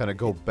 Yep. Kind of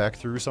go back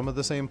through some of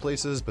the same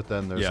places, but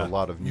then there's a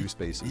lot of new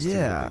spaces.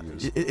 Yeah, too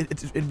that they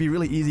use. It'd be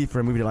really easy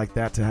for a movie like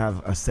that to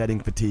have a setting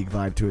fatigue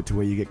vibe to it, to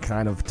where you get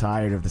kind of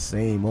tired of the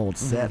same old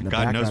set. In the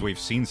God knows background. we've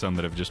seen some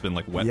that have just been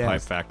like wet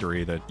pipe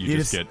factory that you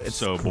just get it's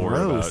so gross bored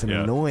about. and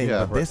annoying.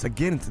 But this,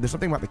 again, there's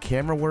something about the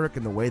camera work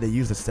and the way they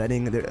use the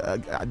setting.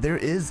 There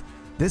is.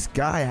 This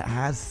guy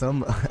has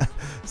some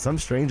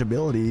strange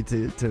ability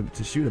to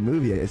shoot a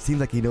movie. It seems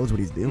like he knows what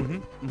he's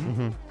doing.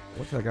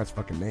 What's that guy's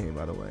fucking name,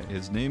 by the way?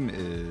 His name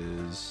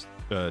is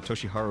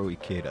Toshiharu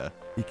Ikeda.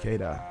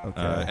 Ikeda,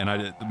 okay.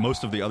 And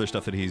most of the other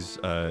stuff that he's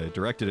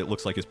directed, it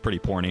looks like is pretty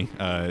porny.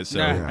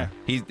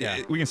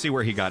 We can see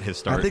where he got his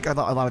start. I think a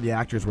lot of the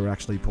actors were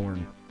actually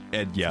porn.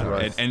 And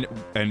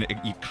and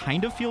it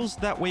kind of feels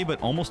that way,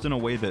 but almost in a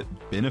way that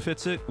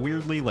benefits it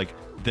weirdly. Like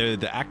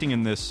the acting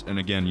in this, and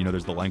again,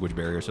 there's the language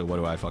barrier, so what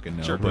do I fucking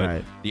know? Sure.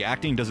 But the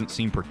acting doesn't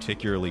seem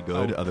particularly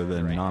good, other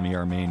than Nami,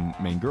 our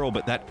main girl.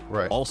 But that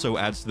also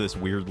adds to this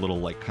weird little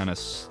like kind of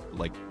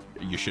like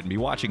you shouldn't be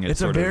watching it.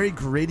 It's a very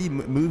gritty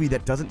movie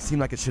that doesn't seem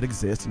like it should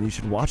exist, and you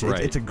should watch it.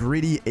 Right. It's a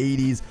gritty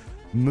 80s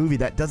movie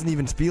that doesn't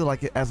even feel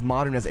like it as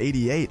modern as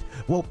 88.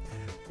 Well,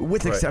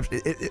 with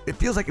exception, it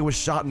feels like it was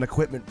shot in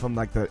equipment from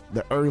like the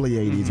early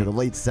 80s or the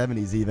late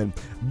 70s even.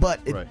 But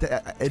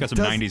it's got some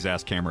 90s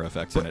ass camera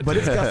effects in it. But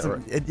it's got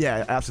some,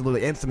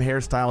 absolutely, and some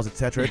hairstyles,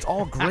 etc. It's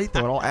all great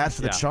though. It all adds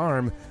to the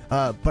charm.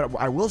 But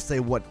I will say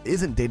what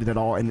isn't dated at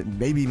all, and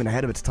maybe even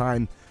ahead of its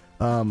time,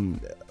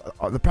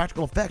 the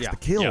practical effects, the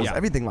kills,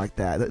 everything like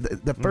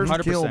that. The first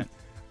 100%. kill.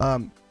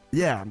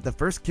 The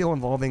first kill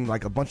involving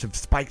like a bunch of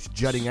spikes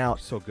jutting out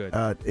so good.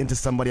 Into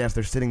somebody as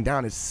they're sitting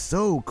down is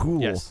so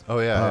cool. Yes. Oh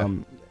yeah.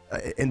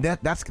 And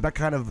that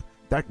kind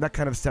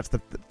of sets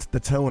the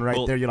tone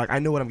right there. You're like, I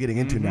know what I'm getting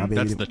into now, baby.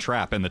 That's the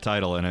trap in the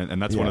title, and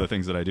that's one of the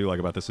things that I do like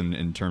about this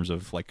in terms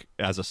of like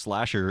as a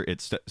slasher,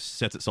 it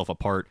sets itself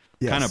apart,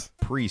 kind of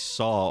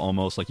pre-Saw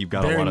almost. Like you've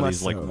got a lot of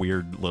these like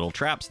weird little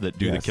traps that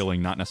do the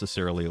killing, not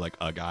necessarily like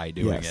a guy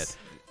doing it.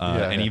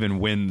 And even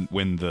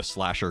when the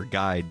slasher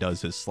guy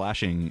does his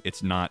slashing,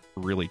 it's not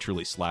really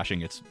truly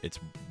slashing. It's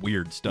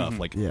weird stuff.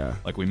 Like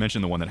we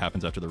mentioned, the one that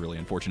happens after the really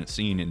unfortunate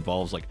scene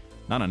involves like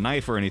not a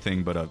knife or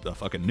anything, but a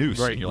fucking noose.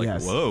 Right. And you're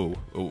like, whoa,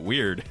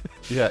 weird.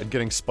 Yeah, and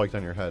getting spiked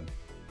on your head.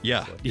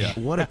 Yeah.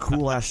 What a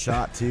cool ass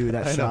shot too.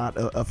 That shot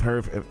of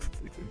her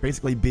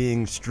basically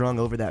being strung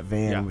over that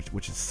van,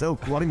 which is so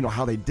cool. I don't even know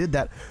how they did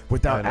that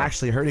without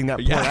actually hurting that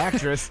poor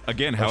actress.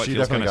 Again, how it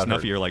feels kind of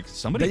snuffy. You're like,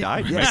 somebody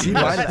died. Yeah, she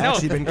might have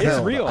actually been killed.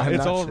 It's real.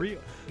 It's all real.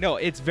 No,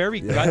 it's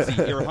very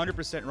gutsy. You're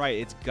 100% right.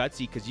 It's gutsy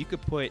because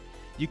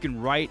you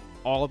can write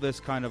all this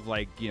kind of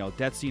like,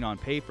 death scene on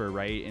paper,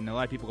 right? And a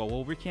lot of people go,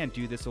 well, we can't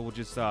do this, so we'll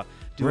just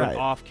do an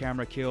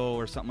off-camera kill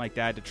or something like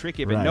that to trick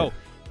it. But no,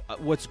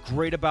 what's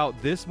great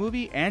about this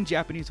movie and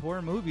Japanese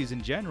horror movies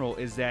in general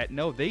is that,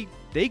 no, they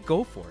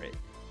go for it.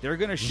 They're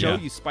going to show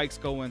you spikes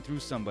going through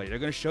somebody. They're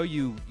going to show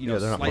you,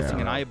 slicing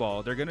an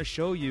eyeball. They're going to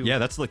show you... Yeah,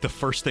 that's like the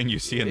first thing you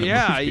see in the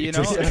movie.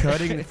 Just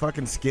cutting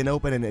fucking skin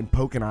open and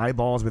poking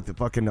eyeballs with the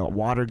fucking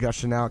water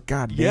gushing out.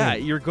 God damn. Yeah,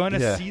 you're going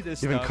to see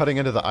this Even stuff. cutting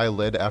into the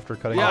eyelid after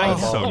cutting out the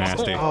eyeball. So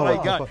nasty. Oh,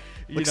 my God.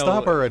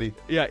 Stop already.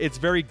 Yeah, it's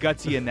very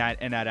gutsy in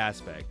that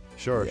aspect.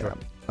 Sure.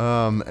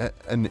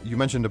 And you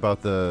mentioned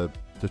about the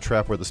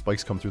trap where the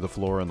spikes come through the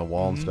floor and the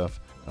wall and stuff.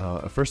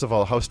 First of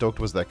all, how stoked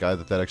was that guy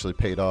that actually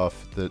paid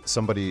off, that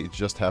somebody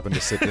just happened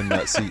to sit in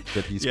that seat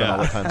that he spent all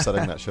the time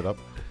setting that shit up?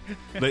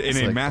 In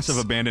a massive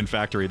abandoned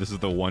factory, this is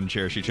the one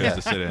chair she chose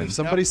to sit in. If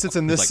somebody sits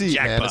in this seat,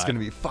 jackpot. man, it's going to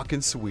be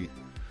fucking sweet.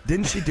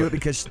 Didn't she do it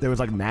because there was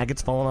like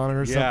maggots falling on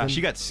her or something? Yeah,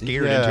 she got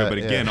scared into it, but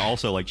again,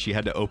 also like she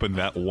had to open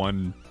that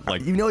one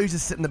like. You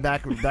just sit in the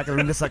back of the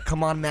room, just like,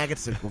 come on,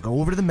 maggots, we'll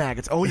go over to the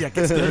maggots. Oh yeah,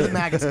 get scared of the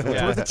maggots. Go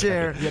towards the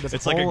chair.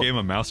 It's like a game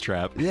of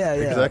mousetrap. Yeah,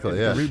 exactly.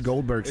 Yeah, Rube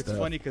Goldberg It's stuff.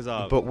 funny because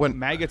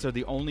maggots are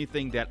the only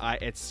thing that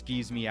it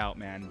skeeves me out,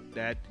 man.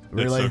 That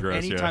really, so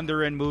gross, anytime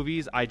they're in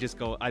movies, I just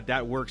go.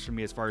 That works for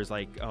me as far as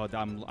like,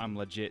 I'm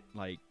legit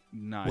like.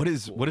 Not what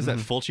is that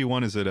Fulci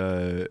one? Is it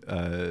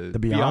The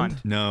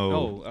Beyond?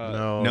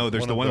 No.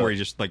 There's the one where he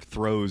just like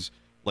throws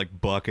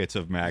like buckets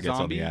of maggots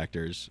on the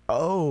actors.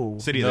 Oh,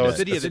 City of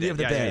the Dead. City of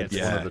the Dead.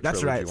 Yeah,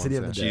 that's right. City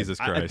of the Dead. Jesus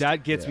Christ,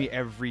 that gets me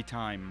every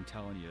time. I'm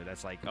telling you,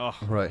 that's like,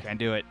 can't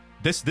do it.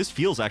 This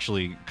feels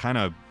actually kind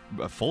of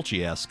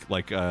Fulci-esque,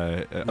 like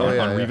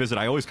on Revisit.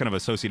 I always kind of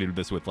associated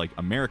this with like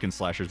American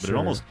slashers, but it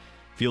almost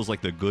feels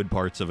like the good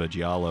parts of a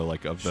giallo,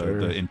 like of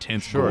the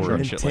intense gore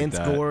and shit like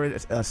that. Intense gore,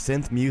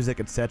 synth music,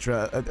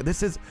 etc.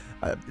 This is,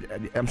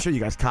 I'm sure you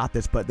guys caught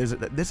this, but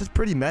this is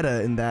pretty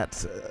meta in that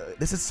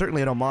this is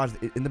certainly an homage.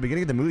 In the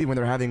beginning of the movie, when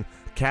they're having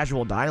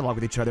casual dialogue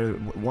with each other,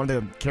 one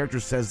of the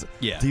characters says,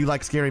 "Do you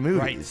like scary movies?"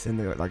 Right. And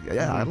they're like,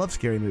 "Yeah, I love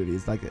scary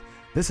movies." Like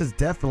this is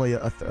definitely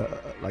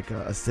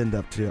a send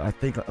up to, I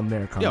think,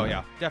 Americana. Oh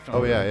yeah,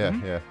 definitely. Oh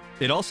yeah.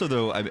 It also,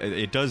 though,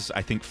 it does,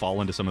 I think,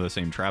 fall into some of the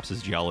same traps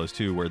as Giallo's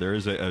too, where there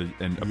is a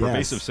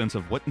pervasive sense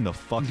of what in the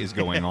fuck is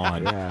going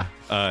on.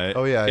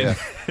 Yeah.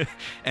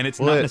 And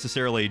it's not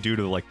necessarily due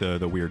to like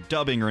the weird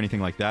dubbing or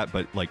anything like that,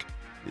 but like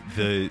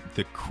the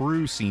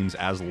crew seems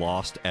as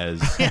lost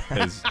as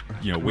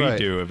we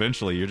do.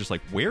 Eventually, you're just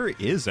like, where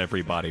is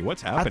everybody?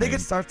 What's happening? I think it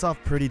starts off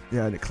pretty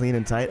clean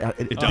and tight.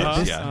 It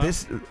does.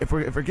 This, if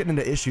we're getting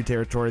into issue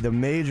territory, the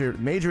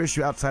major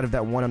issue outside of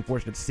that one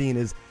unfortunate scene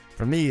is,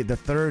 for me, the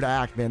third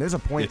act, man. There's a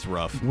point it's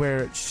rough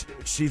where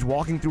she's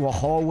walking through a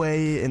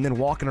hallway and then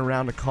walking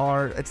around a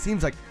car. It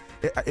seems like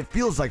it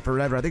feels like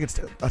forever. I think it's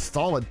a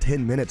solid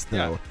 10 minutes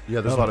though. Yeah,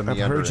 there's a lot of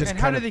meandering. And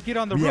how do they get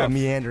on the roof? Yeah,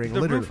 meandering.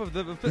 The literally. roof of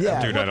the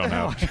dude, I don't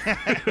know.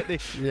 they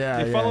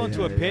fall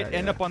into a pit,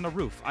 end up on the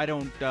roof. I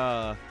don't.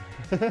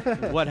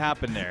 What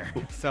happened there?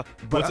 So,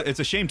 but it's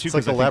a shame too. It's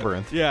like a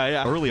labyrinth.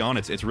 Yeah. Early on,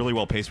 it's really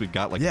well paced. We've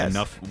got like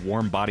enough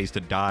warm bodies to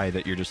die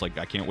that you're just like,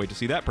 I can't wait to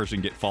see that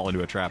person fall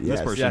into a trap.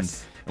 This person,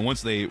 and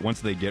once they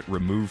get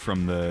removed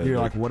from the category, you're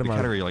like,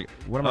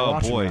 what am I oh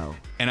watching boy. now?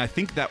 And I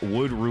think that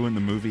would ruin the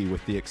movie,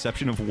 with the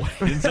exception of what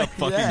ends up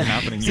fucking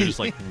happening. You're just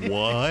like,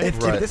 what? If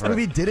this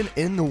movie didn't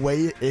end the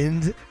way it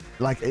ended,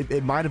 like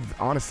it might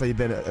have honestly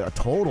been a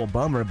total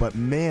bummer, but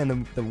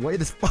man, the way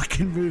this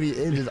fucking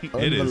movie ends is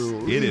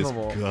unbelievable. It is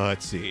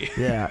gutsy.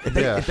 Yeah,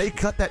 if they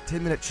cut that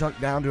 10-minute chunk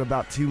down to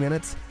about 2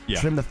 minutes,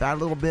 trim the fat a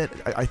little bit,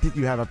 I think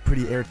you have a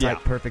pretty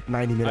airtight, perfect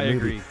 90-minute movie.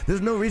 Agree.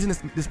 There's no reason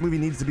this movie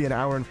needs to be an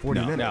hour and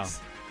 40 minutes.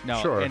 No,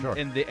 sure.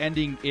 And the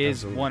ending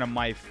is one of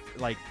my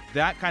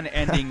that kind of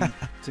ending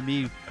to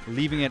me,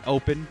 leaving it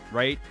open,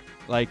 right?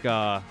 Like,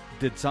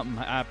 did something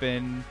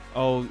happen?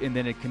 Oh, and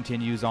then it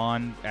continues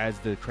on as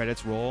the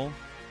credits roll.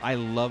 I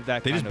love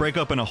that. They just break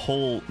up in a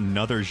whole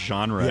nother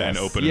genre and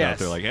open it up.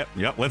 They're like, yep,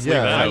 let's leave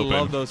that I open.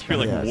 love those. You're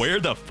like,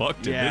 where the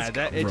fuck did this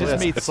come it from? just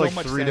made it's so like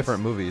much 3 sense.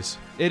 different movies.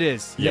 It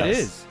is.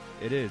 Yes.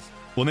 It is.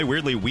 Well, and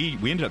weirdly, we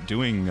ended up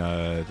doing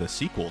the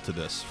sequel to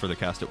this for the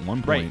cast at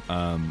one point,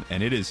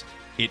 and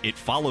it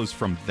follows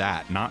from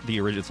that, not the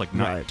original. It's like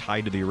not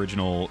tied to the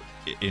original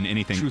in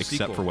anything except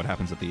sequel. for what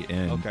happens at the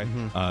end.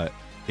 Okay.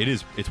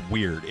 It's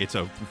weird. It's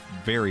a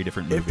very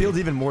different movie. It feels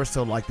even more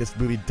so like this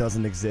movie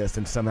doesn't exist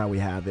and somehow we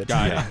have it.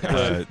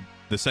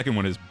 The second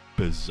one is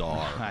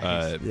bizarre.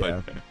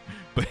 Nice.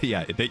 But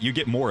yeah, you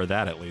get more of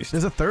that at least.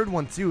 There's a third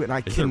one too, and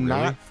I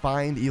cannot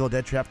find Evil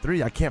Dead Trap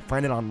 3. I can't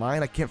find it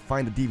online. I can't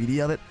find a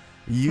DVD of it.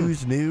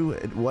 Used, new,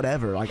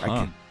 whatever. Like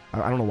I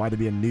don't know why there'd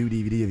be a new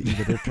DVD of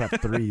Evil Dead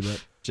Trap 3,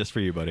 but just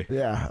for you, buddy.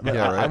 Yeah, but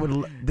I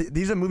would.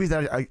 These are movies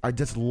that I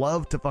just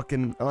love to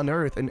fucking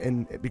unearth,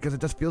 and because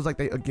it just feels like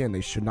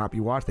they should not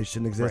be watched. They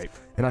shouldn't exist,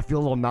 and I feel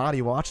a little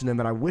naughty watching them.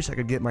 And I wish I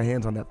could get my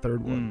hands on that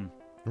third one.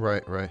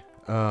 Right.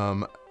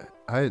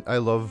 I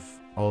love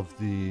all of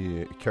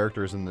the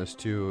characters in this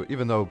too,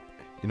 even though,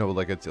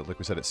 like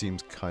we said, it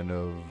seems kind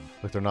of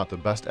like they're not the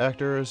best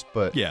actors,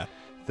 but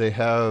they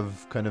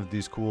have kind of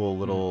these cool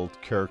little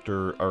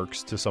character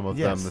arcs to some of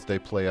them that they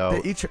play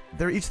out.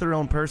 They're each their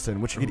own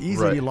person, which you could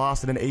easily be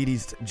lost in an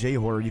 80s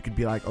J-horror. You could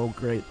be like, oh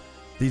great,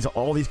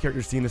 all these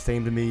characters seem the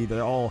same to me.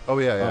 They're all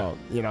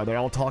they're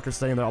all talk the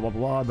same. They're all blah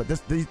blah blah.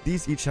 But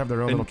these each have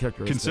their own little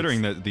characteristics.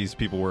 Considering that these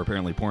people were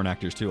apparently porn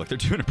actors too, like they're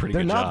doing a pretty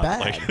good job. They're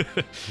not bad.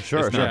 Like,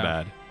 sure, it's not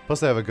bad. Plus,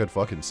 they have a good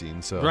fucking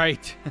scene. So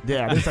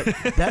Yeah,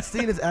 that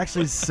scene is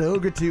actually so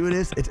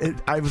gratuitous.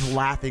 I was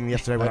laughing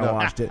yesterday when I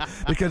watched it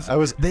because I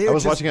was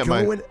watching it.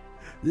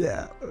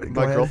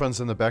 My girlfriend's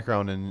in the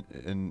background and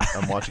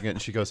I'm watching it,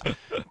 and she goes,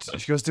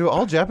 do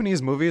all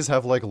Japanese movies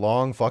have like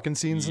long fucking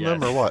scenes in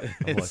them or what?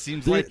 It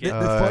seems like it.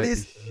 The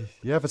funniest.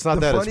 Yeah, if it's not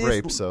that, it's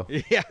rape. So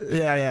yeah.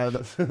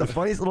 The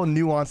funniest little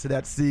nuance to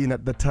that scene,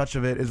 the touch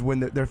of it, is when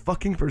they're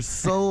fucking for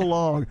so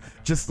long,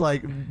 just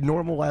like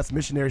normal ass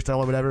missionary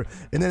style or whatever,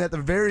 and then at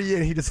the very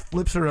end he just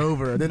flips her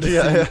over, and then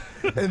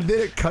and then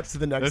it cuts to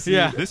the next scene.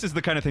 Yeah, this is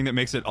the kind of thing that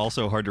makes it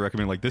also hard to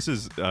recommend. Like this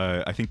is,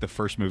 I think the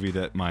first movie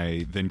that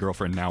my then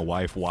girlfriend, now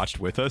wife, watched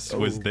with us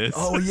was this.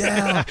 Oh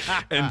yeah.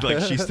 And like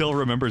she still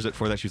remembers it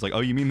for that. She's like, oh,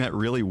 you mean that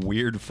really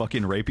weird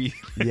fucking rapey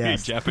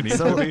Japanese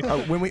movie?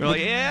 When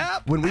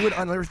we would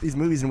unearth these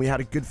movies and we had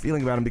a good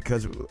feeling about them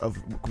because of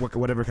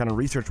whatever kind of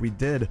research we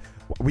did,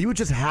 we would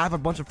just have a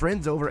bunch of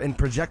friends over and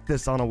project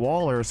this on a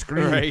wall or a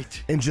screen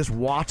and just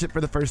watch it for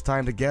the first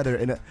time together.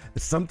 And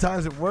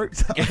sometimes it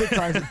worked, other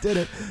times it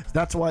didn't.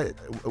 That's why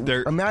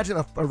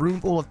imagine a room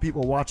full of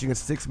people watching a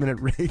 6-minute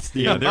rape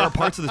scene. Yeah, there are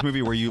parts of this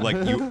movie where you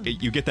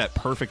get that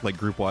perfect like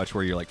group watch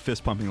where you're like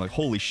fist pumping, like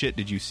holy shit,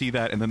 did you see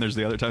that? And then there's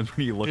the other times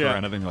when you look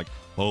around and then you're like,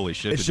 holy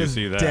shit, it's did you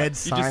see that? Dead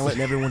silent,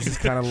 and everyone's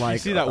just kind of like, you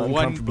see that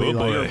one friend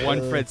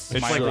smiling. It's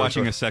like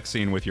watching a sex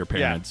scene with your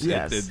parents.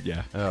 Yeah.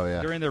 Oh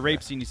yeah. During the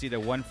rape scene, you see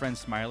that one friend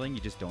smiling. You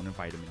just don't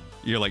invite him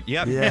in. You're like,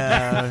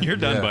 you're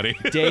done, buddy.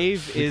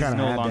 Dave is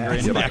no longer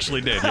in. You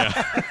actually did,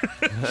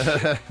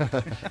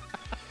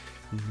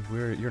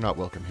 You're not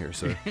welcome here,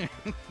 sir.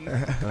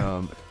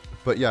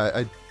 But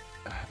yeah,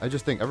 I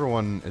just think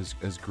everyone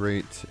is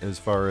great as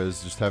far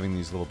as just having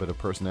these little bit of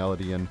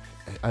personality, and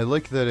I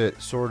like that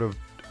it sort of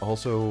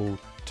also,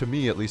 to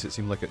me at least, it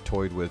seemed like it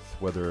toyed with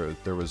whether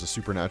there was a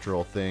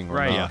supernatural thing or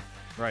Right. not. Yeah.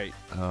 Right.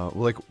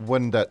 Like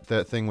when that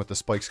thing with the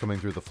spikes coming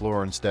through the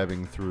floor and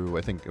stabbing through,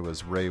 I think it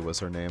was Ray was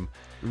her name.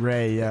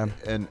 Ray, yeah.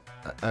 And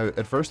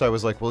at first I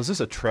was like, well, is this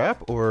a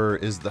trap or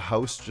is the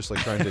house just like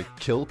trying to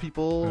kill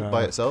people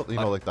by itself? You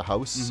know, like the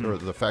house or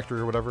the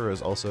factory or whatever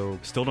is also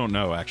still don't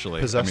know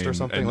actually possessed or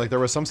something. Like there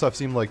was some stuff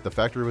seemed like the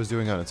factory was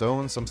doing on its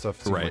own. Some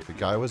stuff seemed like the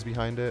guy was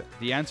behind it.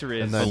 The answer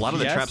is And then- a lot of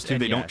the yes traps too.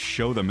 and They don't yes.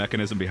 show the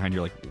mechanism behind.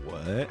 You're like,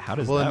 what? How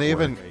does Well, that and they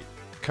work? even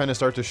kind of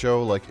start to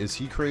show like, is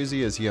he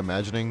crazy? Is he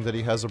imagining that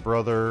he has a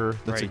brother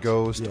that's a Right.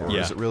 ghost, Yeah. or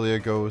Yeah. is it really a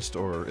ghost,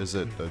 or is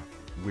it a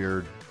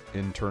weird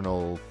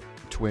internal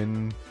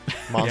twin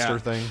monster Yeah.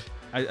 thing?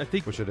 I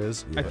think Which it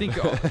is. I but- think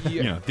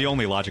You know, the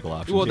only logical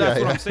option. Well, that's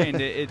Yeah, what yeah. I'm saying.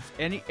 It's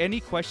any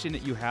question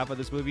that you have of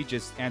this movie,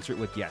 just answer it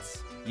with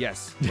yes.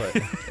 Yes. Right.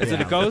 Is it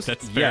a Yeah. ghost?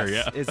 That's fair,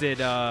 yes. yeah. Is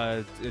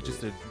it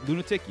just a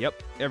lunatic?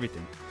 Yep.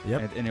 Everything.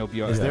 Yep. And it'll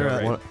be Is there all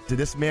a, right. did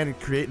this man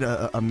create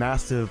a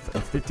massive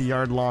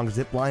 50-yard long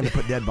zip line to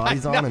put dead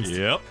bodies on? And,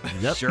 Yep.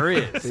 Yep. Sure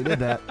is. He did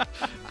that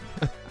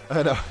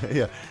I know.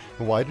 Yeah.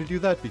 Why did he do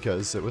that?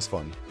 Because it was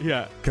fun.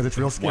 Yeah. because it's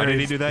real scary. Why did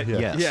he do that?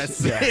 Yeah.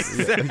 Yes. Yes.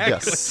 Exactly.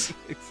 Yes.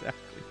 Exactly.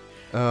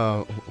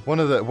 One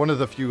of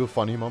the few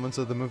funny moments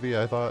of the movie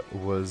I thought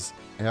was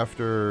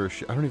after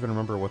I don't even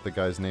remember what the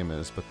guy's name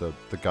is, but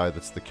the guy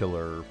that's the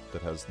killer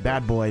that has the,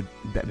 Bad boy,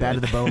 bad to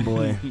the bone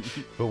boy.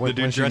 But The when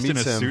dude she dressed in a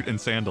meets him, suit and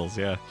sandals.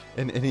 Yeah.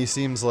 and he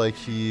seems like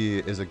he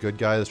is a good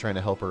guy that's trying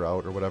to help her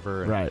out or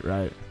whatever. And Right,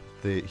 right.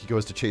 he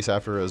goes to chase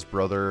after his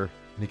brother,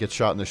 and he gets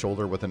shot in the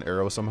shoulder with an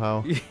arrow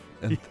somehow.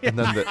 And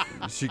then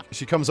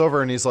she comes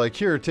over and he's like,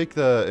 here, take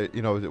the,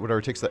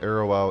 whatever, takes the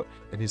arrow out.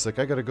 And he's like,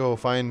 I got to go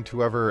find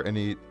whoever. And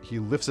he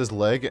lifts his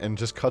leg and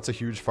just cuts a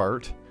huge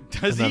fart.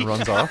 Does and he? then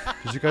runs off.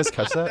 Did you guys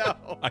catch that?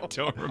 No. I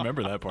don't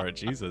remember that part.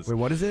 Jesus. Wait,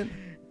 what is it?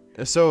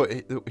 So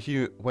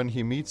when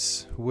he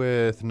meets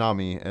with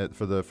Nami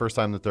for the first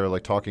time that they're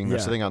like talking, they're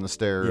Yeah. sitting on the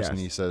stairs, Yes. and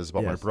he says,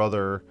 "Well, my Yes.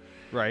 brother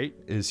Right.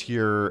 is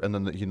here," and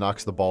then he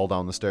knocks the ball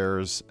down the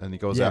stairs, and he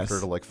goes Yes. after her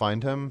to like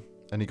find him,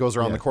 and he goes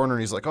around Yeah. the corner,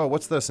 and he's like, "Oh,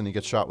 what's this?" And he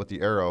gets shot with the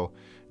arrow,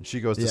 and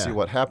she goes to Yeah. see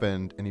what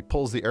happened, and he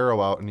pulls the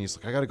arrow out, and he's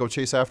like, "I gotta go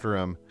chase after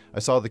him. I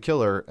saw the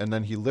killer," and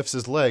then he lifts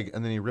his leg,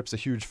 and then he rips a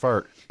huge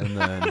fart, and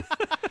then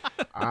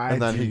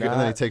and then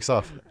he takes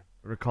off.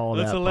 Recall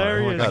That's that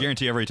hilarious. part. I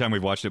guarantee every time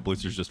we've watched it,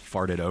 Blitzer's just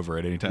farted over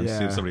it anytime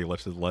Yeah. somebody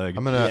lifts his leg.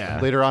 I'm gonna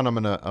Yeah. later on.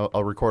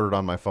 I'll record it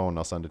on my phone.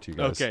 I'll send it to you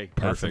guys. Okay.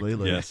 Perfect.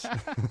 Absolutely. Yes.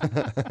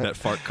 That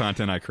fart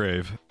content I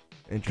crave.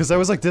 Because I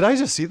was like, did I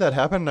just see that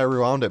happen? And I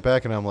rewound it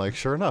back, and I'm like,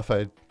 sure enough,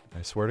 I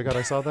swear to God,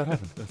 I saw that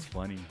happen. That's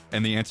funny.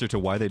 And the answer to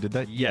why they did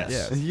that?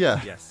 Yes.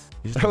 Yeah. Yes.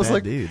 He's just I was a bad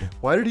like, dude.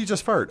 why did he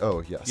just fart?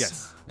 Oh, yes.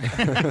 Yes.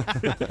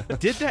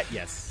 Did that?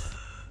 Yes.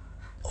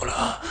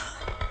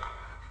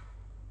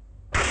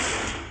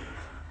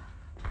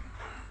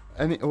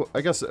 Any,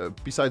 I guess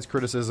besides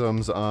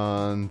criticisms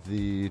on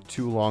the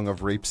too long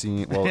of rape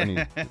scene, well, any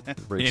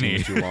rape scene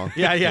is too long.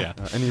 Yeah, yeah.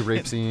 Any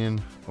rape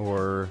scene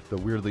or the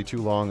weirdly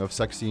too long of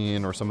sex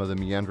scene or some of the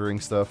meandering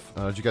stuff.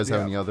 Did you guys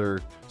have Yeah. any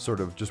other sort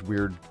of just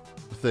weird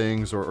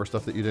things or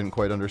stuff that you didn't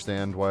quite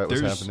understand why it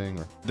was happening?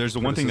 Or There's the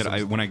one thing that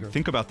criticisms when I that-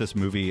 think about this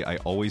movie, I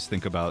always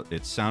think about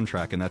its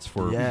soundtrack, and that's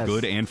for Yes.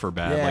 good and for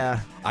bad. Yeah.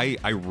 Like,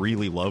 I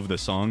really love the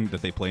song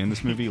that they play in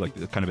this movie,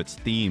 like kind of its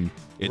theme.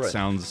 It Right.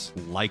 sounds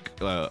like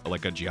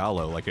a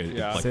giallo, like a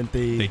Yeah. like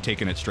Synthy. they've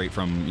taken it straight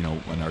from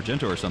an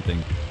Argento or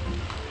something.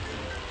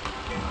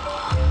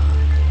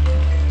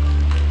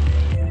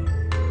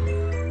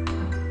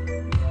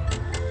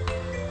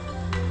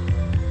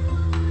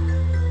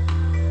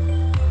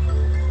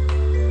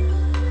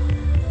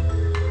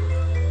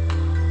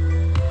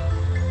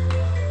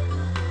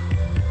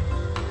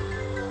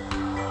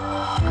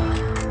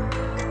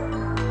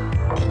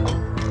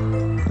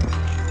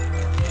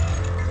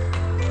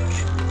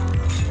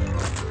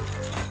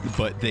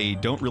 But they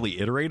don't really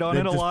iterate on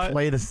They it a just lot.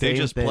 play the They same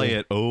just play thing.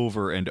 it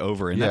over and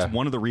over, and Yeah. that's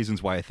one of the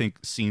reasons why I think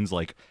scenes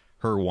like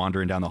her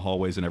wandering down the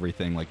hallways and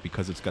everything, like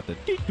because it's got the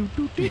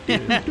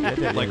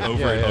like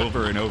over Yeah, and yeah.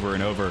 over and over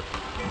and over.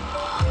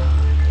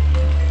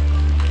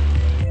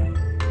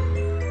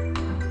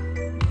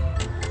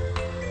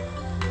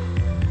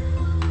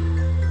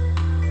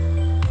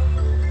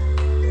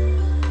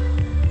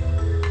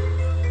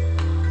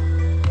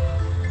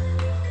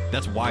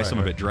 That's why some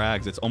of it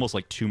drags. It's almost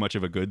like too much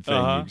of a good thing.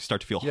 Uh-huh. You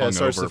start to feel Yeah, it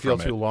starts hungover to feel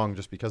from too it. long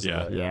just because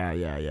Yeah. of that.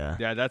 Yeah.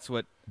 Yeah, that's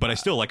what. But I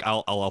still like.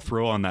 I'll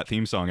throw on that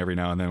theme song every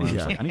now and then. When I'm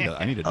just Yeah.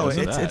 like, I need to Oh, dose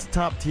of it's that. it's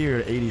top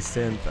tier 80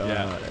 synth.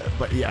 Yeah.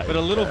 But yeah. But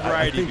a little I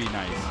variety would think- be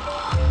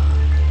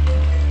nice.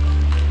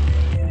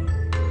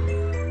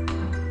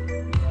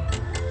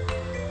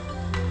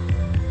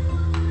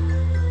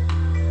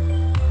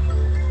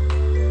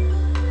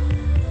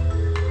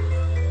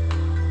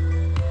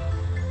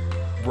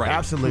 right.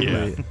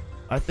 Absolutely. Yeah.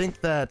 I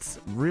think that's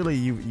really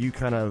you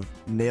kind of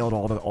nailed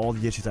all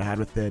the issues I had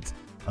with it.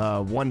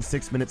 1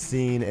 6-minute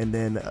scene and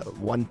then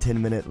one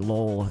 10-minute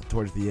lull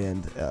towards the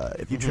end.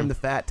 If you trim the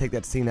fat, take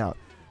that scene out.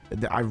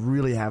 I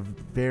really have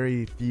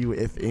very few,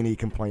 if any,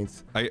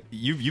 complaints.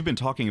 You've been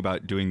talking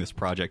about doing this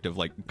project of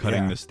like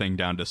cutting this thing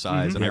down to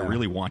size, and I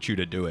really want you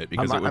to do it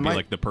because it would be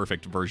like the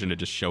perfect version to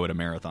just show at a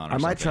marathon. Or I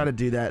might something. try to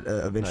do that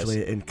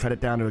eventually and cut it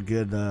down to a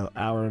good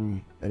hour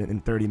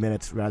and 30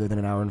 minutes rather than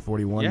an hour and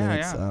 41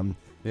 minutes.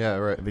 Yeah,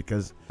 right.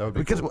 Because that would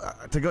be cool.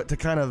 to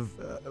kind of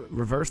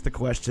reverse the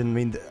question, I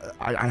mean,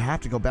 I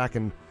have to go back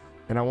and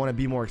I want to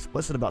be more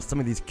explicit about some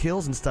of these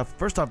kills and stuff.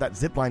 First off, that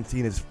zipline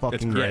scene is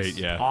fucking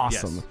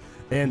awesome. Yes.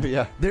 And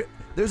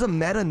there's a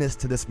meta-ness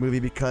to this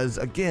movie because,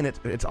 again,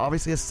 it's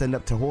obviously a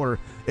send-up to horror.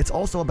 It's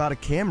also about a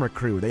camera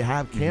crew. They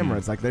have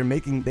cameras. Like, they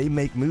make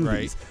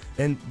movies. Right.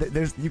 And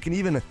you can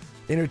even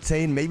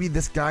entertain, maybe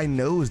this guy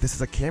knows this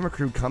is a camera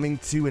crew coming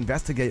to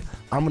investigate.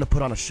 I'm going to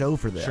put on a show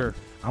for them. Sure.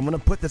 I'm gonna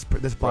put this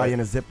body in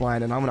a zip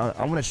line, and I'm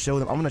gonna show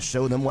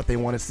them what they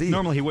want to see.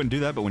 Normally he wouldn't do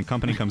that, but when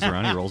company comes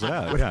around, he rolls it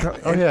out.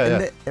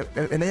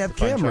 And they have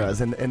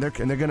cameras, and they're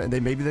gonna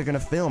maybe they're gonna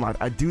film.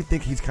 I do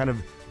think he's kind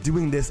of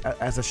doing this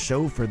as a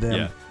show for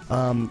them.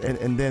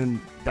 And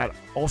then that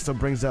also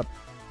brings up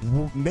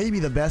maybe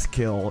the best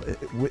kill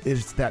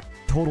is that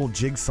total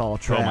jigsaw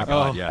trap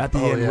at the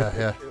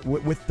end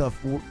with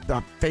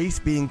the face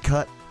being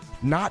cut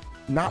not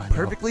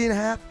perfectly in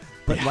half,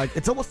 but like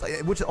it's almost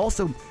which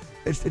also.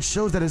 It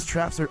shows that his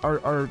traps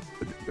are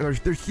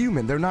they're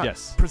human. They're not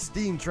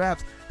pristine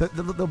traps.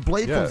 The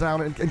blade comes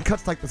out and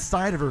cuts like the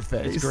side of her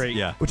face. It's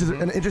great, which is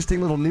an interesting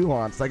little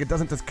nuance. Like it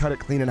doesn't just cut it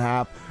clean in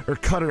half or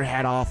cut her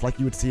head off like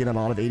you would see in a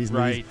lot of 80s movies.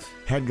 Right.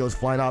 Head goes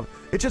flying off.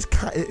 It just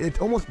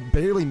it almost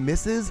barely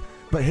misses,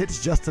 but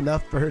hits just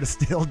enough for her to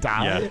still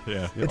die.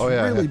 It's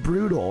really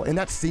brutal. And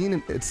that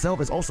scene itself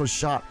is also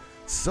shot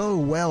so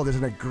well.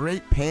 There's a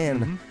great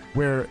pan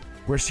where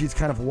she's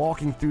kind of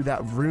walking through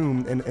that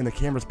room and the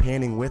camera's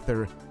panning with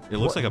her. It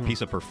looks like a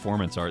piece of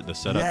performance art, the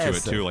setup to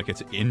it, too. Like,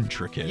 it's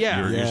intricate.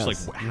 You're just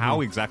like,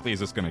 how exactly is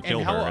this going to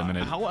kill her? And then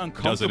it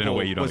does it in a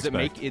way you don't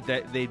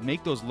expect. They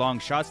make those long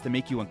shots to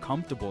make you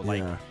uncomfortable.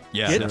 Like,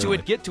 get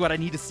to it. I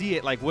need to see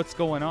it. Like, what's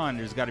going on?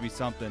 There's got to be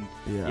something.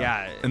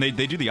 And they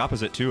do the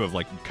opposite, too, of,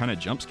 like, kind of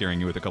jump scaring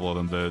you with a couple of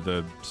them.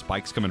 The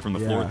spikes coming from the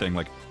floor thing.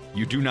 Like,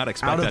 you do not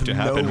expect that to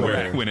happen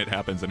when it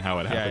happens and how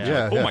it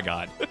happens. My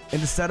God. And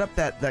to set up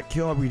that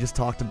kill we just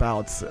talked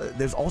about,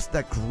 there's also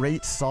that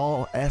great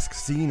Saw-esque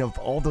scene of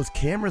all those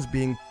cameras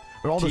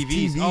all those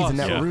TVs in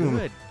that room.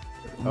 Good.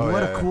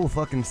 What a cool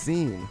fucking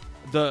scene.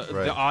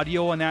 The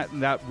audio in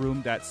that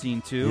room, that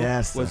scene too,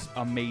 was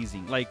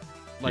amazing. Like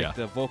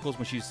the vocals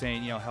when she's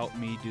saying, help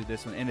me do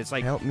this one, and it's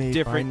like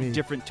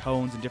different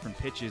tones and different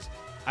pitches.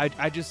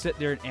 I just sit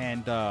there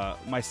and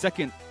my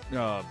second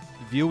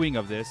viewing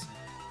of this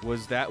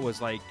was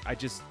like I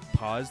just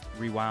paused,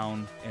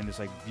 rewound, and just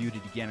like viewed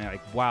it again. And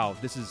like, wow,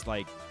 this is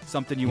like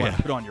something you want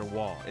to put on your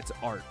wall. It's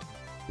art.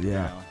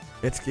 Yeah,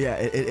 it's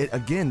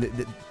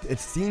it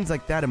scenes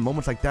like that and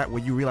moments like that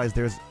where you realize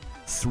there's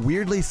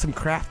weirdly some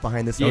craft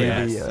behind this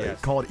movie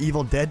called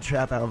Evil Dead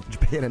Trap out of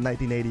Japan in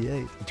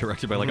 1988.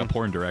 Directed by like a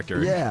porn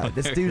director. Yeah,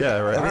 this dude.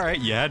 All right,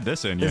 you had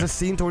this in. There's a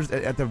scene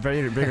at the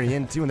very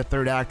end too in the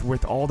third act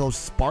with all those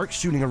sparks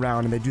shooting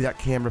around, and they do that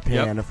camera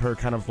pan of her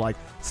kind of like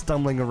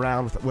stumbling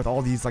around with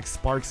all these like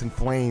sparks and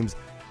flames.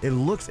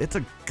 It's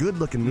a good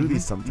looking movie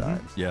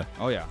sometimes. Yeah.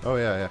 Oh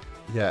yeah.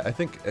 Yeah, I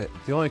think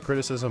the only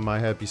criticism I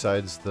had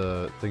besides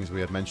the things we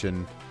had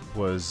mentioned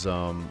was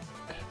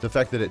the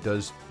fact that it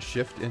does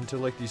shift into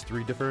like these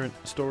three different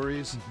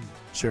stories.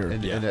 Sure.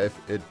 And if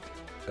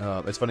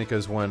it's funny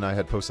because when I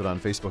had posted on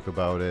Facebook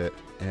about it,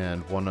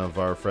 and one of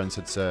our friends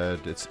had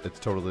said it's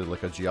totally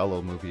like a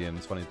Giallo movie, and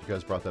it's funny you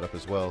guys brought that up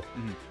as well,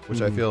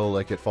 which I feel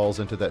like it falls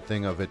into that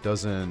thing of it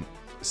doesn't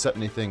set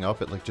anything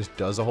up, it like just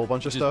does a whole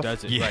bunch of stuff.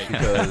 Does it, right.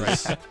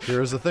 Because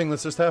here's the thing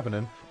that's just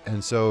happening,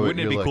 and so wouldn't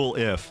it be like, cool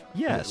if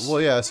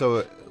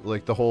so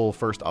like the whole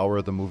first hour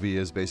of the movie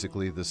is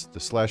basically the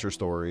slasher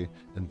story,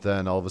 and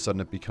then all of a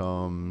sudden it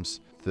becomes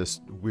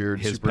this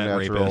weird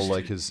supernatural,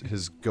 like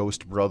his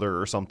ghost brother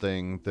or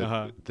something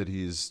that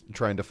he's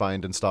trying to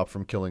find and stop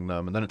from killing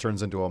them, and then it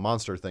turns into a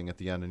monster thing at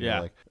the end, and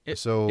you're like,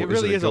 it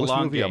really is a a ghost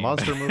long movie, game. A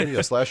monster movie,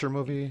 a slasher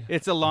movie?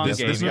 It's a long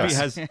game. This movie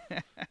has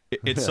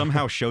it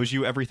somehow shows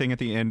you everything at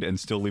the end and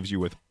still leaves you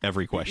with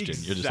every question.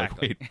 You're just like,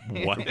 wait,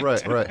 what?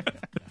 Right.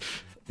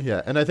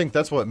 Yeah, and I think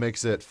that's what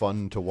makes it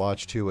fun to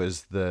watch too,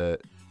 is that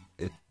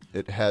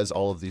it has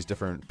all of these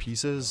different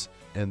pieces.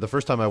 And the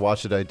first time I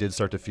watched it, I did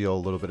start to feel a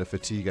little bit of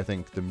fatigue. I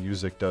think the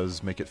music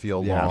does make it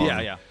feel long.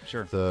 Yeah,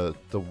 sure. The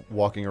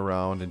walking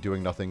around and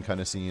doing nothing kind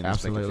of scenes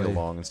make it feel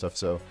long and stuff.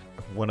 So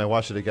when I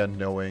watched it again,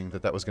 knowing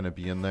that was going to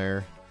be in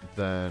there,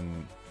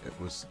 then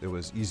it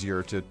was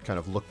easier to kind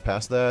of look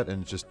past that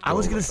and just I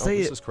was going to say,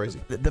 this is crazy.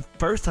 The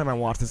first time I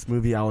watched this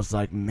movie, I was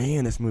like,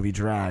 man, this movie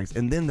drags.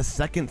 And then the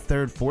second,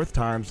 third, fourth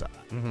times,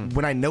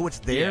 when I know it's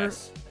there,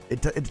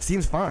 it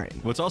seems fine.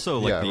 Well, it's also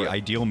like the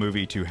ideal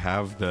movie to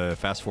have the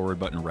fast forward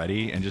button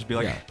ready and just be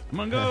like, I'm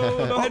gonna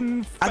go ahead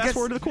and fast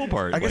forward to the cool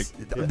part. I guess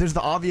there's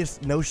the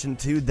obvious notion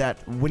too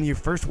that when you're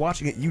first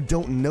watching it, you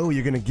don't know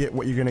you're gonna get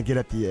what you're gonna get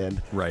at the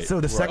end. Right. So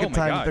the second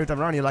time, third time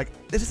around, you're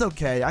like, this is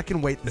okay. I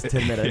can wait this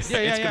 10 minutes.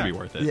 It's gonna be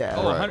worth it. Yeah.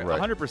 Oh,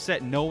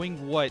 100%.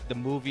 Knowing what the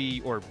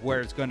movie or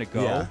where it's gonna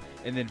go,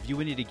 and then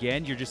viewing it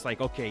again, you're just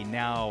like, okay,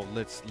 now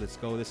let's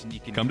go this, and you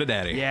can come to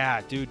daddy.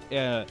 Yeah, dude.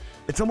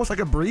 It's almost like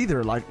a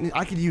breather. Like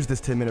I could use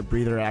this 10-minute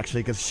breather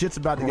actually, because shit's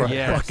about to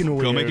get fucking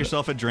weird. Go make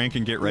yourself a drink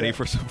and get ready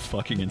for some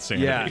fucking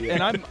insanity.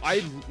 Yeah, and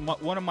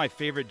one of my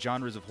favorite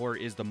genres of horror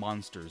is the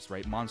monsters,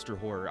 right? Monster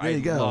horror. There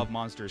you go. Love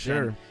monsters.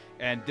 Sure.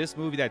 And this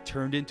movie that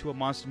turned into a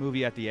monster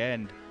movie at the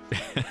end.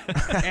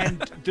 And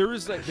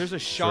there's a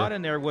shot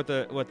in there with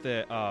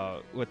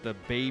the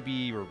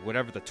baby or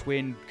whatever, the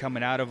twin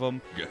coming out of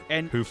him.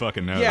 And who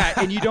fucking knows? Yeah,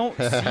 and you don't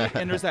see it,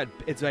 and there's that,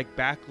 it's like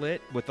backlit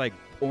with like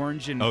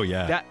orange and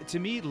that to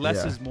me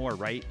less is more,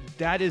 right?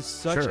 That is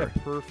such a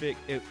perfect.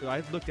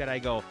 I looked at it, I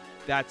go,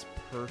 that's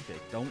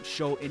perfect. Don't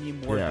show any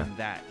more than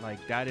that.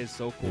 Like that is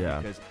so cool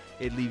because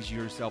it leaves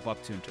yourself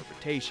up to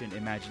interpretation,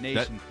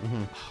 imagination.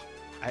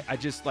 I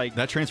just like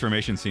that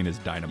transformation scene is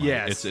dynamite.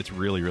 Yes. It's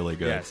really, really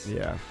good. Yes.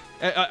 Yeah.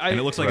 And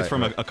it looks like it's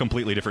from a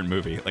completely different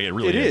movie. Like it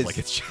really is. Like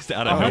it's just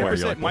out of nowhere.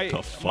 You're like, what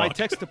the fuck? My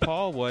text to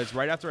Paul was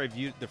right after I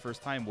viewed it the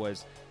first time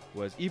was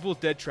Evil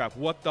Dead Trap.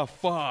 What the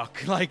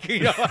fuck? Like,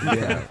 you know,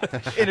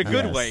 in a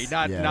good way,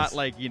 not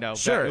like, you know.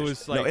 Sure. It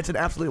was like, no, it's an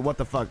absolute what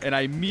the fuck. And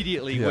I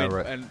immediately went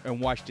and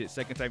watched it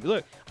second time.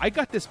 Look, I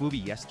got this movie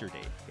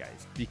yesterday,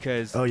 guys,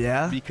 because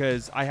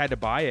because I had to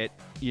buy it,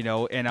 you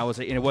know, and I was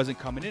like, and it wasn't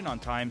coming in on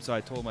time, so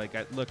I told him like,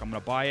 look, I'm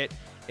gonna buy it,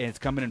 and it's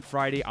coming in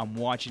Friday. I'm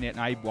watching it, and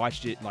I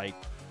watched it like,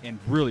 and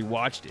really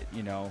watched it,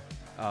 you know,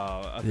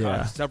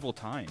 several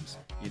times.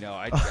 You know,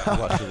 I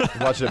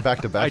watched it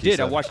back to back. I did.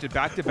 I watched it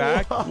back to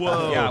back.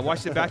 Whoa. Yeah, I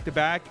watched it back to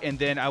back, and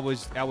then I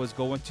was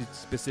going to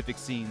specific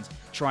scenes,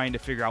 trying to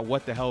figure out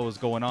what the hell was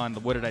going on.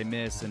 What did I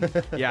miss? And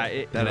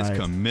yeah, that is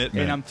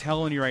commitment. And I'm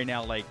telling you right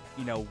now, like,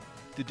 you know,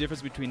 the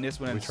difference between this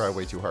one and we try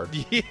way too hard.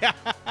 Yeah,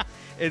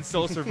 and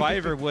Soul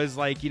Survivor was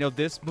like, you know,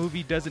 this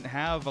movie doesn't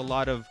have a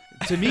lot of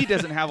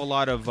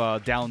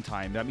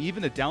downtime. I mean,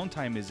 even the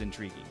downtime is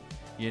intriguing.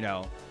 You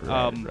know,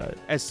 right.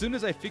 As soon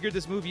as I figured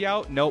this movie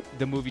out, nope,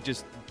 the movie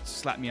just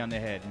slapped me on the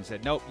head and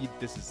said, nope,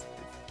 this is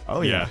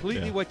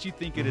completely what you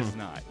think it is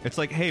not. It's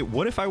like, hey,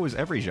 what if I was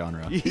every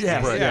genre?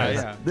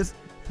 Yeah. This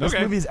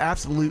movie is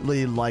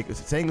absolutely like,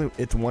 saying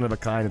it's one of a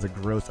kind is a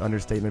gross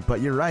understatement,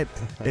 but you're right.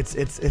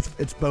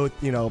 It's both,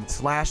 you know,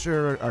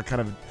 slasher or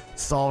kind of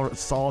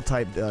Saw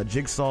type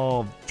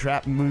jigsaw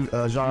trap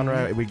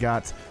genre. We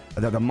got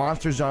the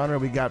monster genre.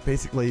 We got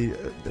basically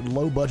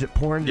low budget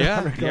porn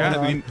genre going on.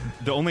 I mean,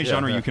 the only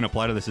genre you can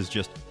apply to this is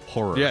just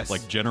horror,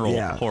 like general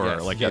horror.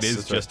 Yes. Like it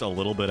is just a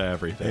little bit of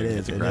everything. It is.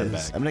 It's a grab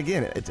bag. I mean,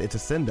 again, it's a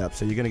send up,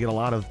 so you're going to get a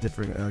lot of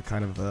different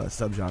kind of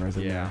subgenres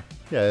in there.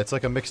 Yeah, it's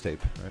like a mixtape,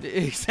 right?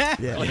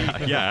 Exactly.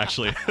 Yeah,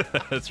 actually,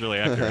 that's really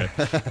accurate.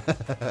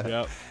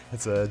 Yep.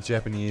 It's a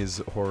Japanese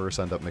horror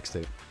send-up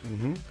mixtape.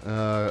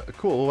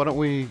 Cool. Well, why don't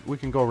we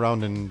can go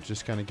around and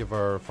just kind of give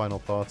our final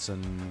thoughts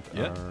and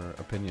our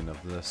opinion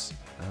of this.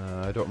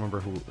 I don't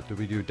remember did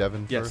we do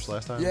Devin first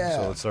last time? Yeah.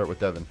 So let's start with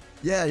Devin.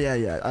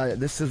 Yeah.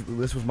 This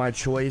was my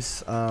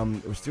choice.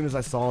 As soon as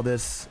I saw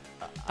this,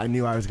 I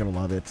knew I was gonna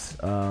love it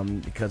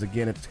because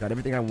again, it's got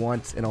everything I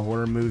want in a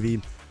horror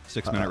movie.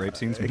 6-minute rape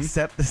scenes,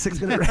 except the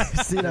 6-minute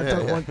rape scene. I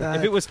don't want that.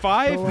 If it was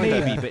 5,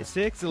 maybe, but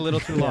 6 a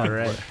little too long.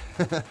 Right.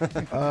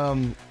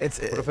 What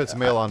if it's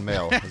male on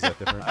male? Is that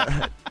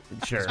different?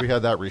 Sure. We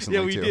had that recently.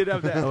 Yeah, we too. did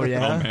have that. Oh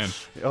yeah. Oh man.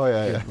 Oh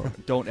yeah.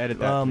 Don't edit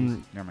that.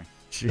 Never mind.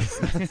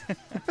 Jeez.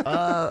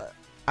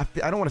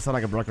 I don't want to sound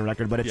like a broken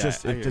record, but it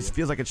just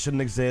feels like it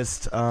shouldn't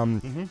exist.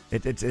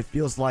 It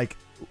feels like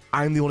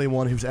I'm the only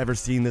one who's ever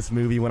seen this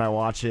movie when I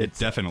watch it. It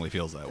definitely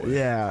feels that way.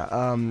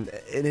 Yeah.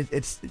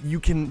 And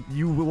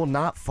you will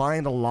not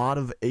find a lot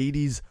of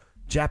 80s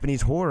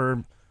Japanese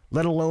horror,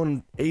 let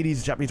alone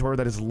 80s Japanese horror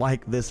that is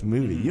like this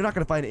movie. You're not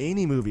going to find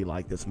any movie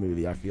like this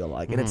movie, I feel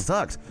like. And it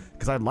sucks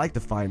because I'd like to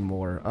find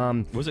more.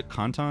 Was it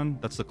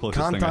Kantan? That's the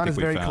closest thing I Kantan think is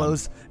we very found.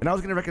 close. And I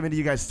was going to recommend to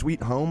you guys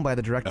Sweet Home by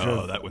the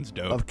director that one's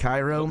dope. of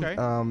Cairo. Okay.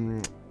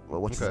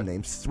 What's his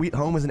name? Sweet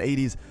Home is an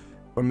 80s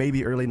or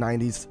maybe early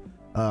 90s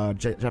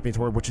Japanese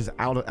horror, which is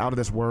out of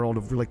this world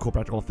of really cool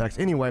practical effects.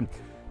 Anyway,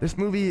 this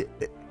movie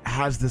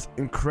has this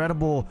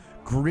incredible,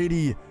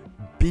 gritty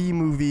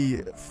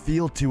B-movie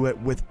feel to it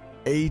with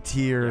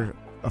A-tier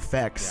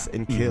effects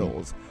and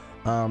kills,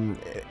 and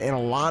a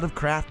lot of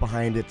craft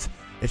behind it.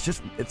 It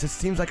just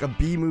seems like a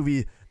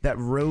B-movie that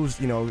rose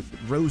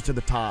to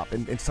the top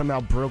and somehow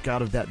broke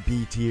out of that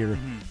B tier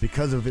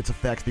because of its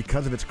effects,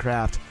 because of its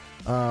craft,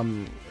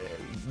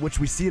 which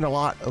we see in a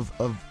lot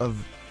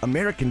of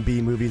American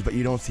B movies, but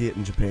you don't see it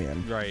in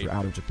Japan, right? Or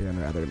out of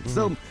Japan, rather.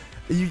 So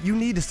you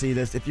need to see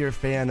this if you're a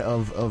fan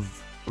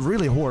of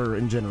really horror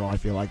in general, I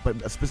feel like,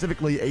 but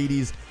specifically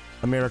 80s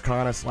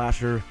Americana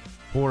slasher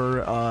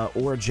horror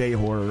or J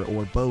horror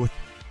or both.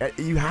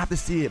 You have to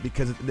see it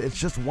because it's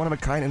just one of a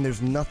kind, and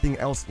there's nothing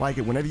else like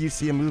it. Whenever you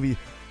see a movie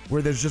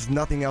where there's just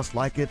nothing else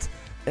like it,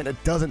 and it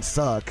doesn't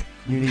suck,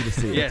 you need to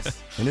see it.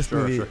 Yes. And this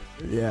movie,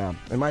 yeah,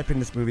 in my opinion,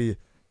 this movie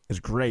is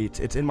great.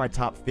 It's in my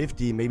top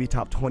 50, maybe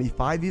top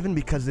 25 even,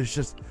 because there's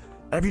just,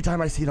 every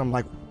time I see it, I'm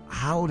like,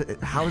 how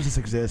does this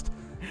exist?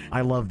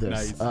 I love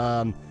this.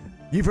 Nice.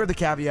 You've heard the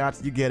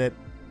caveats. You get it.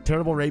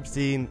 Terrible rape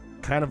scene,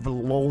 kind of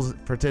lulls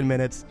for 10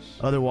 minutes.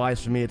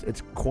 Otherwise, for me,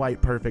 it's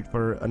quite perfect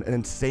for an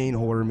insane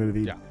horror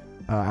movie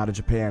out of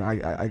Japan.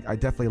 I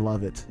definitely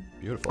love it.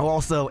 Beautiful. Oh,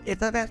 also,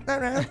 it's the best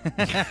around.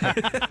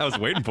 I was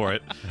waiting for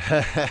it.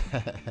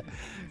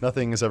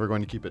 Nothing is ever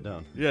going to keep it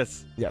down.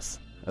 Yes. Yes.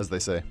 As they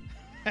say.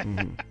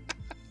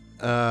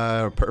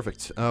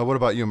 Perfect. What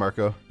about you,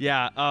 Marco?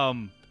 Yeah.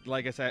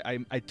 Like I said,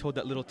 I told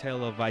that little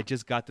tale of I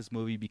just got this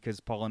movie because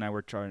Paul and I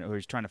were trying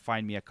to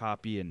find me a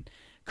copy and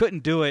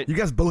couldn't do it. You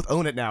guys both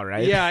own it now,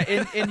 right? Yeah,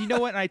 and you know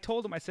what? And I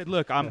told him, I said,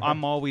 look,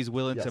 I'm always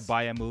willing to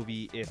buy a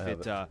movie if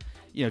it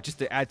just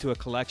to add to a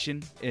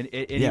collection in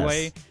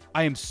anyway. Yes.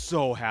 I am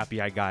so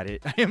happy I got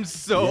it. I am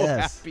so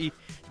happy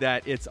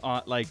that it's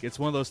on. Like, it's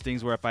one of those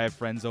things where if I have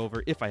friends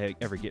over, if I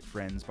ever get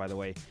friends, by the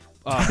way,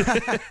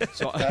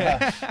 so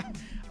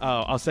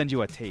I'll send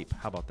you a tape.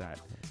 How about that?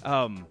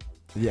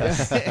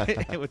 Yes.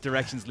 With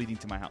directions leading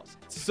to my house.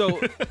 So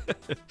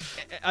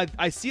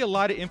I see a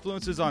lot of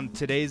influences on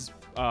today's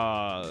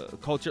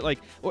culture, like,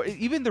 or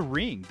even The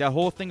Ring, that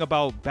whole thing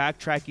about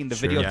backtracking the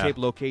videotape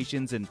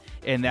locations and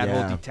that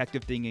whole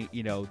detective thing,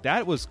 you know,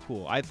 that was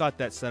cool. I thought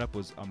that setup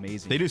was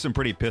amazing. They do some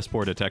pretty piss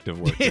poor detective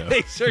work.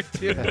 They sure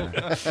do.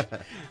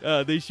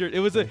 They sure. It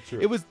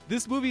was.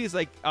 This movie is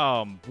like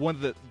one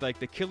of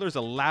the killer's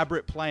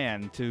elaborate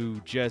plan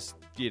to just,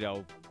 you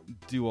know,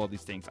 do all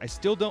these things. I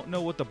still don't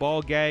know what the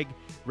ball gag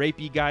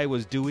rapey guy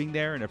was doing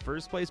there in the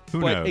first place.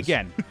 Who but knows?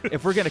 Again,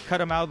 if we're gonna cut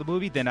him out of the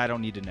movie, then I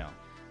don't need to know.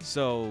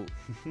 So,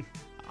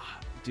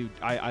 dude,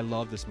 I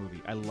love this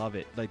movie. I love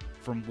it. Like,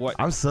 from what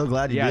I'm so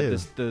glad you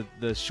do.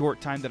 The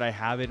short time that I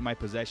have it in my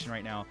possession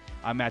right now,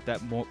 I'm at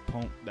that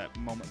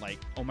moment, like,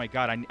 oh my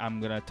god, I'm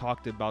gonna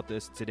talk about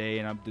this today,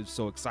 and I'm just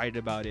so excited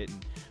about it.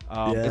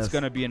 And it's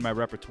gonna be in my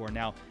repertoire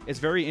now. It's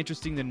very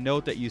interesting to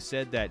note that you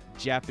said that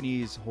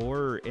Japanese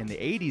horror in the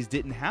 80s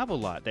didn't have a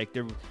lot. Like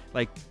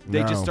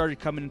they just started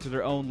coming into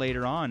their own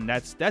later on.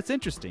 That's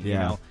interesting. You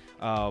know.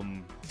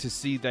 To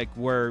see, like,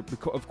 where,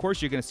 of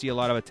course, you're going to see a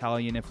lot of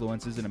Italian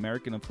influences and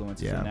American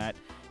influences in that,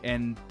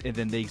 and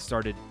then they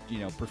started, you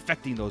know,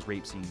 perfecting those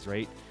rape scenes,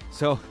 right?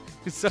 So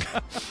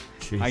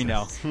I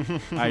know.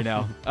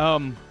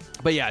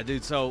 But yeah,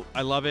 dude. So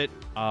I love it.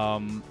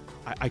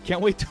 I can't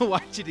wait to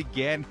watch it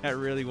again. I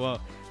really will.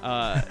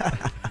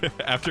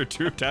 After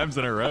 2 times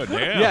in a row,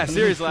 damn. Yeah,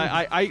 seriously.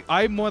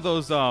 I'm one of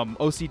those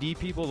OCD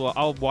people.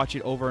 I'll watch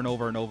it over and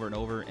over and over and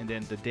over, and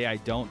then the day I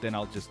don't, then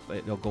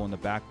it'll go in the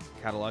back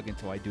catalog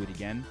until I do it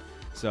again.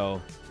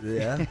 So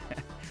yeah.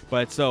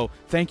 But so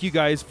thank you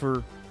guys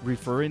for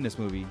referring this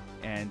movie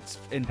and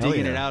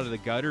digging it out of the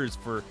gutters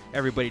for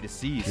everybody to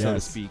see, so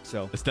to speak.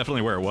 So it's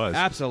definitely where it was.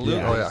 Absolutely.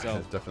 Yeah. Oh yeah,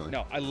 so, definitely.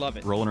 No, I love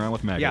it. Rolling around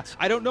with maggots.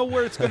 Yeah, I don't know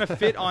where it's going to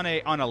fit on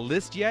a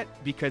list yet,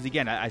 because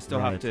again, I still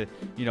have to,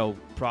 you know,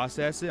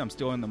 process it. I'm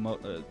still in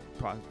the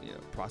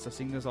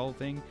processing this whole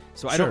thing,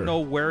 so I don't know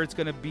where it's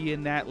going to be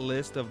in that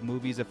list of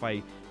movies if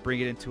I bring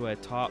it into a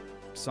top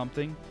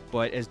something,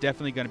 but it's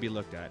definitely going to be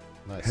looked at.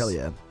 Nice. Hell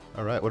yeah.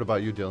 All right. What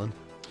about you, Dylan?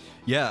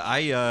 Yeah,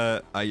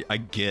 I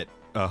get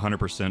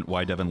 100%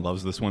 why Devin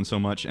loves this one so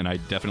much, and I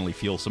definitely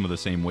feel some of the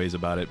same ways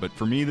about it. But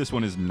for me, this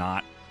one is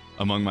not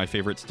among my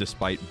favorites,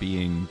 despite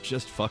being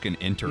just fucking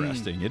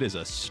interesting. It is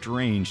a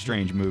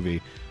strange movie,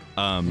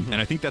 and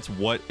I think that's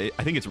what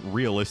I think it's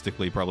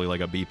realistically probably like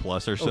a B+ or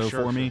so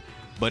for me.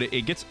 But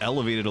it gets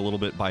elevated a little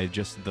bit by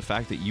just the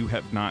fact that you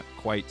have not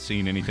quite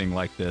seen anything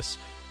like this.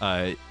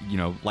 You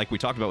know, like we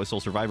talked about with Soul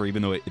Survivor,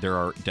 even though there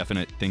are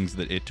definite things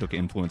that it took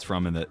influence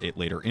from and that it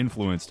later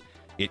influenced,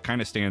 it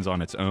kind of stands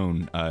on its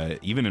own,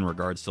 even in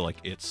regards to like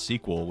its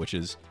sequel, which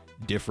is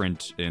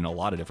different in a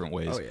lot of different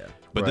ways. Oh yeah.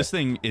 But this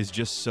thing is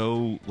just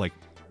so like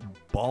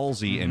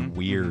ballsy and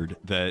weird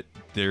that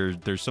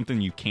there's something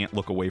you can't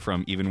look away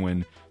from, even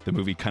when the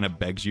movie kind of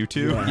begs you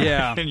to.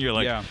 Yeah. And you're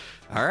like,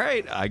 all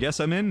right, I guess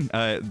I'm in.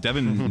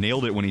 Devin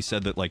nailed it when he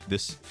said that like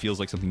this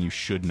feels like something you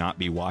should not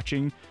be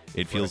watching.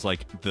 It feels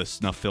like the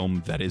snuff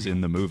film that is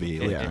in the movie.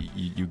 Like,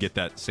 you get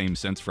that same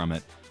sense from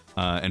it.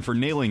 And for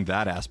nailing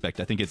that aspect,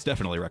 I think it's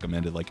definitely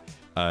recommended. Like,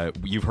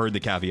 you've heard the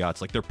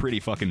caveats, like they're pretty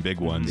fucking big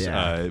ones.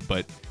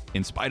 But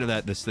in spite of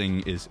that, this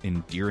thing is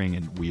endearing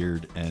and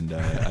weird, and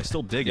I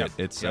still dig it.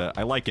 It's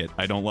I like it.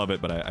 I don't love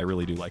it, but I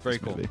really do like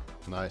this movie.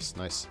 Nice.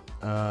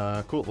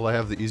 Cool. Well, I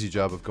have the easy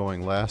job of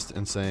going last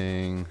and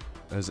saying,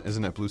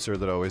 isn't it Blue Sir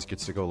that always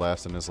gets to go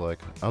last and is like,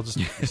 I'll just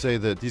say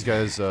that these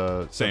guys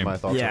said my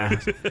thoughts on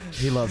this.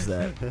 He loves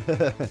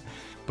that.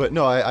 But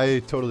no, I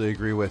totally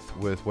agree with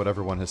what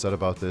everyone has said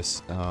about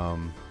this.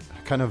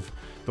 Kind of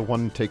the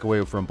one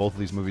takeaway from both of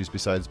these movies,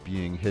 besides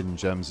being hidden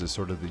gems, is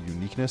sort of the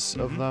uniqueness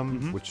of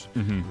them, which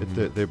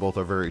they both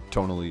are very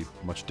tonally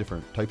much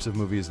different types of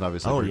movies, and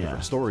obviously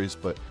different stories.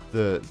 But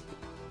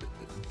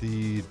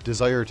the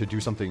desire to do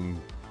something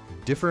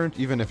different,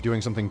 even if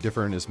doing something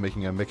different is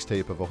making a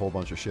mixtape of a whole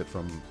bunch of shit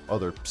from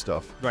other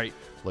stuff. Right.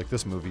 Like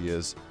this movie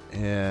is.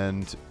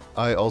 And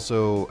I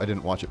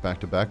didn't watch it back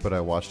to back, but I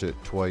watched it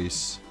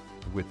twice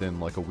within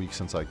like a week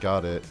since I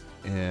got it.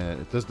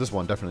 And this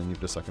one definitely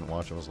needed a second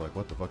watch. I was like,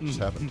 what the fuck just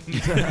happened?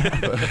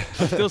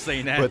 I'm still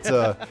saying that.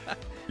 But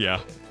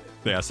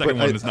Yeah, second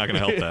one is not going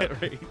to help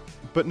that. Right.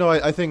 But no,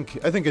 I think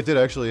it did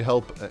actually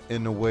help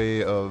in a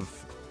way of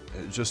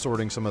just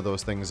sorting some of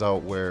those things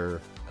out where,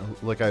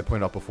 like I had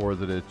pointed out before,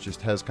 that it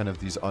just has kind of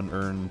these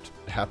unearned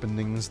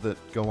happenings that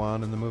go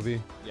on in the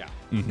movie. Yeah.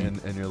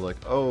 Mm-hmm. And you're like,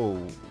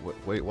 oh,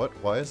 wait, what?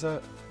 Why is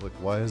that? Like,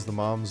 why is the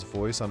mom's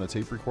voice on a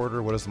tape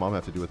recorder? What does the mom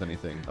have to do with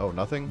anything? Oh,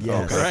 nothing?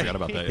 Yes. Oh, God, I Right. forgot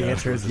about that. The Yeah,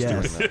 answer is we're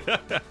just yes.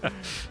 doing that.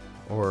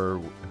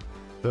 Or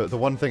the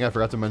one thing I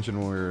forgot to mention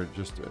when we were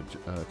just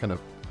kind of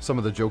some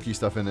of the jokey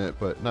stuff in it,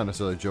 but not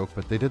necessarily a joke,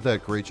 but they did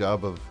that great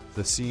job of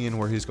the scene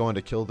where he's going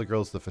to kill the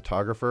girl's the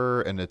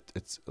photographer, and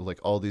it's like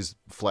all these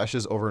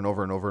flashes over and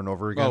over and over and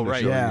over again Oh, to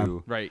right. show Yeah.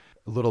 you Right.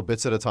 little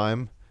bits at a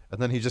time, and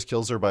then he just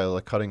kills her by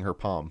like cutting her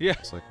palm. Yeah.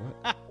 It's like,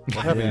 what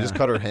happened? Yeah. He just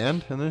cut her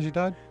hand and then she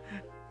died?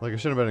 Like, it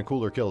should have been a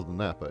cooler kill than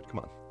that, but come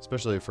on.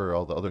 Especially for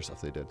all the other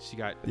stuff they did. She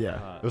got.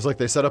 Yeah. It was like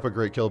they set up a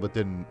great kill, but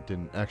didn't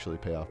actually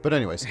pay off. But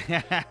anyways,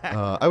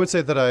 I would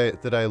say that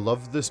I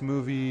love this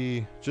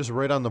movie just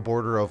right on the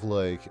border of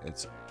like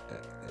it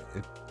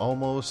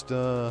almost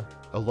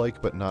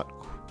alike, but not,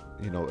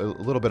 a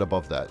little bit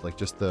above that. Like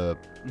just the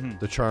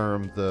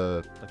charm,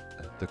 the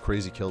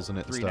crazy kills in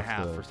it and 3.5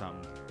 stuff. or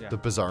something. Yeah. The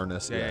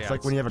bizarreness. Yeah, Yeah, It's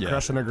like when you have a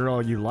crush on a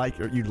girl you like,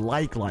 or you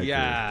like her.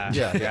 Yeah.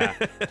 Yeah.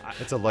 Yeah.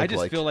 It's a I just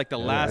like. feel like the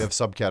Yeah. last We have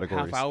subcategories.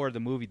 half hour of the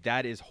movie,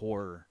 that is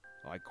horror.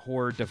 Like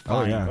horror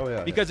defined. yeah. Oh,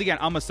 yeah, Because again,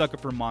 I'm a sucker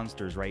for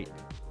monsters, right?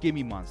 Give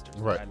me monsters.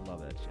 Right. I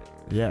love that shit.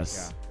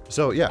 Yes.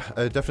 So yeah,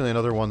 definitely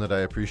another one that I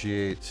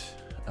appreciate.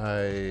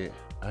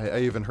 I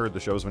even heard the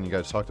shows when you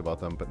guys talked about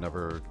them, but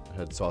never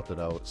had sought it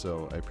out.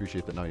 So I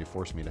appreciate that now you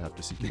forced me to have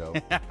to seek it out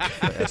by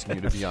asking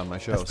you to be on my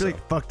show. It's really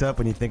fucked up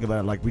when you think about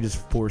it. Like, we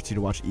just forced you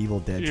to watch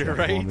Evil Dead You're Trap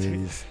right.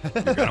 movies.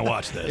 You're going to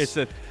watch this.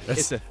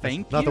 It's a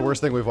thank you. Not the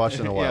worst thing we've watched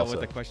in a while. Yeah, with so.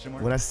 the question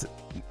mark. When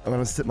I'm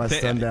gonna sit my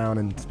son down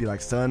and be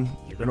like, son,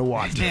 you're gonna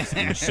watch this,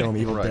 and show him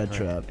Evil Right, Dead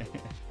right. Trap.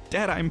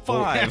 Dad, I'm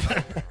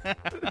 5.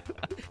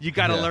 You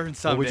gotta Yeah. learn Well,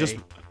 someday.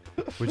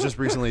 we just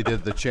recently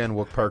did the Chan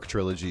Wook Park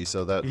trilogy,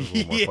 so that was a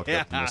little more fucked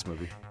up than this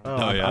movie.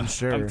 Oh, yeah. I'm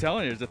sure. I'm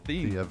telling you, there's a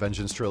theme. The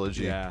Vengeance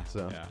trilogy. Yeah,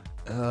 So yeah.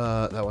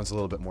 that one's a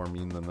little bit more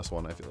mean than this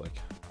one, I feel like.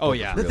 Oh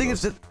yeah. The thing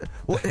is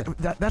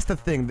that's the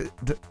thing.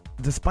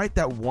 Despite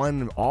that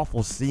one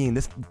awful scene,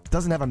 this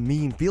doesn't have a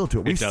mean feel to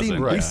it. We've doesn't, seen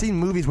right. we've seen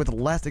movies with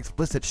less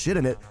explicit shit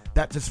in it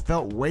that just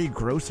felt way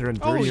grosser and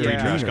Oh, dirtier. yeah. Street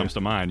and Trash meaner. comes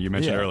to mind. You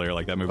mentioned Yeah. earlier,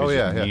 like that movie's Oh,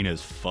 yeah, just yeah. mean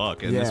as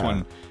fuck, and this Yeah.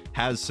 one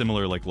has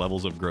similar like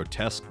levels of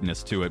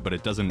grotesqueness to it, but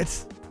it doesn't.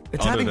 It's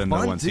Other having than that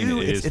fun one scene,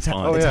 too. it is It's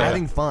fun. Oh, yeah.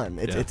 having fun.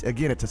 Yeah.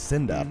 It's a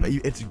send up.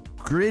 It's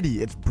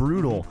gritty. It's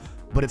brutal,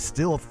 but it's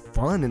still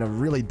fun in a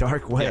really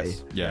dark way.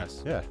 Yes.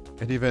 Yes. Yeah.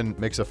 It even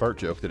makes a fart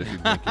joke that if you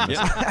blink, you miss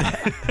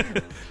it.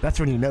 Yeah.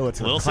 That's when you know it's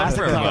a Little something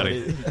classic for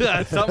everybody.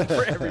 comedy. Something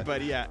for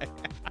everybody. Yeah.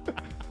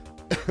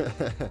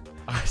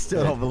 I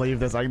still don't believe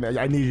this. I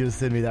need you to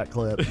send me that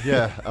clip.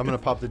 Yeah, I'm gonna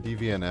pop the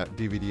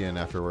DVD in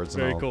afterwards,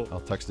 and Very I'll, cool. I'll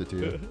text it to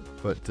you.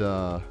 But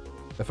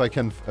if I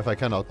can,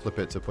 I'll clip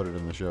it to put it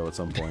in the show at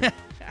some point.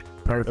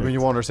 Perfect. I mean, you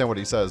won't understand what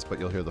he says, but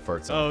you'll hear the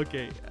fart sound.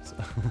 Okay.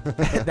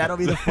 That'll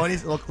be the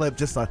funniest little clip.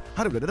 Just like,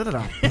 how do we? What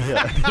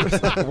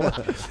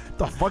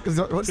the fuck is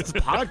what's this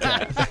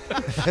podcast?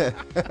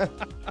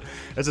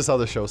 That's just how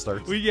the show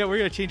starts. We're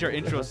gonna change our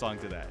intro song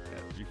to that.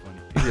 That'd be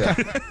funny. Yeah.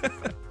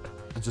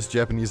 It's just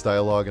Japanese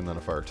dialogue and then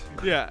a fart.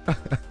 Yeah.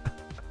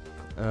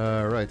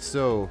 Right.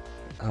 So,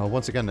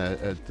 once again,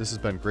 this has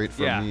been great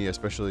for me,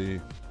 especially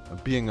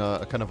being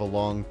a kind of a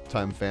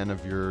long-time fan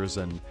of yours,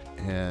 and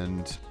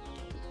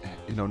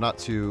not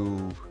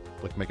to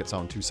like make it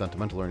sound too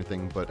sentimental or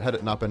anything, but had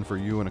it not been for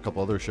you and a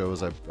couple other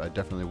shows, I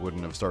definitely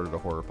wouldn't have started a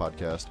horror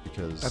podcast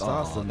because That's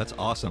awesome. That's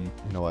awesome.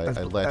 I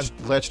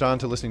latched on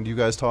to listening to you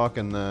guys talk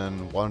and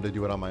then wanted to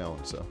do it on my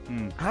own. So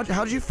How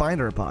did you find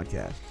our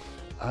podcast?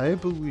 I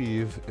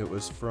believe it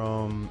was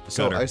from.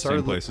 So Gutter, I started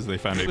same places they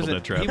found He Evil was,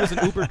 Dead Trap. he was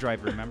an Uber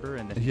driver, remember?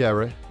 And then Yeah,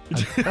 right.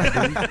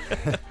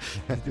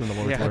 Doing the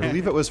Lord's Yeah. I work.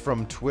 believe it was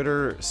from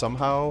Twitter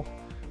somehow,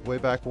 way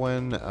back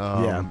when.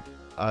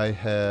 I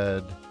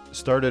had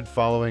started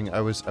following. I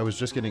was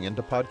just getting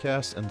into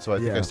podcasts, and so I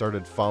think Yeah. I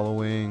started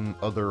following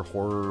other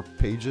horror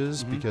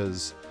pages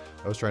because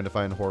I was trying to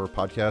find horror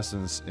podcasts,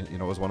 and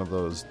it was one of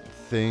those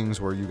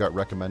things where you got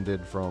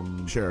recommended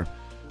from Sure.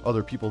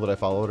 other people that I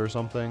followed or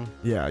something.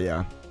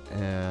 Yeah.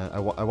 And I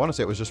want to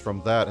say it was just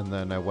from that, and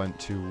then I went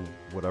to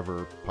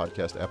whatever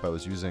podcast app I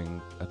was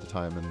using at the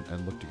time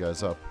and looked you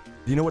guys up.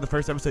 Do you know what the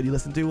first episode you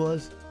listened to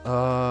was?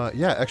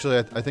 Yeah, actually,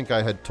 I think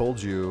I had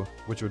told you,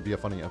 which would be a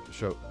funny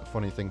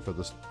thing for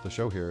the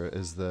show here,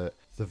 is that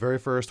the very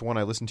first one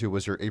I listened to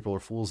was your April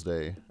Fool's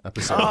Day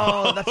episode.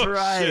 Oh, that's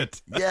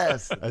right.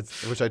 Yes.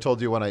 Which I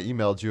told you when I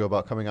emailed you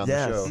about coming on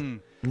the show.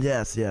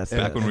 Yes.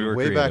 Back when we were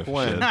way back creative.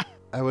 when. Shit.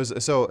 I was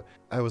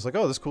like,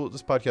 oh, this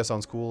podcast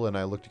sounds cool, and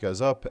I looked you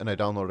guys up, and I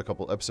downloaded a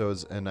couple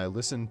episodes, and I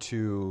listened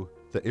to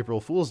the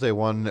April Fool's Day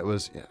one. It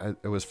was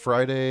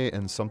Friday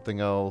and something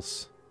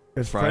else. It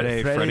was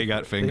Freddy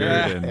got fingered,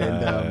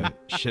 and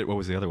shit. What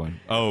was the other one?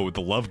 Oh,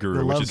 the Love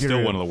Guru, which is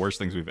still one of the worst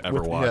things we've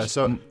ever watched. Yeah,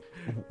 so.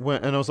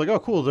 And I was like, oh,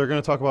 cool, they're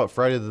going to talk about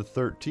Friday the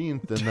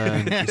 13th, and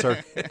then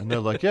and they're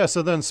like, yeah,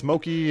 so then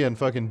Smokey and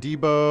fucking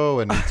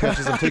Debo, and he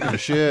catches them taking a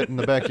shit in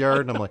the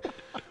backyard, and I'm like,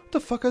 what the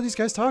fuck are these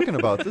guys talking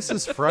about? This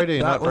is Friday,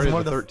 not Friday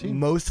the 13th. The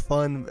most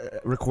fun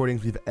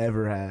recordings we've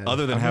ever had.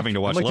 Other than having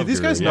to watch Love Guru. Do these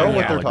guys know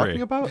what they're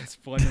talking about? It's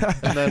funny.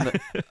 And then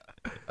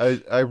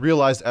I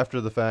realized after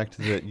the fact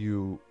that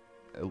you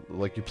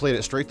played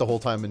it straight the whole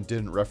time and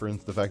didn't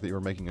reference the fact that you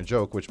were making a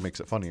joke, which makes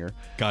it funnier.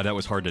 God, that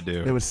was hard to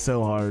do. It was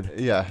so hard.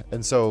 Yeah,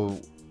 and so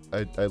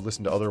I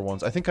listened to other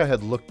ones. I think I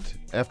had looked,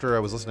 after I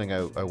was listening,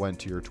 I went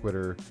to your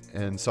Twitter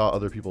and saw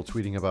other people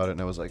tweeting about it,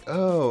 and I was like,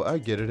 oh, I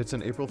get it. It's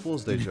an April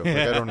Fool's Day joke. Like,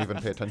 I don't even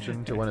pay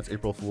attention to when it's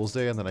April Fool's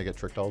Day, and then I get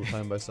tricked all the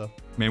time by stuff.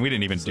 Man, we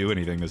didn't even do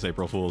anything this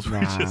April Fool's. We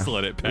just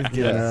let it pass.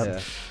 Yeah.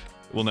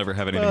 We'll never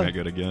have anything that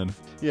good again.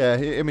 Yeah,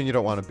 I mean, you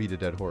don't want to beat a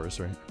dead horse,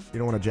 right? You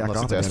don't want to jack off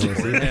Unless it's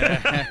again.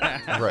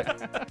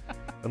 Right.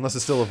 Unless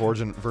it's still a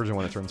virgin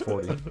when it turns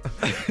 40.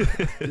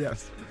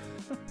 Yes.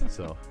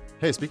 So,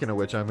 hey, speaking of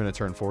which, I'm going to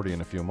turn 40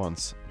 in a few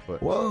months.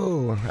 But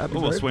whoa!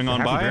 We'll swing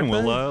on by and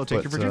we'll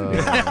take your virginity.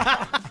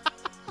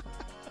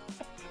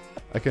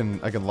 I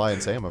can lie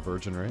and say I'm a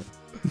virgin, right?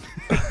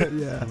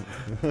 Yeah.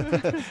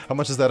 How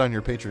much is that on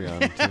your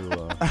Patreon to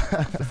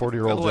the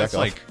 40-year-old jack off?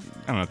 Like,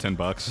 I don't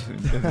know,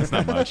 $10. It's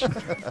not much.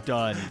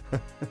 Done.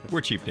 We're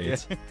cheap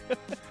dates.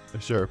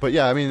 Sure, but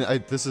yeah, I mean,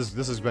 this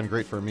has been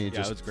great for me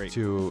just great.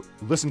 to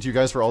listen to you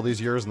guys for all these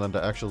years, and then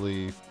to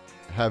actually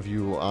have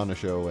you on a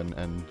show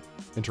and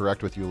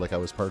interact with you like I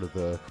was part of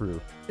the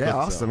crew. Yeah,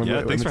 awesome.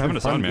 Yeah, thanks for having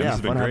us on, man. This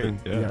has been great.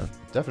 Yeah,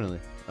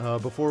 definitely.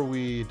 Before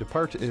we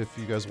depart, if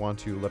you guys want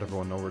to let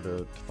everyone know where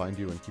to find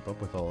you and keep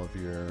up with all of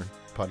your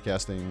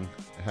podcasting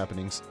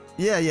happenings.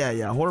 Yeah.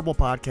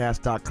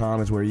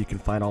 Horriblepodcast.com is where you can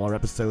find all our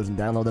episodes and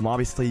download them.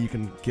 Obviously, you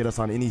can get us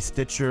on any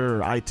Stitcher or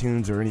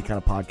iTunes or any kind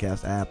of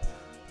podcast app.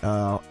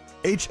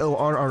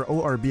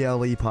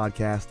 HORRORBLE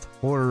podcast,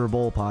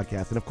 Horrible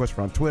Podcast. And of course,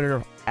 we're on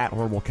Twitter,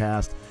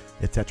 @HorribleCast,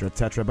 etc.,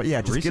 etc. But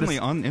yeah, just recently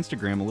get us on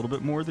Instagram a little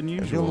bit more than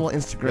usual. a little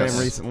Instagram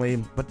recently.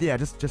 But yeah,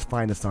 just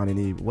find us on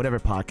whatever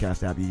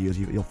podcast app you use.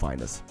 You'll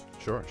find us.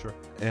 Sure.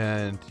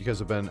 And you guys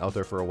have been out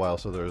there for a while,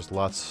 so there's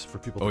lots for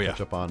people to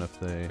catch up on if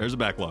they... There's a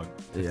backlog.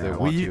 Yeah,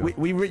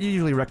 we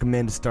usually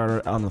recommend to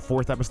start on the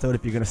 4th episode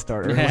if you're going to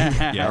start early.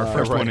 Yeah, our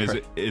first one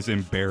is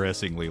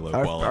embarrassingly low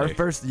quality. Our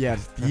first,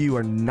 few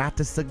are not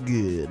so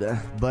good.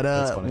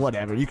 But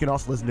whatever. You can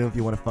also listen to them if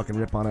you want to fucking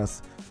rip on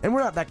us. And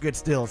we're not that good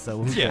still, so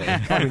we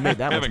made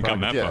that haven't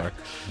come that far.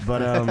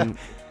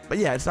 But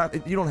yeah, it's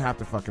not. You don't have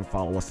to fucking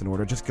follow us in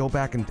order. Just go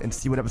back and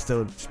see what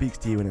episode speaks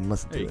to you and then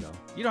listen to it.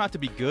 You don't have to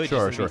be good.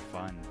 Sure. Just to be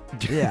fun.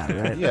 Yeah.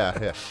 Right?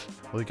 Yeah.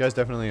 Well, you guys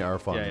definitely are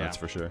fun. Yeah. That's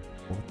for sure.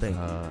 Well, thank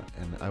you.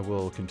 And I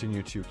will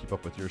continue to keep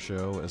up with your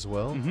show as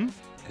well. Mm-hmm.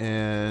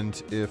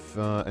 And if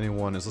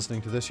anyone is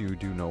listening to this, you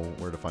do know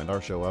where to find our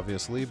show,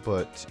 obviously.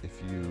 But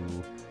if you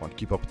want to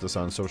keep up with us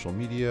on social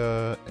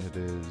media, it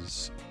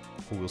is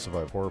Who Will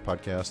Survive Horror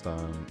Podcast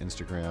on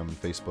Instagram and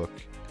Facebook.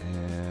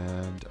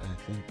 And I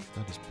think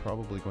that is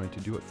probably going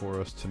to do it for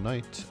us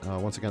tonight.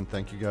 Once again,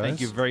 thank you guys.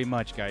 Thank you very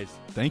much, guys.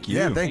 Thank you.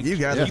 Yeah, thank you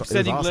guys. Keep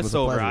sending lists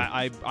over.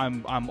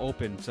 I'm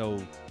open. So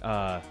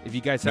if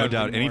you guys have no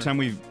doubt, anytime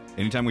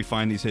we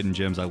find these hidden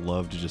gems, I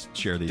love to just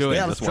share these things.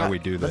 That's why we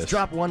do this. Let's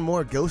drop one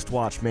more Ghost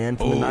Watch, man,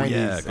 from the 90s.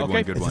 Yeah, good one.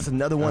 It's just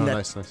another one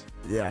nice.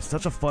 Yeah,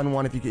 such a fun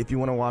one. If you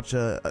want to watch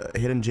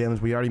hidden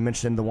gems, we already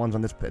mentioned the ones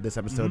on this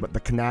episode, but The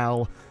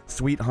Canal,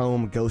 Sweet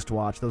Home, Ghost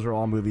Watch, those are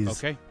all movies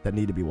that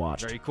need to be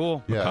watched. Very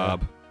cool. Yeah.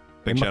 Macabre.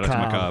 Big shout out to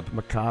Macabre.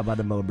 Macabre by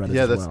the Moe Brothers.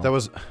 Yeah, as well.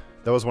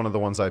 that was one of the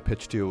ones I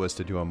pitched to, was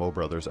to do a Moe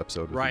Brothers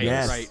episode. With Right. you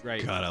guys. Yes.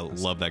 Right. God, I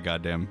love that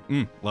goddamn.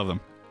 Love them.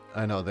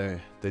 I know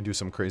they do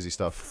some crazy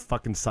stuff.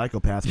 Fucking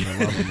psychopaths, but I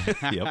love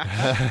them.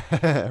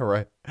 Yep.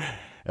 Right.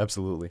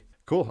 Absolutely.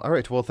 Cool. All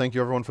right. Well, thank you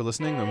everyone for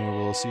listening, and we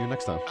will see you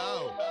next time.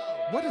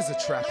 What is a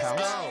trap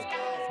house?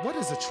 What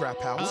is a trap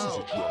house?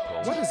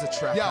 What is a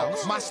trap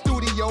house? Yo, my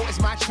studio is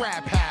my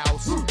trap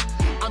house.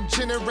 I'm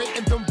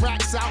generating them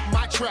racks out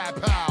my trap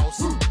house.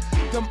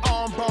 Them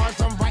arm bars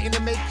I'm writing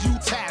to make you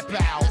tap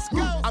out.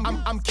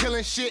 I'm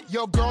killing shit,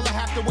 your girl I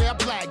have to wear a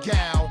black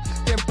gown,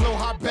 then blow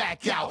her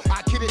back out.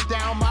 I kid it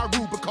down my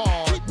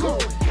Rubicon.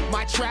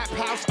 My trap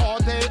house all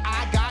day,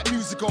 I got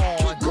music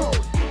on.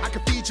 I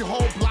can feed your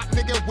whole block,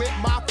 nigga, with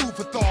my food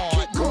for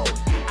thought.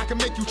 I can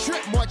make you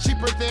trip more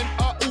cheaper than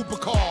a Uber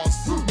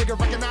cost. Nigga,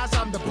 recognize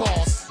I'm the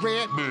boss.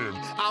 Redman,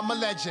 I'm a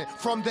legend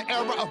from the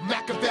era of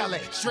Machiavelli.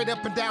 Straight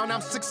up and down,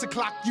 I'm 6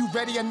 o'clock. You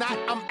ready or not?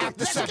 I'm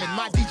after 7.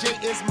 My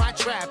DJ is my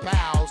trap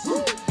house.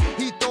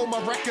 He throw my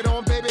record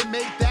on, baby,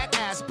 make that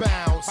ass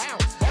bounce.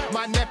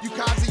 My nephew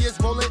Kazi is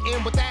rolling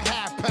in with that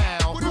half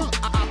pound.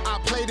 I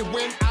play to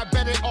win, I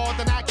bet it all,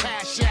 then I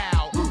cash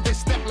out. Then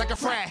step like a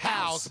frat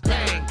house,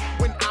 bang.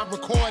 When I'm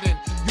recording,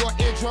 your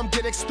eardrum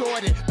get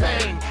extorted,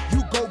 bang.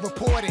 You go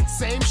report flooded.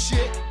 Same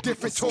shit,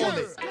 different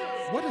toilet.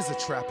 What is a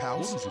trap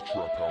house?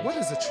 What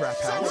is a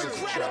trap house?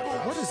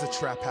 What is a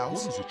trap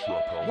house?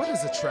 What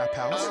is a trap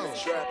house?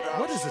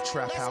 What is a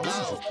trap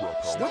house?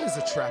 What is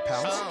a trap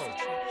house?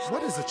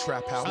 What is a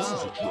trap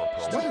house?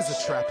 What is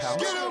a trap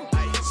house? Get him,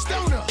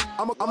 stoner.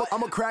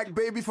 I'm a crack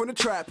baby from the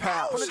trap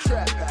house.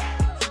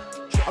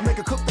 I make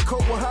her cook the coke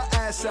with her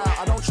ass out.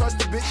 I don't trust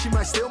the bitch, she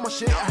might steal my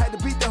shit. I had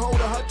to beat the hold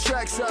of her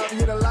tracks out.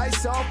 Yeah, the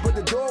lights off, but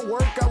the door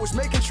work. I was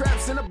making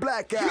traps in a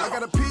blackout. I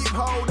got a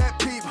peephole that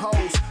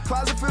peepholes.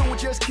 Closet filled with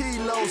just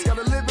kilos. Got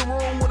a living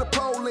room with a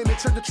pole in it.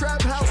 Turned the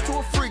trap house to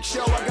a freak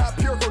show. I got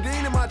pure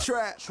codeine in my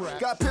trap.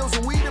 Got pills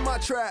and weed in my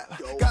trap.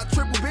 Got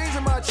triple beans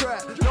in my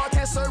trap. No, I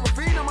can't serve a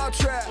fiend in my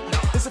trap.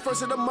 It's the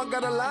first of the month,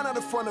 got a line out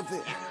in front of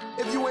it.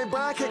 If you ain't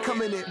buying, can't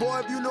come in it.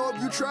 Boy, if you know,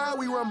 if you try,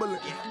 we rumbling.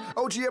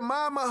 OG and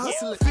mama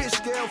hustling. Fish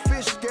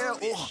scale.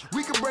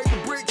 We can break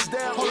the bricks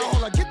down.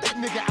 Hold on, get that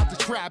nigga out the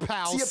trap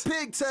house. See a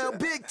pigtail,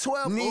 big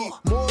 12. Need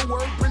more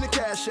work, bring the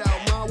cash out.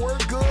 My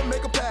work good,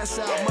 make a pass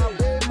out. My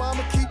baby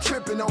mama keep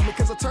tripping on me,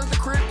 cause I turned the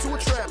crib to a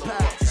trap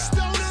house.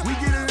 We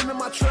get it into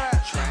my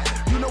trap.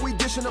 You know we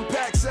dishing them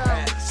packs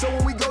out. So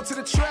when we go to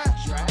the trap,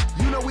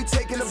 you know we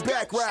taking the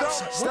back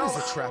routes. What is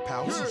a trap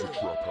house?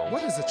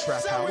 What is a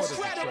trap house?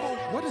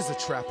 What is a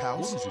trap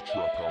house?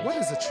 What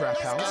is a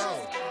trap house?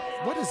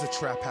 What is a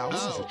trap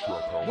house?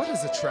 What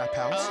is a trap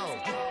house?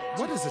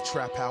 What is a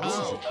trap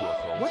house?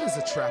 What is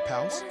a trap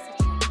house?